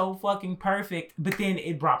was so fucking perfect. But then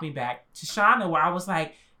it brought me back to Shana, where I was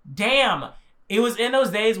like, damn. It was in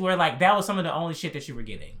those days where like that was some of the only shit that you were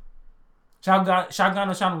getting. Shakugan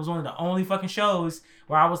no Shana was one of the only fucking shows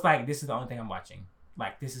where I was like, this is the only thing I'm watching.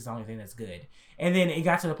 Like, this is the only thing that's good. And then it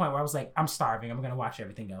got to the point where I was like, I'm starving. I'm going to watch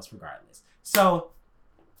everything else regardless. So,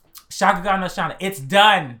 Shakugan no Shana, it's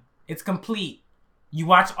done. It's complete. You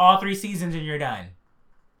watch all 3 seasons and you're done.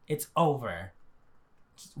 It's over.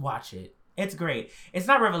 Just watch it. It's great. It's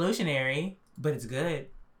not revolutionary, but it's good.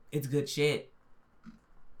 It's good shit.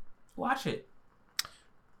 Watch it.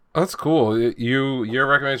 That's cool. Your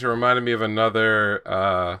recommendation reminded me of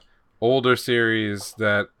another older series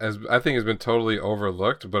that I think has been totally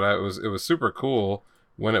overlooked, but it was super cool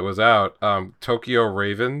when it was out. Tokyo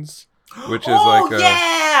Ravens, which is like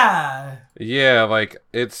like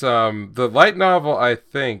it's the light novel, I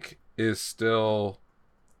think, is still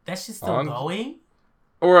that's just still going.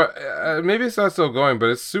 Or maybe it's not still going, but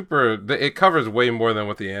it's super. It covers way more than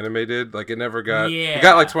what the anime did. Like, it never got. Yeah. It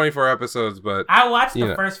got like 24 episodes, but I watched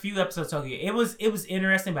the first few episodes of Tokyo. It was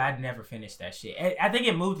interesting, but I'd never finished that shit. I think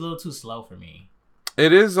it moved a little too slow for me.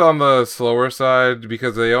 It is on the slower side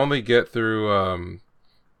because they only get through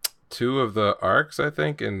 2 of the arcs, I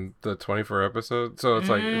think, in the 24 episodes. So it's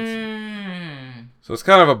like it's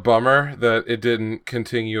kind of a bummer that it didn't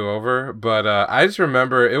continue over. But I just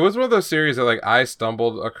remember it was one of those series that like I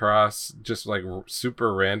stumbled across just like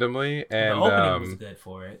super randomly, and the opening was good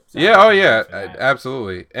for it. So yeah,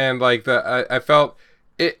 absolutely. And like I felt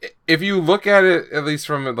it, if you look at it at least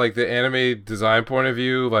from like the anime design point of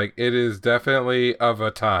view, like it is definitely of a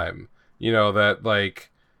time. You know, that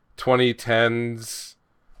like 2010s.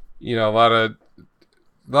 You know, a lot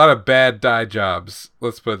of bad dye jobs,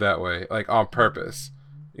 let's put it that way, like on purpose,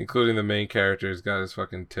 including the main character's got his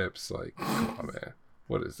fucking tips. Like, come on, man,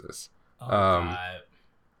 what is this? God.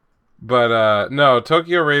 But no,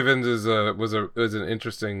 Tokyo Ravens was an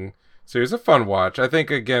interesting series, a fun watch. I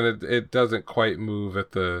think again it doesn't quite move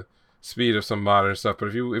at the speed of some modern stuff, but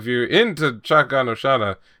if you're into Shakugan no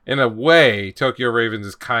Shana, in a way, Tokyo Ravens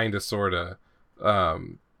is kind of sorta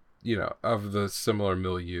you know, of the similar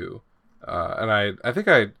milieu. And I think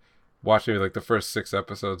I watched maybe like the first 6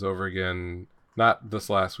 episodes over again, not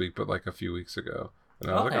this last week, but like a few weeks ago.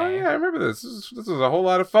 And I was like, oh yeah, I remember this. This was a whole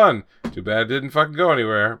lot of fun. Too bad it didn't fucking go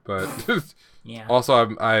anywhere. But yeah.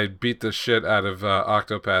 Also, I beat the shit out of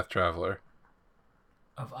Octopath Traveler.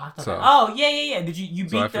 Of Octopath? So, oh yeah. Did you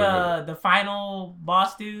beat the final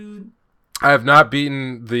boss dude? I have not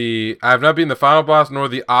beaten the final boss nor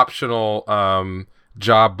the optional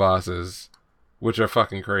job bosses, which are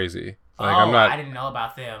fucking crazy. Like, I didn't know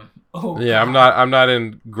about them. Oh yeah, God. I'm not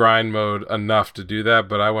in grind mode enough to do that,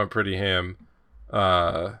 but I went pretty ham.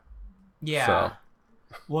 Yeah. So.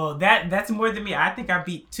 Well, that's more than me. I think I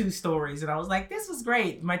beat 2 stories, and I was like, this was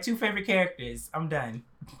great. My 2 favorite characters. I'm done.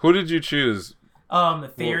 Who did you choose?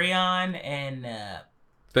 Therion and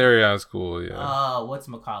Therion's cool. Yeah.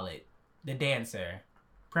 Whatchamacallit? The dancer,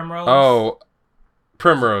 Primrose. Oh,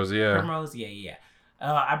 Primrose. Yeah. Primrose. Yeah.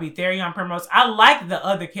 I beat Therion, Primrose. I like the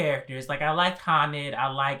other characters. Like, I liked Haned. I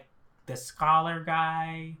liked the scholar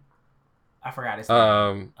guy. I forgot his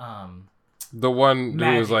name. The one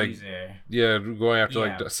who was like, user. going after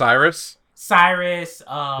like Cyrus.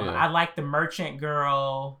 I like the merchant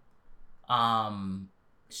girl.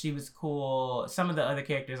 She was cool. Some of the other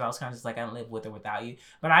characters, I was kind of just like, I don't live with or without you.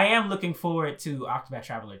 But I am looking forward to Octopath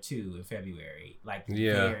Traveler 2 in February. Like,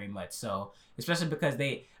 very much so. Especially because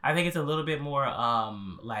I think it's a little bit more,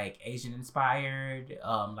 like, Asian inspired.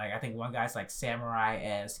 Like, I think one guy's, like,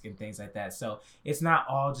 samurai-esque and things like that. So, it's not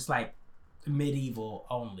all just, like, medieval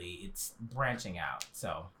only. It's branching out.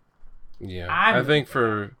 So, yeah. I think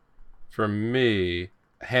for me,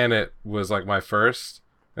 Hannet was, like, my first.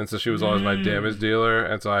 And so she was always my damage dealer,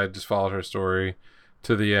 and so I just followed her story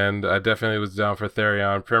to the end. I definitely was down for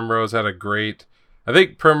Therion. Primrose had a great... I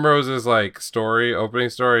think Primrose's like opening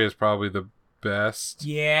story is probably the best.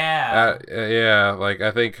 Yeah. Yeah, like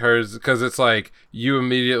I think hers, because it's like you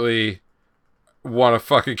immediately want to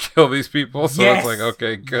fucking kill these people, so Yes. it's like,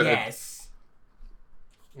 okay, good. Yes.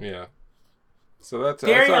 Yeah. So that's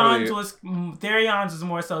Therion's was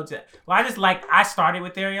more so I started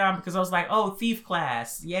with Therion because I was like, oh, thief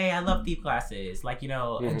class. Yay, I love thief classes. Like,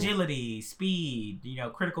 agility, speed,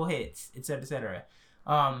 critical hits, etc., etc.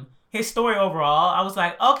 His story overall, I was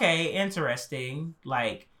like, okay, interesting.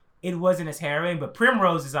 Like, it wasn't as harrowing, but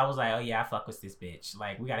Primrose's, I was like, oh yeah, I fuck with this bitch.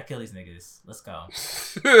 Like, we gotta kill these niggas. Let's go.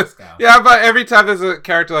 Let's go. Yeah, but every time there's a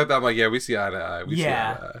character like that, I'm like, yeah, we see eye to eye.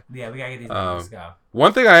 Yeah, we gotta get these niggas. Let's go.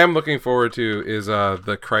 One thing I am looking forward to is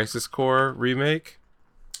the Crisis Core remake.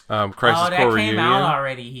 Crisis Core Reunion. Came out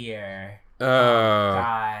already here. Oh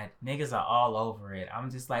God, niggas are all over it.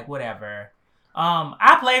 I'm just like, whatever.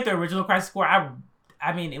 I played the original Crisis Core.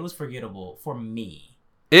 I mean, it was forgettable for me.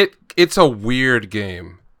 It's a weird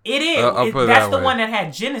game. It is. That's the one that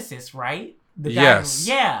had Genesis, right? Yes.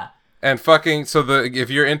 Yeah. And fucking, if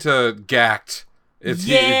you're into Gact,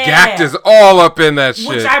 Gact is all up in that shit.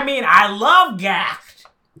 Which, I mean, I love Gact.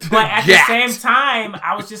 But at the same time,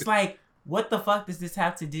 I was just like, what the fuck does this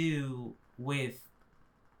have to do with,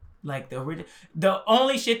 like, the original? The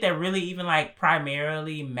only shit that really even, like,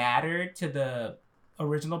 primarily mattered to the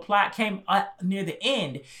original plot came up near the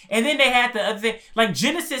end. And then they had the other thing. Like,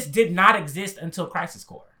 Genesis did not exist until Crisis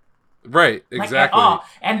Core. Right, exactly. Like, at all.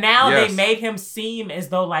 And now they made him seem as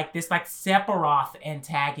though like this like Sephiroth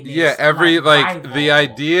antagonist. Yeah, the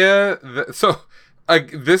idea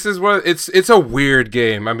this is what it's a weird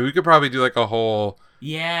game. I mean, we could probably do like a whole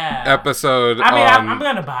episode. I mean, I'm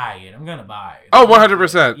gonna buy it. Oh,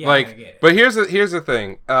 100%. But here's the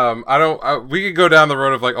thing. We could go down the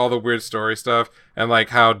road of like all the weird story stuff and like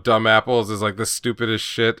how Dumb Apples is like the stupidest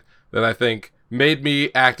shit that I think made me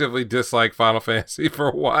actively dislike Final Fantasy for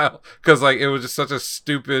a while, because like it was just such a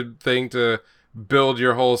stupid thing to build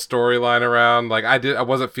your whole storyline around. Like I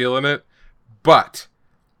wasn't feeling it. But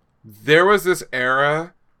there was this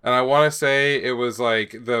era, and I want to say it was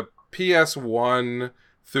like the PS1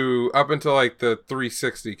 through up until like the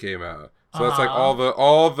 360 came out. So that's like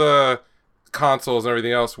all the consoles and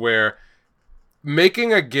everything else, where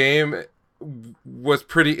making a game was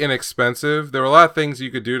pretty inexpensive. There were a lot of things you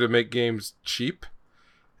could do to make games cheap.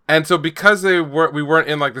 And so because we weren't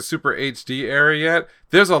in like the Super HD era yet,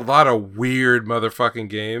 there's a lot of weird motherfucking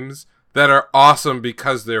games that are awesome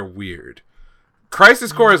because they're weird.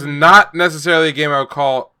 Crisis Core is not necessarily a game I would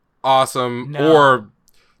call awesome, or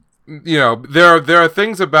there are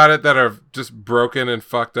things about it that are just broken and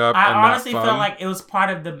fucked up. I honestly felt like it was part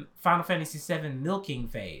of the Final Fantasy VII milking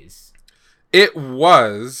phase. It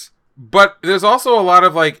was. But there's also a lot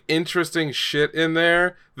of like interesting shit in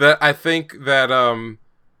there that I think that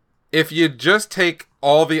if you just take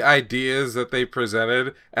all the ideas that they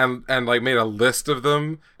presented and like made a list of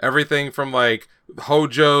them, everything from like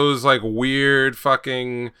Hojo's like weird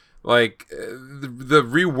fucking like the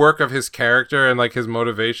rework of his character and like his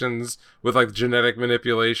motivations with like genetic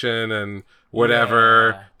manipulation and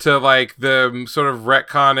whatever, to like the sort of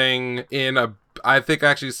retconning in a, I think,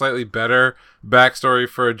 actually slightly better backstory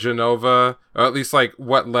for Jenova, or at least like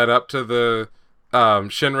what led up to the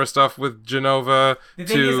Shinra stuff with Jenova. The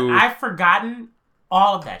thing is, I've forgotten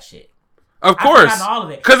all of that shit. Of course,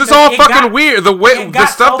 because it's all fucking weird. The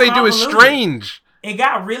stuff they do is strange. It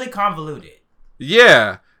got really convoluted.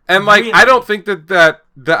 Yeah, and like really? I don't think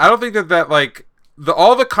that like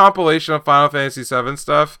all the compilation of Final Fantasy VII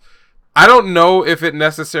stuff, I don't know if it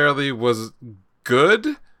necessarily was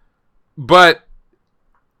good, but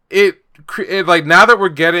it like, now that we're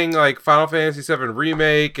getting like Final Fantasy VII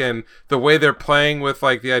Remake and the way they're playing with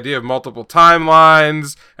like the idea of multiple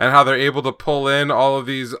timelines and how they're able to pull in all of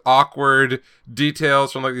these awkward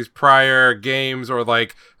details from like these prior games, or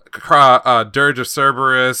like Dirge of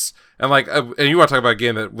Cerberus, and like and you want to talk about a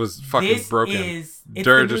game that was fucking broken. It's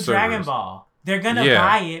Dirge the new of Dragon Ball. They're gonna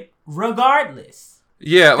buy it regardless.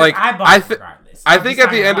 Yeah, like I regardless. I think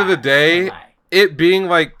at the end of the day, it being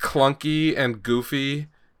like clunky and goofy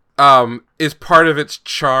is part of its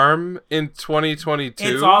charm in 2022.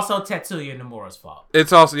 It's also Tetsuya Nomura's fault. It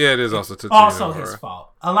is also Tetsuya also Nomura. His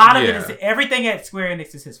fault. A lot of it is, everything at Square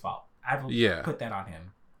Enix is his fault. I will put that on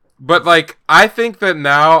him. But like, I think that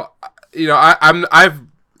now, I've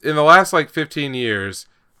in the last like 15 years,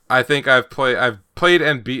 I think I've played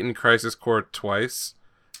and beaten Crisis Core twice.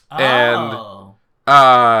 Oh.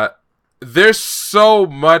 And there's so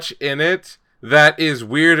much in it that is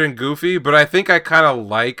weird and goofy, but I think I kind of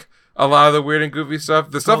like a lot of the weird and goofy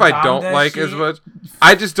stuff. The stuff I don't like as much,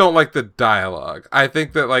 I just don't like the dialogue. I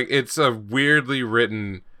think that like it's a weirdly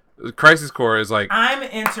written Crisis Core is like... I'm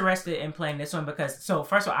interested in playing this one because, so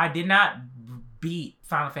first of all, I did not beat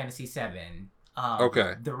Final Fantasy VII.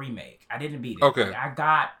 Okay. The remake. I didn't beat it. Okay. Like,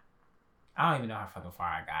 I don't even know how fucking far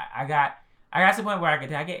I got. I got to the point where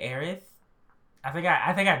did I get Aerith? I think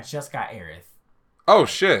I just got Aerith. Oh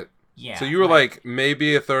shit. Yeah. So you were like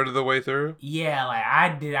maybe a third of the way through? Yeah, like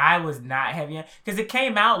I was not heavy because it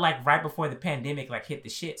came out like right before the pandemic like hit the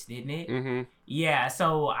shits, didn't it? Mm-hmm. Yeah,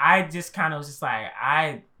 so I just kind of was just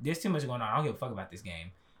like, there's too much going on. I don't give a fuck about this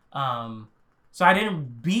game. So I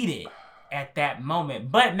didn't beat it at that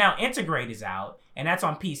moment. But now Integrate is out, and that's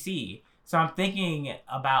on PC. So I'm thinking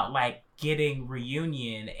about like getting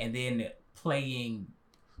Reunion and then playing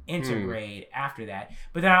Integrate after that.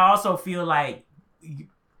 But then I also feel like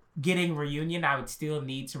getting Reunion, I would still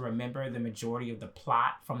need to remember the majority of the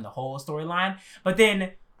plot from the whole storyline. But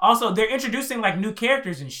then also they're introducing like new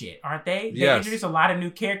characters and shit, aren't they? They introduce a lot of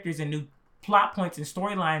new characters and new plot points and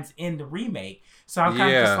storylines in the remake. So I'm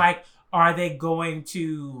kind of just like, are they going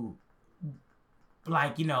to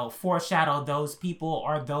like, you know, foreshadow those people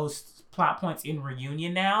or those plot points in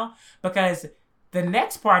Reunion now? Because the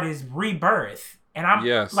next part is Rebirth. And I'm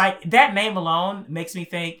like, that name alone makes me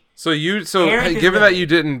think. So given that you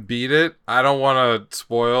didn't beat it, I don't want to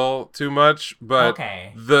spoil too much, but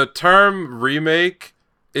the term remake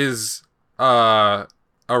is a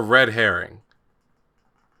red herring.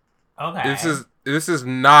 Okay. This is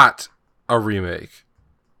not a remake.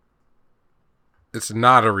 It's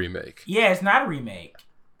not a remake. Yeah, it's not a remake.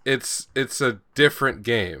 It's a different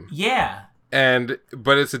game. Yeah.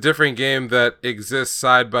 But it's a different game that exists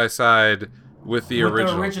side by side with the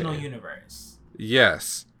original game. Universe.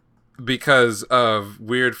 Yes. Because of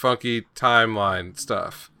weird, funky timeline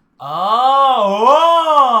stuff. Oh!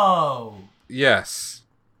 Yes.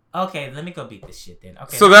 Okay, let me go beat this shit then.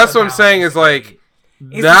 Okay. So that's what I'm saying is like,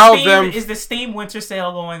 is the Steam winter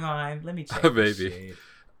sale going on? Let me check. Maybe.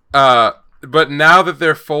 But now that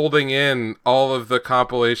they're folding in all of the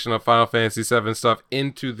compilation of Final Fantasy VII stuff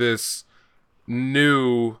into this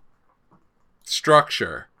new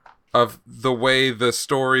structure of the way the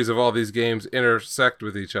stories of all these games intersect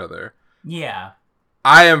with each other. Yeah.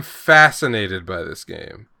 I am fascinated by this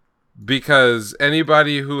game because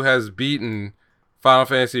anybody who has beaten Final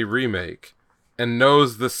Fantasy Remake and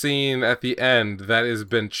knows the scene at the end that has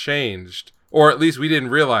been changed, or at least we didn't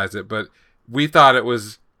realize it, but we thought it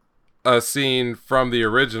was a scene from the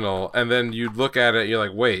original, and then you'd look at it and you're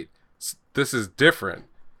like, wait, this is different.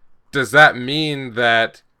 Does that mean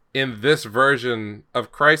that in this version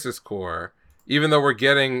of Crisis Core, even though we're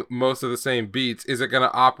getting most of the same beats, is it going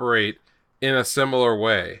to operate in a similar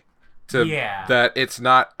way to that it's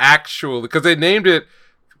not actually, because they named it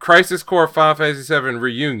Crisis Core Final Fantasy VII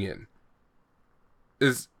Reunion.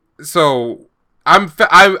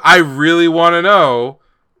 I really want to know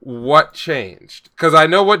what changed, because I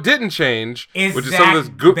know what didn't change, which is some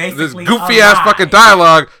of this goofy ass fucking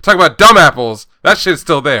dialogue talking about dumb apples. That shit's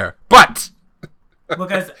still there, but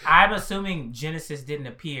because I'm assuming Genesis didn't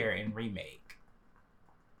appear in Remake.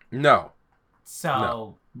 No. So,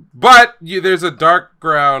 no. But there's a dark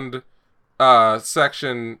ground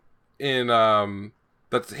section in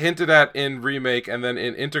that's hinted at in Remake, and then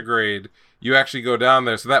in Intergrade you actually go down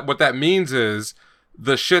there. So that what that means is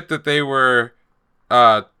the shit that they were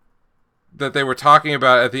talking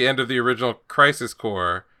about at the end of the original Crisis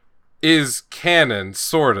Core is canon,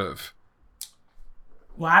 sort of.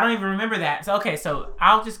 Well, I don't even remember that. So, okay, so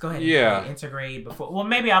I'll just go ahead and play Intergrade before. Well,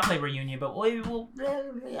 maybe I'll play Reunion, but I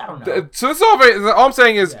don't know. So this all I'm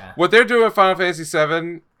saying is what they're doing with Final Fantasy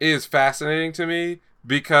VII is fascinating to me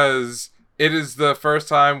because it is the first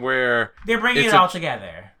time where they're bringing it all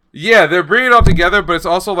together. Yeah, they're bringing it all together, but it's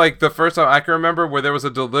also like the first time I can remember where there was a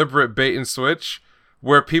deliberate bait and switch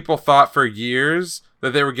where people thought for years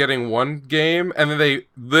that they were getting one game, and then they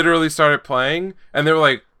literally started playing, and they were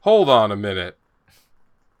like, hold on a minute.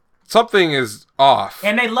 Something is off.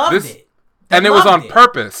 And they loved it. And it was on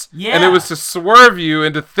purpose. Yeah. And it was to swerve you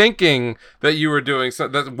into thinking that you were doing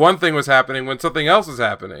that one thing was happening when something else was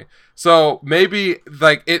happening. So maybe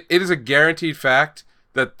like it is a guaranteed fact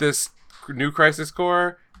that this new Crisis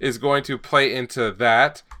Core is going to play into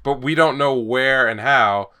that, but we don't know where and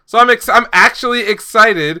how. So I'm actually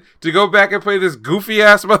excited to go back and play this goofy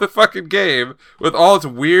ass motherfucking game with all its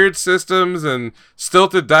weird systems and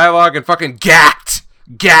stilted dialogue and fucking gacked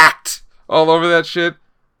all over that shit.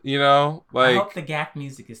 You know, like I hope the gack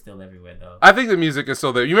music is still everywhere though. I think the music is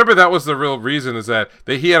still there. You remember that was the real reason is that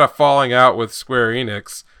he had a falling out with Square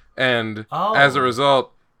Enix, and as a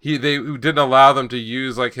result, they didn't allow them to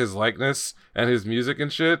use like his likeness and his music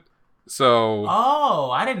and shit. So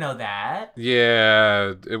Oh, I didn't know that.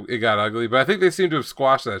 yeah, it got ugly, but I think they seem to have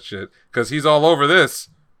squashed that shit because he's all over this.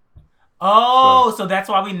 Oh, so that's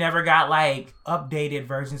why we never got like updated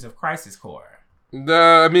versions of Crisis Core.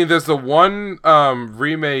 I mean, there's the one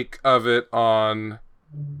remake of it on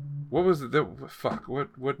what was it? Fuck, what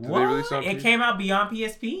did they release on? It came out beyond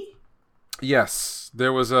PSP? Yes,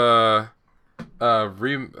 there was a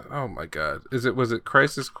oh my god, was it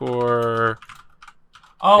Crisis Core?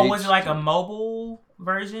 Oh, was it like a mobile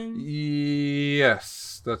version?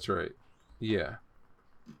 Yes, that's right. Yeah.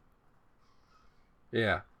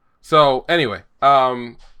 Yeah. So anyway,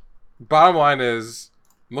 bottom line is,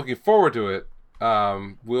 I'm looking forward to it.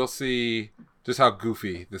 We'll see just how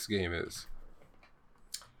goofy this game is.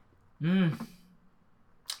 It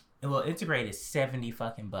will integrate is $70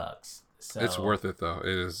 fucking bucks. So It's worth it though.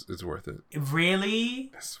 It's worth it.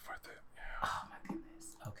 Really? It's worth it. Yeah. Oh my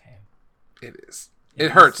goodness. Okay. It is.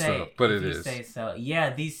 It hurts though, but it is. Say so.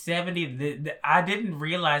 Yeah, these 70. I didn't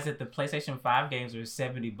realize that the PlayStation 5 games were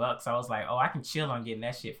 $70. I was like, oh, I can chill on getting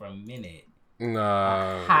that shit for a minute.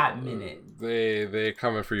 Nah, a hot minute. They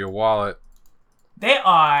coming for your wallet. They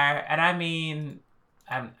are, and I mean,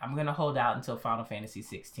 I'm gonna hold out until Final Fantasy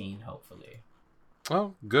 16, hopefully.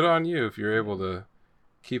 Well, good on you if you're able to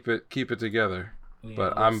keep it together. Yeah,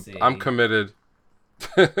 but we'll see. I'm committed.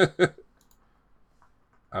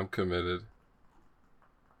 I'm committed.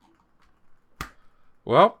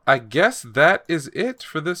 Well, I guess that is it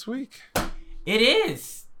for this week. It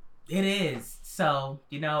is. So,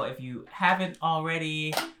 if you haven't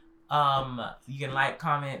already, you can like,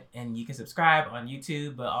 comment, and you can subscribe on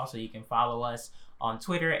YouTube, but also you can follow us on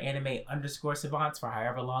Twitter, anime_savants, for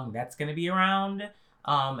however long that's going to be around.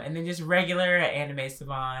 And then just regular anime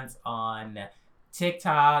savants on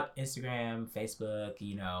TikTok, Instagram, Facebook,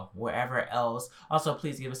 wherever else. Also,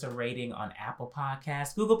 please give us a rating on Apple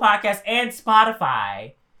Podcasts, Google Podcasts, and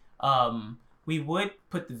Spotify. We would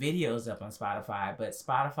put the videos up on Spotify, but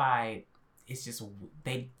Spotify, it's just,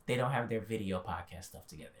 they don't have their video podcast stuff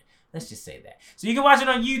together. Let's just say that. So you can watch it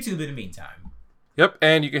on YouTube in the meantime. Yep,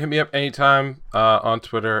 and you can hit me up anytime on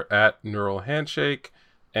Twitter at Neural Handshake,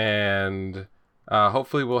 and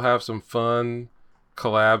hopefully we'll have some fun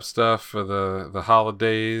collab stuff for the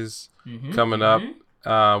holidays coming up.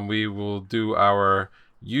 We will do our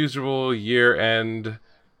usual year-end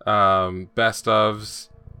best ofs,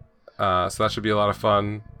 so that should be a lot of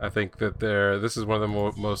fun. I think that this is one of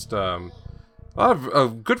the most a lot of a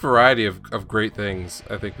good variety of great things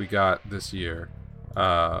I think we got this year,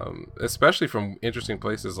 especially from interesting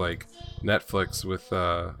places like Netflix with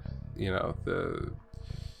the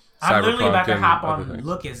I'm literally about to hop on things.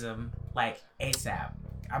 Lookism like ASAP.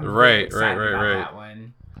 I'm right. that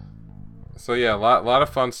one. So yeah, a lot of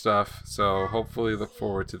fun stuff. So hopefully look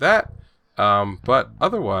forward to that. But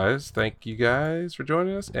otherwise, thank you guys for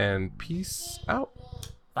joining us, and peace out.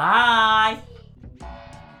 Bye.